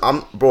context because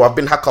I've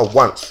been hacker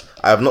once.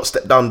 I have not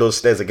stepped down those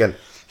stairs again.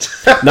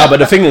 No, but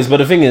the thing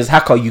is,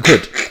 hacker, you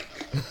could,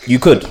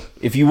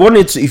 if you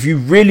wanted to, if you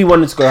really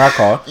wanted to go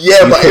hacker.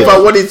 Yeah, but if I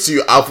wanted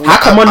to,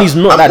 hacker money's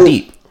not that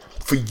deep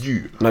for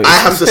you. No, I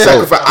have to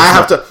sacrifice. I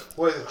have to.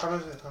 What is it? How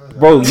much is it?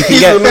 Bro, you can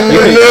get. You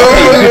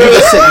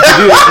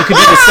could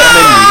do the set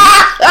menu.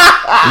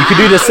 You could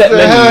do the set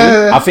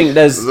menu. I think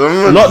there's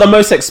not the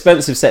most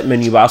expensive set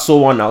menu, but I saw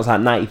one that was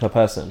like 90 per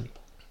person.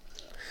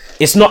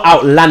 It's not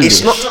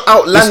outlandish. It's not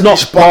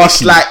outlandish, it's not but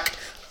it's like.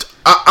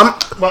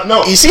 But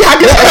no. You see,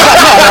 Hacker.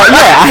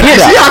 I hear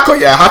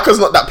that. Hacker's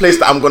not that place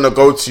that I'm gonna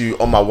go to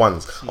on my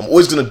ones. I'm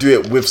always gonna do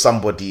it with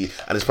somebody,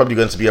 and it's probably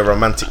going to be a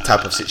romantic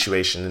type of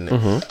situation,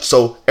 isn't it?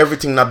 So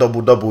everything that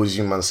double is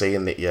you man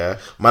saying it, yeah.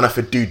 Man, if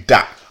I do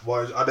that,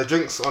 what are the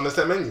drinks on the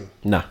set menu?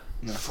 No.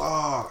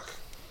 Fuck.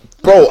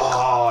 Bro.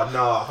 Oh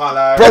no, I can't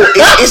lie. Bro,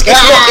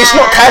 it's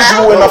not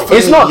casual enough. For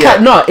it's me,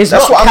 not. It's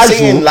that's not what casual. I'm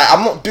saying. Like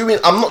I'm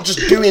not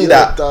just doing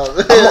that.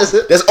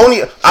 There's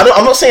only.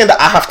 I'm not saying that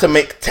I have to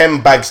make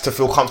 10 bags to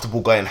feel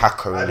comfortable going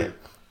hacker in it.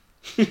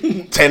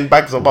 10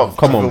 bags above.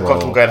 Come on, feel bro.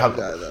 comfortable going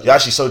hacker. You're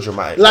actually so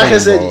dramatic. Like I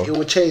said, it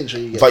will change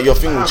when you get. But your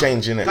thing will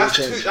change, innit? That's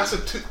a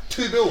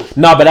two bills.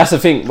 No, but that's the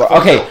thing.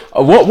 Okay,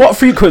 what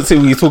frequency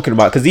were you talking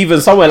about? Because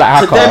even somewhere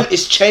like To hacker, them,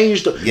 it's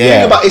changed.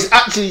 Yeah. But it's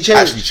actually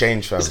changed. Actually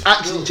changed, fam. It's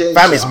actually changed.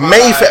 Fam, it's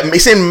Mayfair.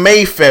 It's in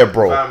Mayfair,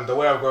 bro. Fam, the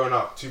way I've grown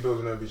up, 2 bills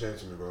will never be changed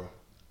to me, bro.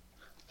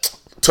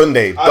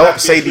 Tunde, don't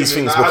say these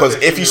things because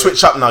if you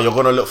switch up now, you're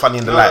gonna look funny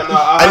in the light.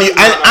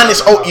 And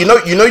it's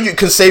you know you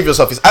can save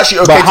yourself. It's actually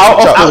okay to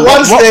switch up. At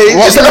one stage,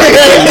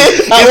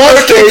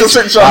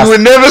 you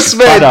would never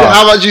spend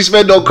how much you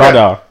spend on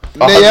crap.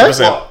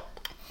 100%.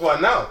 What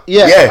now?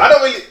 Yeah. I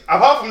don't really,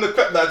 apart from the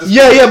clip that I just...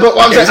 Yeah, but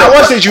what I'm saying, at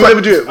one stage you would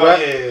never do it, right?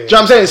 Yeah. Do you know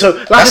what I'm saying? So,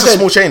 like That's I said, a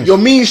small change. Your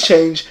means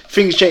change,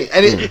 things change.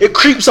 And it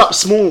creeps up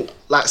small.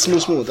 Like, small.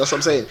 That's what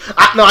I'm saying.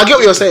 I get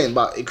what you're saying,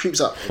 but it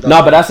creeps up.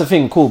 No, but that's the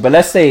thing, cool. But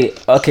let's say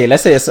a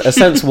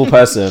sensible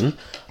person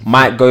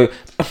might go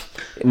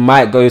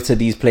to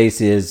these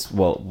places,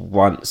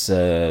 once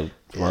a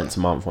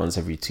month, once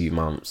every 2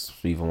 months,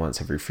 even once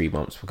every 3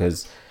 months,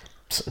 because...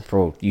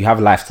 Bro, you have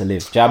life to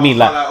live. Do you know what I mean?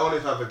 Like, only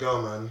if I have a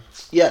girl, man.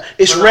 Yeah,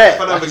 it's rare.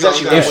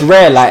 It's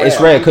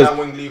rare because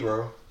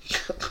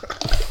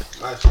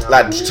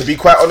like, to be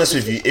quite honest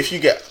with you, if you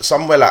get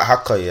somewhere like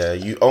Haka, yeah,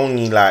 you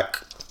only like,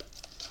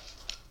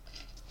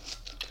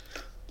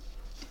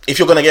 if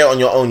you're gonna get it on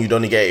your own, you'd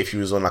only get it if you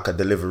was on like a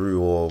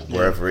Deliveroo or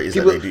wherever it is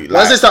that they do.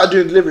 Once they started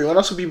doing delivery, when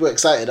I saw people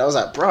excited, I was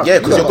like, bro, yeah,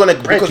 because you're gonna,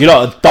 because you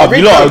lot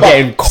are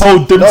getting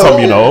cold dim sum,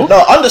 you know.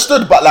 No,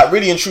 understood, but like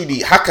really and truly,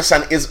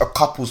 Hakkasan is a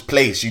couple's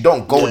place. You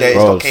don't go there.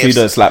 Bro, it's you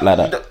don't slap like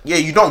that.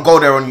 You don't go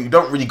there you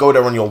don't really go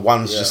there on your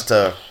ones just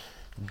to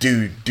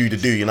do the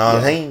do. You know what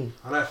I'm saying?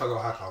 I know if I go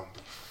Hakka, I'll be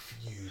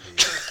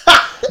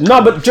fuming.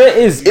 No, but it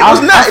was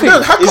nice.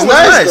 Hakka was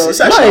nice.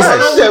 It's actually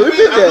nice. Yeah, we've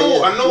been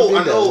there. I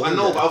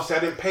know, but obviously I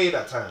didn't pay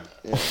that time.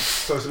 Yeah.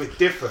 So it's a bit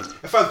different.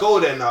 If I go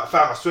there now,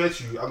 fam, I swear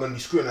to you, I'm gonna be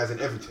scrutinizing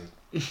everything.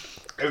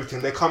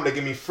 They come, they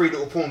give me 3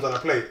 little pawns on a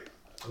plate.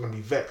 I'm gonna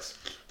be vexed.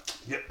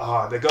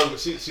 Yeah, they go.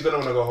 She don't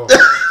want to go home.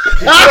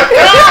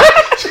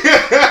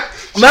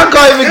 Man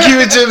can't even keep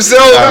it to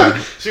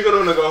himself. She gonna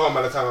want to go home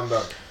by the time I'm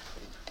done.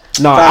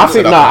 I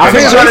think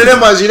it's one of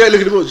them ones you don't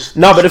look at the balls.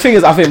 No, but the thing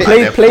is, I think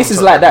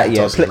places like that,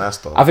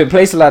 I think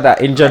places like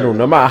that in general,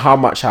 no matter how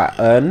much I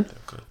earn,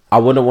 I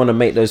wouldn't want to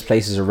make those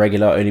places a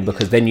regular, only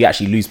because then you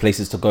actually lose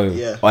places to go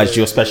as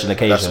your special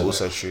occasion. That's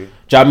also true. Do you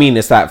know what I mean?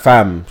 It's like,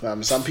 fam.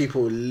 Some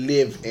people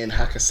live in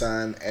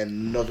Hakkasan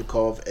and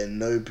Novikov and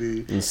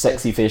Nobu. And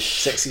Sexy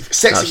Fish. Sexy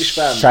Fish,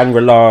 fam.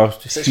 Shangri-La,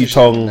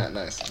 Hutong.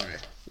 Nice, alright.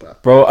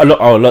 Bro, a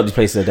lot of these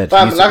places are dead.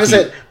 Fam, like I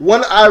said,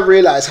 when I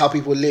realised how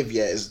people live,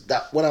 is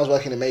that when I was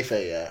working in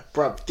Mayfair,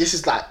 bro, this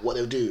is like what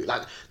they'll do.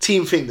 Like,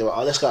 team thing, they're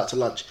like, let's go out to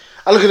lunch.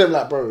 I look at them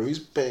like, bro, who's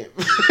paying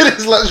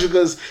this lunch?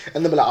 Because,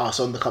 and they'll be like, it's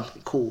on the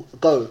company, cool,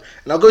 go.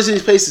 And I'll go to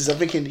these places, I'm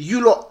thinking,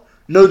 you lot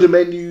know the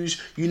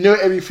menus, you know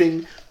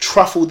everything,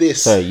 truffle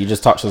this. So you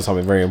just touched on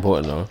something very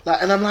important though.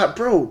 Like, and I'm like,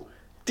 bro,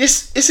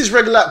 this is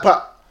regular,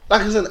 but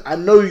like I said, I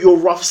know your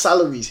rough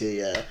salaries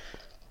here, yeah.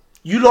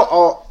 You lot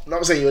are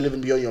not saying you're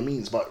living beyond your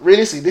means, but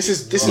realistically, this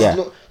is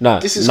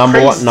number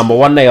crazy. one. Number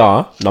one, they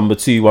are. Number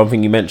two, one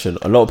thing you mentioned,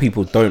 a lot of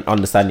people don't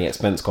understand the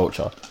expense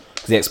culture,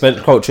 because the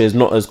expense culture is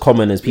not as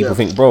common as people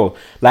think, bro.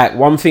 Like,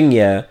 one thing,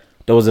 there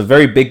was a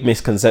very big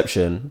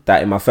misconception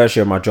that in my first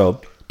year of my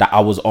job that I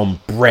was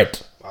on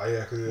bread. Oh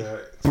yeah,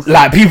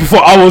 like, people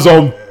thought I was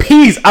on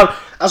peas.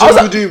 That's what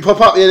people do, pop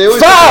up. Yeah, they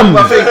always fam!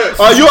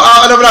 You're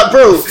out, and I'm like,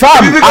 bro.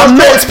 Fam, I'm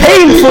not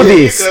paying for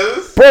this.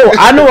 Bro,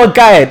 I know a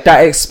guy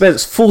that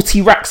expends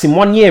 40 racks in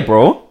 1 year,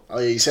 bro. Oh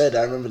yeah, you said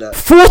that, I remember that.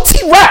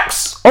 40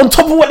 racks on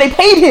top of what they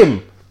paid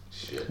him.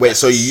 Wait,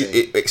 so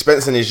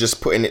expensing is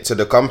just putting it to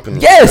the company?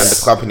 Yes.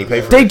 And the company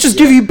pay for it? They just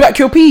give you back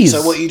your peas.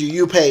 So what you do,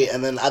 you pay,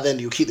 and then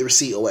you keep the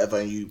receipt or whatever,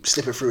 and you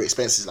slip it through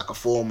expenses like a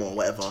form or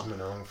whatever.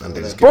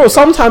 Bro,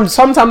 sometimes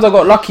I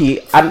got lucky,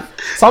 and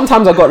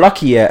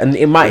and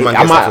it might be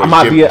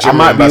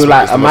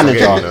like a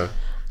manager.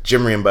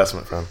 Gym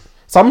reimbursement, fam.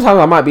 Sometimes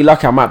I might be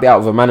lucky, I might be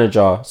out of a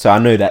manager, so I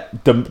know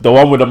that the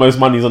one with the most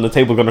money is on the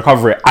table going to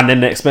cover it, and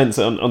then the expense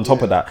on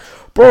top of that.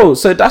 Bro,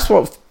 so that's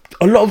what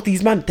a lot of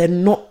these they're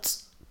not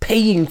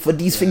paying for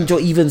these things you're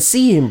even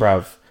seeing,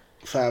 bruv.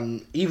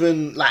 Fam,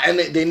 even like, and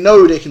they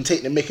know they can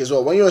take the mick as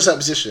well. When you're in a certain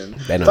position,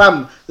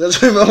 fam,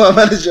 there's my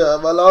manager,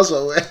 my last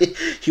one, where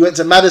he went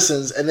to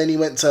Madison's and then he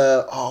went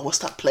to, what's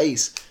that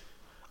place?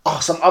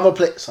 Some other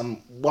place,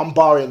 one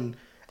bar and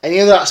he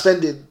ended up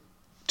spending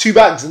 2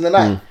 bags in the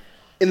night.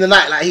 In the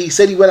night, like he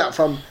said, he went out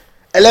from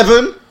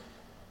 11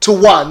 to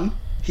 1.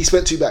 He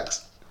spent 2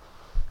 bags,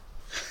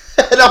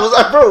 and I was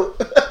like, bro,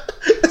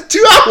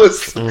 2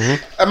 hours.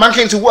 A man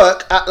came to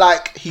work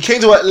at he came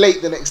to work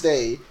late the next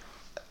day,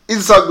 in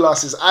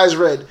sunglasses, eyes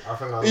red.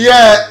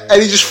 And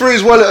he just threw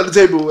his wallet on the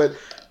table and went.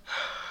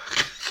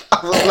 I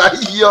was like,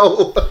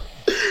 yo,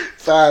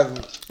 fam.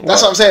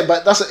 That's what I'm saying,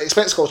 but that's an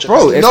expense culture.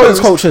 Bro, expense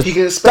culture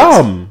is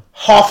dumb.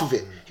 Half of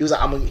it. He was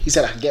like, he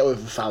said I can get away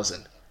with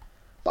 1,000.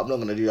 But I'm not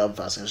going to do the other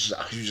 1,000.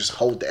 You just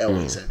hold the L,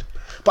 he said.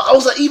 But I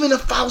was like, even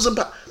 1,000,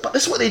 but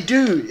that's what they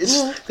do.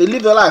 They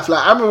live their life.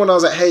 Like, I remember when I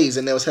was at Hayes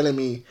and they were telling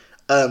me,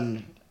 go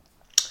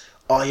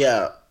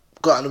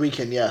out on the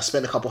weekend,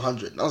 spend a couple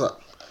hundred. And I was like,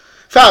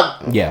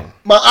 fam,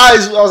 my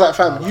eyes, I was like,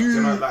 fam,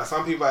 you know, like,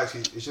 some people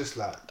actually, it's just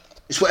like,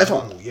 It's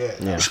whatever. Yeah.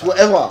 It's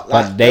whatever.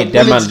 Like, But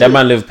them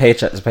man live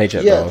paycheck to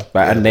paycheck, bro.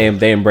 But and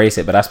they embrace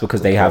it. But that's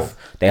because they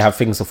have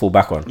things to fall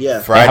back on.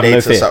 Yeah. Friday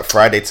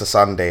to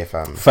Sunday,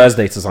 fam.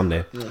 Thursday to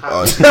Sunday.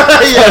 Oh,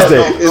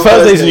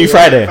 Thursday's the new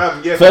Friday.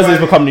 Thursday's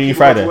become the new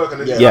Friday.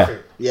 Yeah.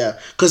 Yeah,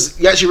 because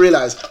you actually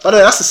realise. By the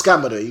way, that's the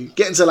scam, by the way. You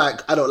get into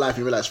like adult life,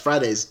 you realise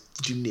Fridays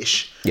you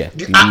niche. Yeah,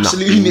 you you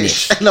absolutely nut-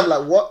 niche. And I'm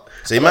like, what?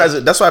 so you might as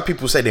well, that's why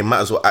people say they might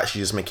as well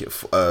actually just make it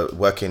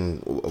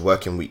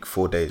working week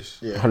 4 days.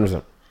 Yeah.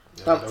 100%.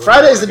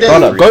 Friday's the day.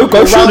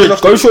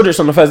 Go Shoreditch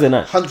on the Thursday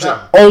night.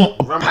 100%. Oh,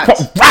 ram!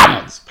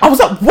 I was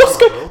like, what's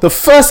going? The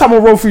first time I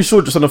rolled through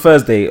Shoreditch on a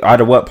Thursday, I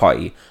had a work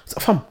party. I was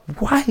like, fam,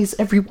 why is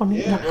everyone?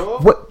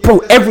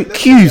 Every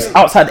queues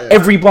outside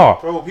every bar.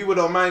 Bro, people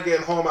don't mind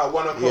getting home at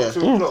 1 o'clock, 2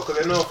 o'clock,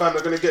 because they know, fam,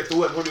 they're gonna get to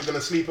work, probably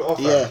gonna sleep it off.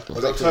 Yeah,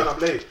 or they'll turn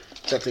up late.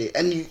 Exactly.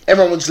 And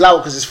everyone was loud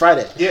because it's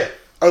Friday. Yeah.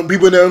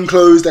 People in their own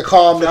clothes, they're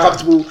calm, they're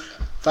comfortable.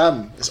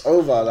 Fam, it's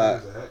over.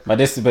 Like, But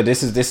this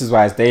is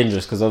why it's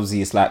dangerous, because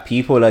obviously it's like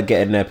people are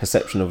getting their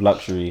perception of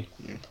luxury.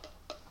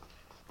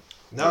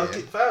 No,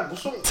 fam,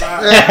 what's wrong?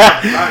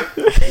 yeah,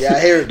 I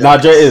hear it. Nah,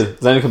 Joe is.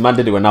 It's only because man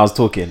did it when I was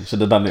talking.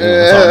 Should have done it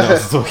when someone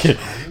else was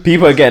talking.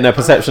 People are getting their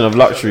perception of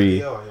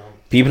luxury.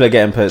 People are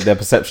getting their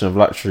perception of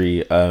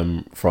luxury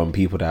from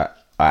people that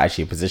are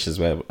actually in positions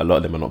where a lot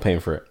of them are not paying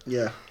for it.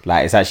 Yeah.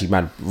 Like, it's actually,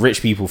 man,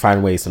 rich people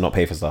find ways to not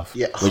pay for stuff.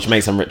 Yeah. Which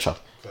makes them richer.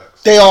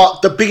 They are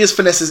the biggest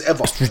finesses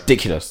ever. It's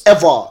ridiculous.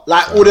 Ever.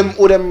 Like, all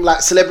them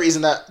like celebrities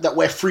and that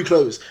wear free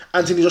clothes.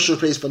 Anthony Joshua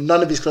pays for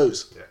none of his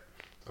clothes. Yeah.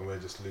 And we're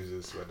just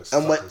losers.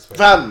 And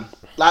fam,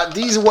 like,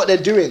 these are what they're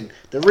doing.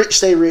 The rich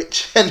stay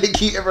rich and they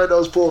keep everyone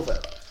else poor, fam.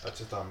 I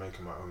just start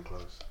making my own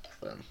clothes.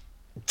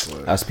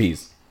 That's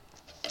peas.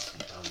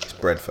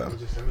 Bread, fam.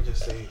 Let me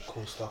just say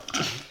cool stuff.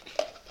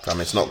 Fam,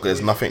 it's not.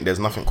 There's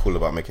nothing cool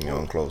about making your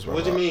own clothes, bro.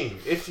 What do you mean?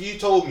 If you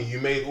told me you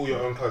made all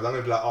your own clothes, I'm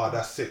gonna be like, oh,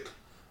 that's sick.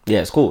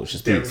 Yeah, it's cool. It's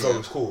just There we peas. go,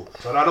 it's cool.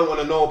 But I don't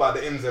want to know about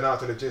the ins and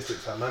outs of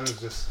logistics. I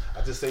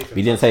just say things.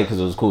 You didn't say it because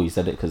it was cool. You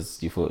said it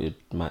because you thought it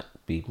might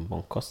be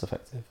more cost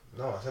effective.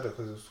 No, I said it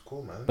because it was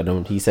cool, man. But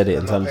then he said it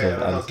in terms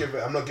of.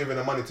 I'm not giving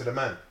the money to the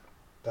man.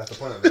 That's the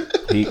point of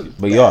it.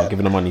 But you are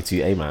giving the money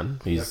to a man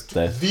who's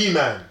the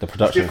man. the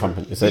production Different.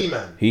 company. The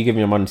man. Who you giving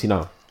your money to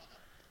now?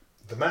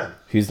 The man.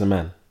 Who's the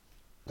man?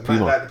 The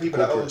man, like the people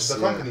that own the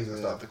companies and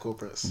stuff. The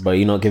corporates. But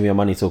you're not giving your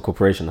money to a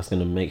corporation that's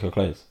going to make your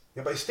clothes.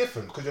 Yeah, but it's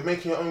different because you're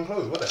making your own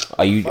clothes. What the?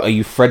 Are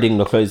you threading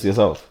the clothes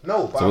yourself?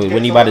 No. But So I'm when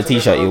getting you buy the someone to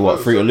make t-shirt, their you own what?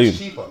 clothes, Fruit so or it's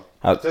Loom? cheaper.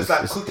 How- Just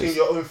like cooking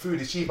your own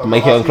food is cheaper.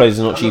 Make your own clothes is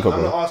not cheaper, I'm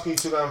bro. not asking you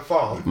to go and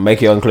farm.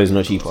 Make your own clothes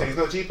not cheaper. So it's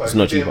not cheaper. It's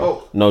not You do it in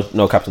cheaper. bulk.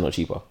 No, Captain, not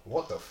cheaper.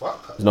 What the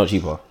fuck? It's not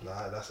cheaper.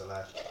 Nah, that's a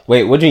lie.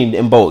 Wait, what do you mean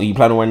in bulk? You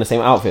plan on wearing the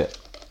same outfit?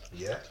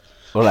 Yeah.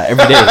 Or like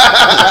every day?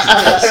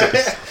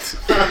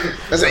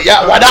 I said,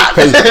 yeah, why not?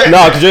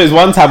 No, because it was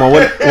one time I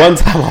went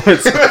to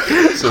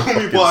Call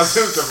me Bart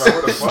Simpson, man.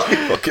 What the fuck?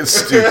 Fucking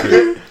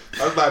stupid.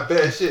 I was like,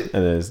 bare shit.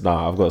 and there's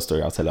I've got a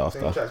story. I'll tell it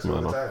Same after. tracks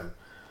all the time.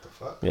 The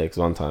fuck? Yeah, because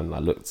one time I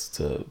looked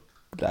to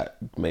like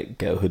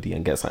get a hoodie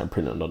and get something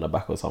printed on the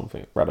back or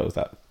something. Brother was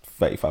like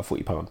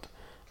 £35-40. I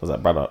was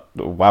like, brother,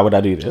 why would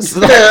I do this?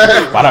 Why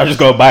don't I just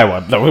go buy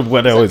one? Like,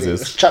 what the hell is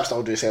this? Chaps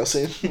don't do sale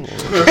soon.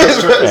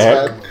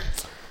 Yeah.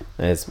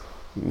 It's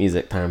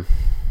music time.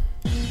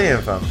 Yeah,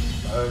 fam.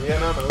 Yeah,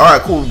 no, man. All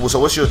right, cool. So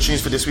what's your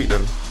tunes for this week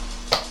then?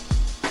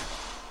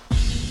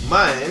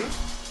 Mine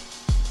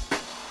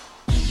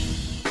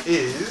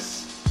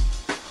is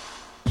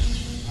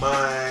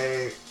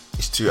my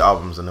It's 2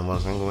 albums and then 1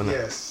 single, isn't it?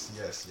 yes.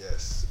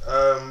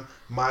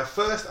 My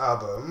first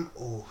album.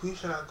 Oh, who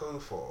should I go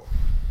for?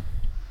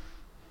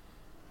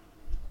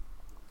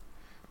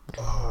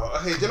 Oh,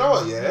 okay. Do you know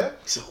what? Yeah.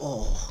 So,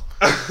 oh.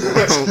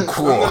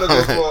 Cool. I'm gonna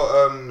go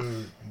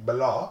for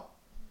Bala.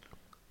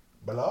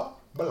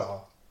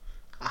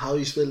 How are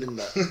you spelling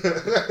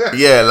that?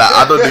 Yeah, like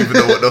I don't even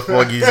know what the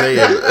fuck he's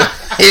saying.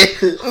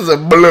 It's a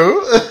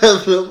blue.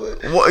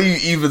 What are you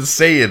even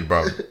saying,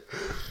 bro?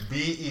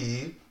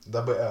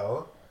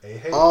 BELLAH.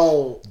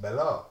 Oh.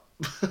 Bella.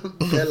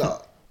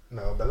 Bella.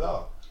 No,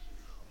 Bella.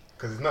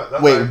 Because it's not.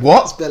 That's Wait, like,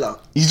 what? It's Bella.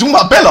 You talking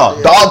about Bella?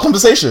 Yeah. The art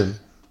conversation?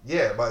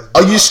 Yeah, but.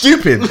 Are you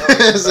stupid?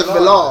 It's a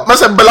Bella. I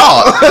said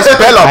Bella. It's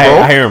Bella, I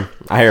bro. hear him.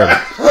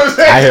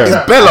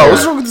 It's Bella.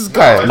 What's wrong with this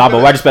guy? Nah,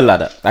 but why do you spell like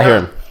that? I hear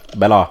him.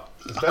 Bella.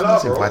 Bella,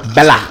 bro.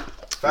 Bella.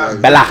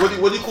 Fam, Bella.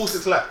 What do you call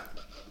 6 Lack?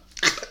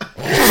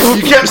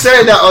 You kept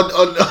saying that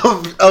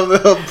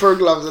on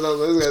programs and all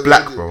those.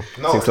 Black, bro.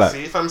 No, 6 Lack.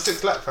 see, if I'm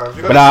 6 Lack, fam.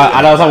 But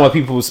I don't know why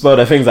people spell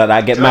their things like that.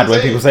 I get You know mad what when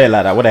I'm people saying? say it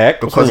like that. What the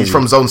heck? What's Because wrong he's with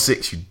from you? Zone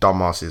 6, you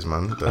dumbasses,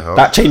 man. What the hell?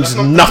 That changes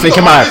That's not- nothing it's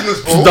in not my my life.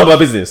 business, bro. It's not my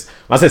business.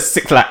 I said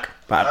 6 lakh.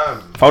 Like,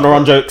 if I want to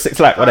run joke, 6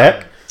 lakh. What the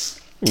heck?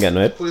 You get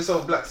annoyed. Call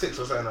yourself Black 6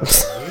 or something like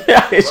that.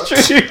 Yeah, it's true.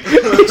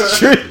 It's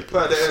true.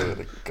 But at the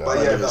end. But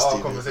yeah, the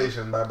art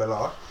conversation by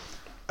Bella.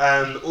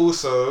 And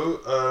also,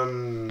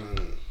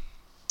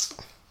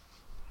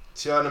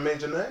 Tiana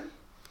Major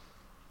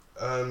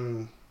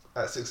 9.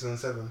 At 6 and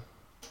 7.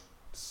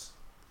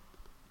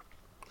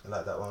 I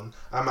like that one.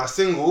 And my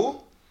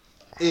single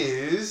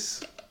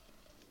is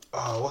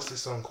what's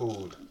this song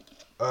called?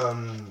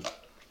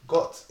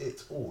 Got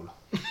It All.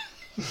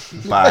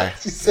 Bye.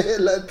 You say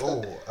it like that.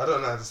 Oh, I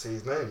don't know how to say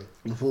his name.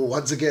 Well,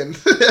 once again.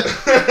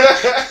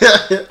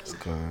 Let's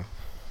go.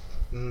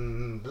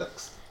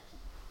 Blex.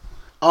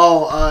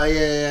 Oh,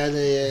 yeah.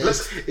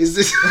 Blex. Is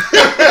this?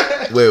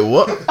 Wait,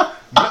 what?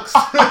 Blex.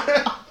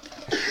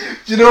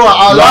 Do you know what?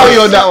 I'll allow you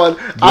on that one.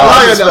 I'll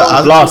allow you on that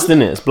one. Blast,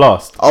 innit? It's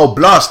Blast. Oh,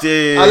 Blast,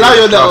 yeah. I'll allow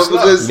you on that one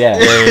because Yeah.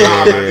 You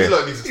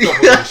lot need to stop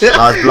all this shit.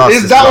 Nah, it's Blast.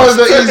 it's It's that Blast. one's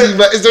not easy,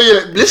 but it's not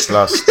like bliss.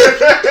 Blast.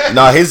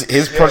 Nah,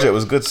 his project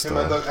was good Him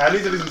and still. I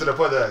need to listen to the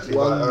pod actually.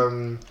 But,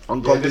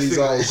 On yeah, this Gombly's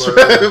single eyes.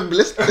 got-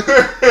 Bliss.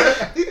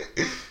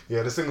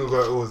 yeah, the single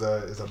Got It All is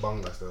a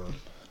banger still.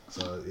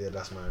 So yeah,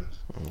 that's mine.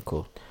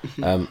 Cool.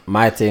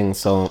 My thing,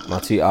 so my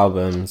 2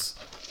 albums,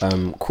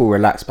 Cool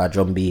Relax by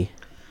John B.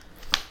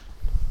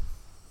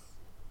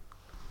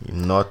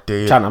 Not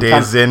I'm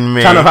dizing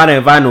me. trying to find it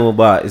in vinyl,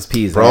 but it's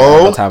peas. I ain't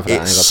Bro, got time for that. I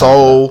ain't got it's time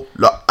for that. so...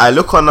 Look, I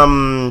look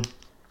on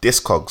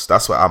Discogs.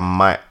 That's what I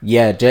might...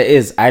 Yeah, it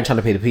is. I ain't trying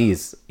to pay the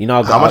peas. You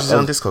know, How much is it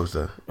on Discogs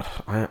though?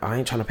 I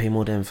ain't trying to pay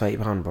more than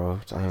 £30, bro.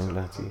 I ain't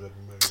gonna lie to you.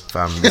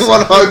 Fam, $100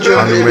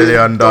 $100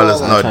 million. No,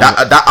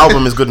 that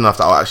album is good enough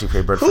that I'll actually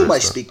pay bread for Who it. am I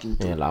so. speaking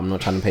to? Yeah, like, I'm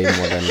not trying to pay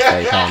more than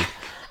 £30.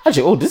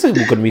 Actually, this is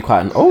gonna be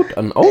quite an old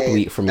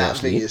week for me. That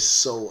thing Actually, is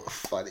so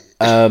funny.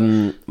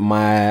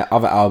 my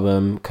other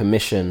album,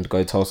 Commissioned,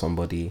 Go Tell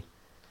Somebody.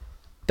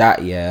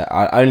 That year,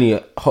 I only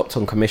hopped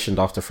on Commissioned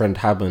after Friend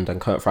Hammond and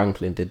Kurt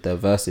Franklin did their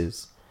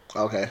verses.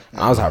 Okay.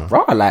 And I was like,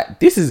 rah, like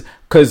this is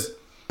because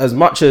as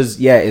much as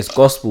it's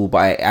gospel,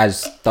 but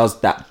it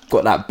got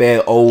that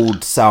bare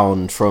old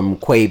sound from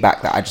way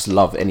back that I just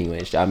love anyway.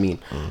 Do you know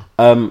what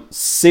I mean?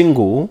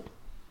 Single,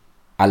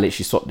 I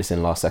literally swapped this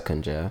in last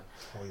second. Yeah.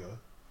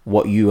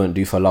 What You Won't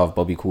Do for Love,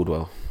 Bobby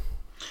Caldwell.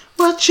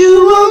 What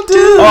you won't do.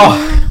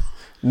 Oh,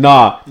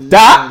 nah,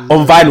 that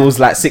on vinyl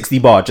was like 60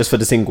 bar just for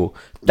the single.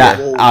 That,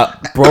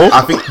 bro.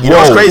 I think you know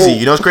what's crazy.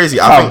 You know what's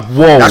crazy. I think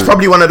that's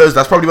probably one of those.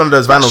 That's probably one of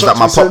those vinyls that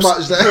my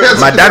pops,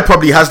 my dad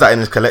probably has that in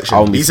his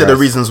collection. These are the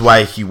reasons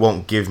why he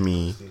won't give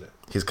me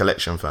his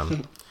collection,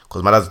 fam.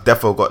 Because my dad's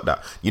defo got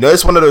that. You know,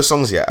 it's one of those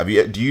songs. Yeah.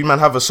 Do you man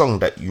have a song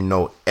that you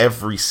know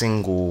every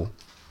single?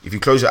 If you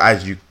close your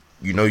eyes, you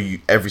know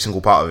every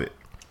single part of it.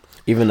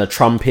 Even the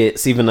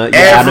trumpets, even the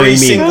Every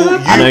single,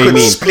 you could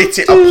split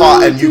it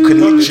apart and you could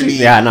literally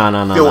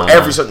feel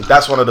every song.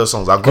 That's one of those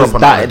songs. I grew up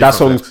on that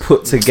song's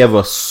put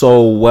together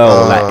so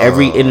well. Like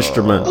every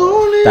instrument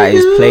that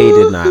is played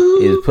in that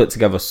is put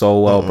together so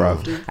well,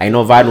 bro. I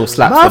know vinyl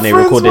slaps when they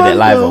recorded it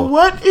live.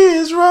 What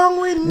is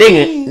wrong with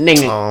me? Ding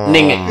it.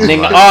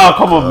 Oh,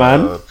 come on,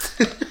 man.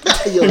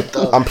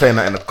 I'm playing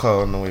that in the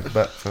car on the way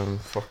back from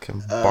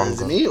fucking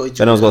bongo.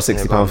 Then I was got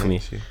 £60 for me.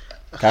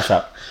 Cash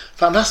up.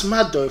 Fam, that's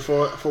mad though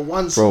for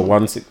one bro.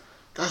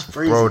 That's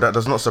crazy. Bro, that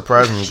does not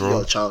surprise me, bro.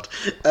 You're a child.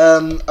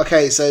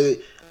 Okay, so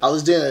I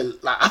was doing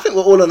I think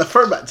we're all on a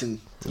throwback thing.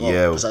 Well,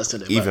 yeah, besides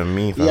today, even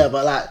me. Fam. Yeah,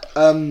 but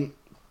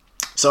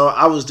so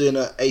I was doing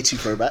an A2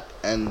 throwback,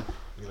 and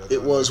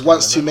it was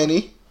Once Too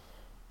Many.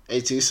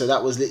 A2, so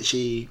that was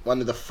literally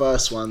one of the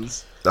first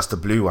ones. That's the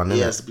blue one, isn't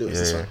it? Yeah, it's the blue one.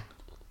 This one.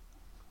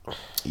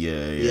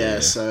 Yeah.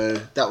 So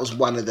that was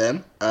one of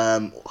them.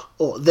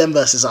 Or Them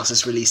Versus Us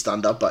is released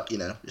under, but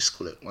just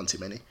call it One Too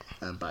Many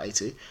by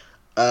A2.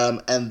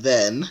 And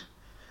then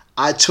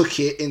I took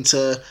it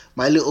into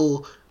my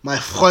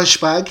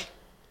French bag.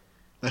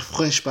 My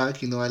French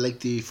bag, I like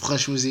the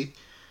French music.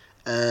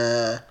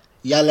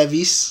 Ya la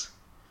vis.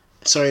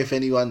 Sorry if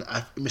anyone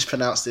I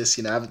mispronounced this.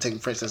 I haven't taken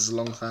French lessons in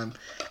a long time.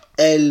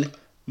 El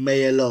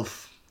Meilleur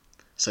Love.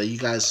 So you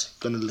guys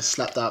gonna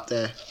slap that up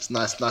there. It's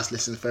nice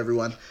listen for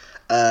everyone.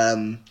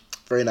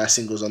 Very nice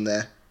singles on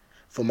there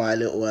for my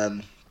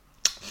little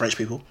French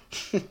people.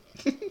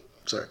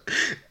 Sorry.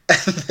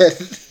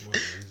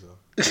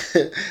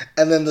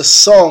 And then the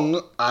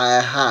song I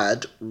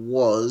had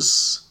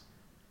was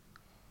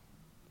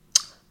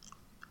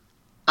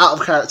out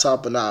of character,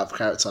 but not out of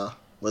character,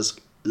 was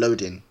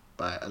Loading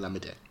by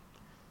Olamide.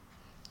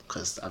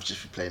 Because I've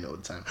just been playing it all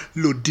the time.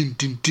 Loading,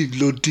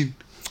 loading.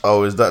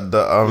 Oh, is that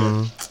the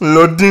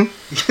loading?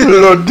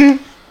 Loading.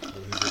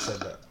 He just said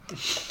that.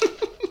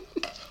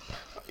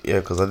 Yeah,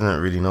 because I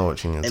didn't really know what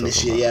tune you're And talking this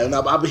shit, about. yeah,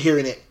 no, but I've been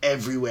hearing it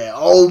everywhere.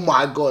 Oh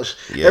my gosh.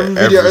 Yeah,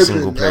 every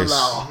single place.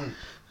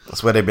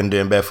 That's where they've been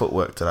doing bare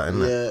footwork to that,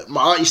 isn't it? Yeah,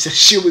 my aunt used to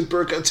shit with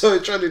broke her toe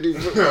trying to do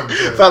fam,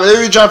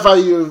 let me try and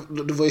find you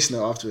the voice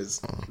note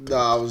afterwards. No,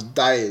 I was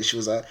dying. She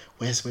was like,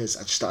 where's I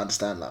just don't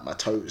understand, like my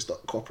toe is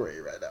not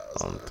cooperating right now.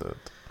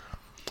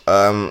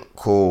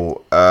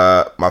 Cool.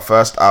 My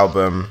first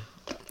album,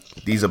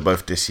 these are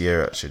both this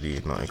year actually,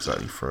 not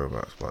exactly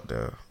throwbacks, but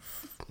they're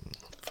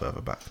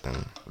further back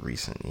than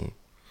recently.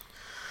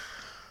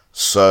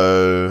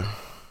 So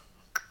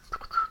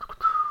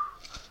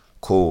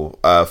cool.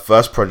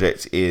 First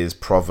project is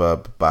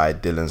Proverb by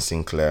Dylan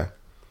Sinclair.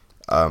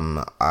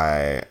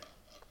 I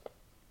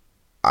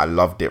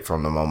loved it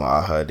from the moment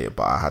I heard it,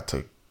 but I had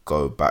to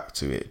go back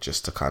to it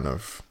just to kind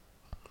of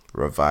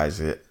revise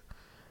it.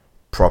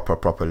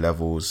 Proper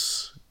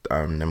levels.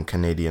 Them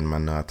Canadian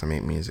man know how to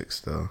make music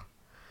still.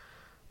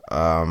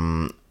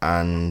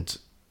 And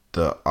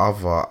the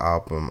other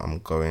album I'm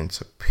going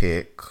to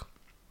pick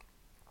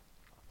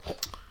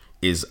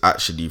is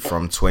actually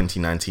from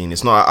 2019.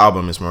 It's not an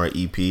album, it's more an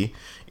EP.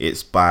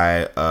 It's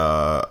by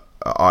an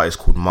artist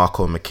called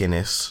Marco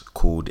McInnes,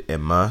 called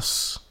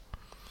Immerse.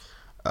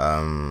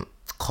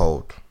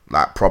 Cold,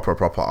 like proper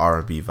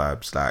R&B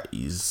vibes. Like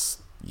he's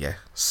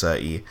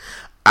 30.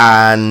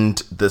 And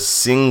the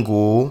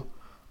single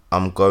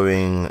I'm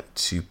going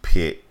to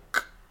pick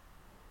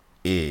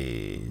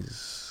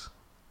is,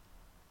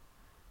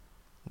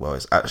 well,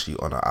 it's actually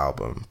on an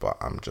album, but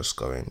I'm just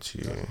going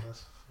to.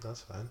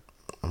 That's fine.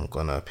 I'm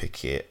gonna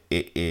pick it.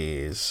 It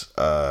is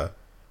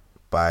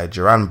by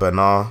Duran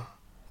Bernard,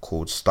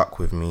 called "Stuck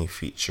with Me"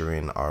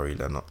 featuring Ari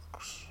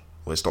Lennox.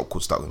 Well, it's not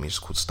called "Stuck with Me"; it's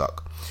called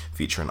 "Stuck"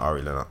 featuring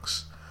Ari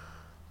Lennox.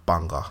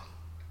 Banger,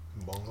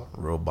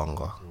 real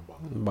banger.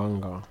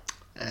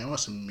 I want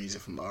some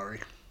music from Ari.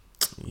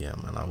 Yeah,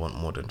 man, I want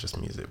more than just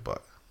music,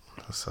 but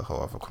that's a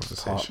whole other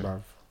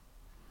conversation.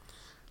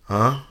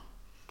 Huh?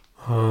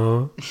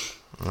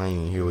 I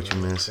didn't hear what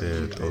you meant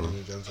said.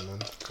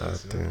 God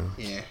damn.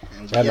 Yeah,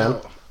 and we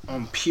out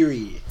on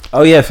period.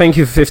 Oh yeah, thank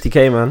you for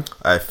 50k, man.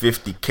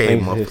 50k,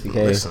 Thank you for 50K.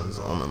 listens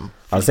on them.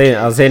 I was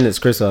saying it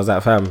to Chris. I was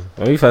like, fam,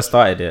 when we first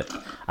started it,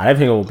 I don't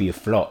think it will be a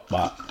flop,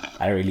 but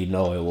I don't really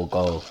know it will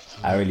go.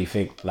 I really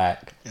think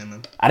like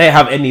I didn't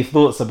have any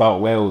thoughts about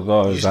where it will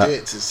go. Just like, do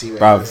it to see where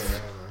bruv, it goes.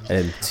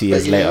 and 2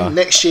 years But, later,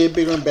 next year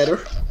bigger and better.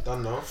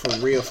 Don't know. For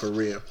real.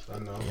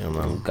 Don't know. Yeah,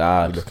 man.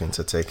 God. We're looking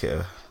to take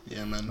it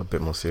Yeah, man. a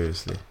bit more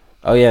seriously.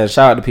 Oh yeah,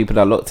 shout out to people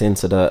that looked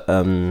into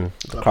the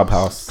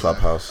Clubhouse.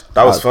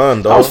 That was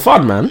fun, though. That was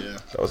fun, man. Yeah.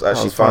 That was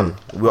actually fun.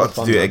 We got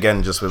to do it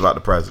again just without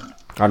the prize.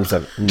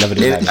 100%. Never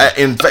do that.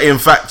 In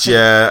fact,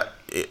 yeah,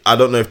 I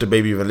don't know if the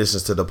baby even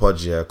listens to the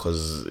pod,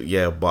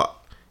 but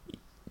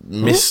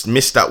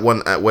missed that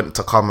one. Went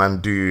to come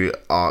and do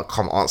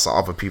come answer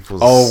other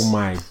people's. Oh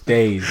my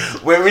days.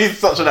 We need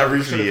to touch on that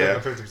briefly. Yeah, Yeah,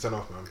 50%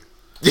 off, man.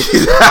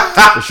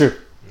 It's true.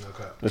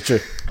 Okay. It's true.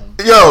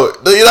 yo,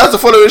 you have to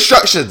follow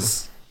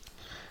instructions.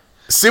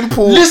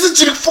 Simple. Listen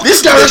to the fucking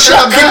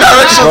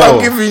directions Bro. I'm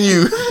giving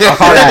you. I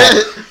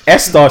can't lie.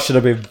 Esther should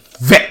have been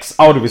vexed.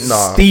 I would have been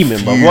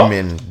steaming, but what?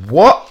 Fuming.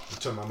 What? You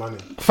took my money.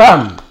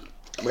 Fam.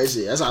 Wait,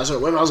 see, that's not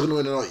whether I was gonna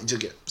win or not. You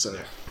took it. So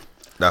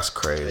That's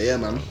crazy. yeah,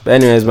 man.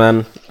 But anyways,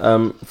 man,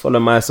 follow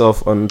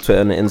myself on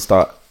Twitter and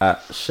Insta at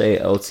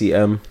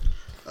ShayLTM.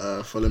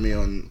 Follow me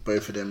on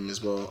both of them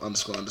as well.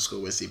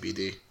 __ with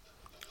CBD.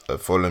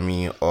 Follow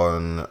me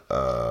on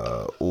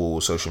all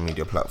social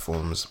media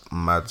platforms.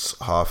 Mads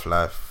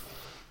Half-Life.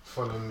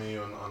 Follow me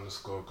on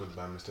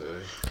 _goodbye Mr.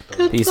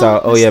 A. Peace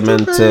out. Oh yeah,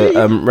 man. To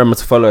remember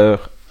to follow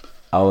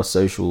our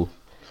social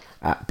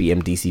at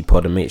BMDC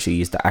Pod and make sure you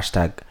use the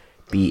hashtag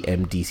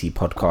BMDC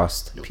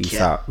Podcast. Peace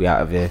out. We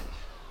out of here.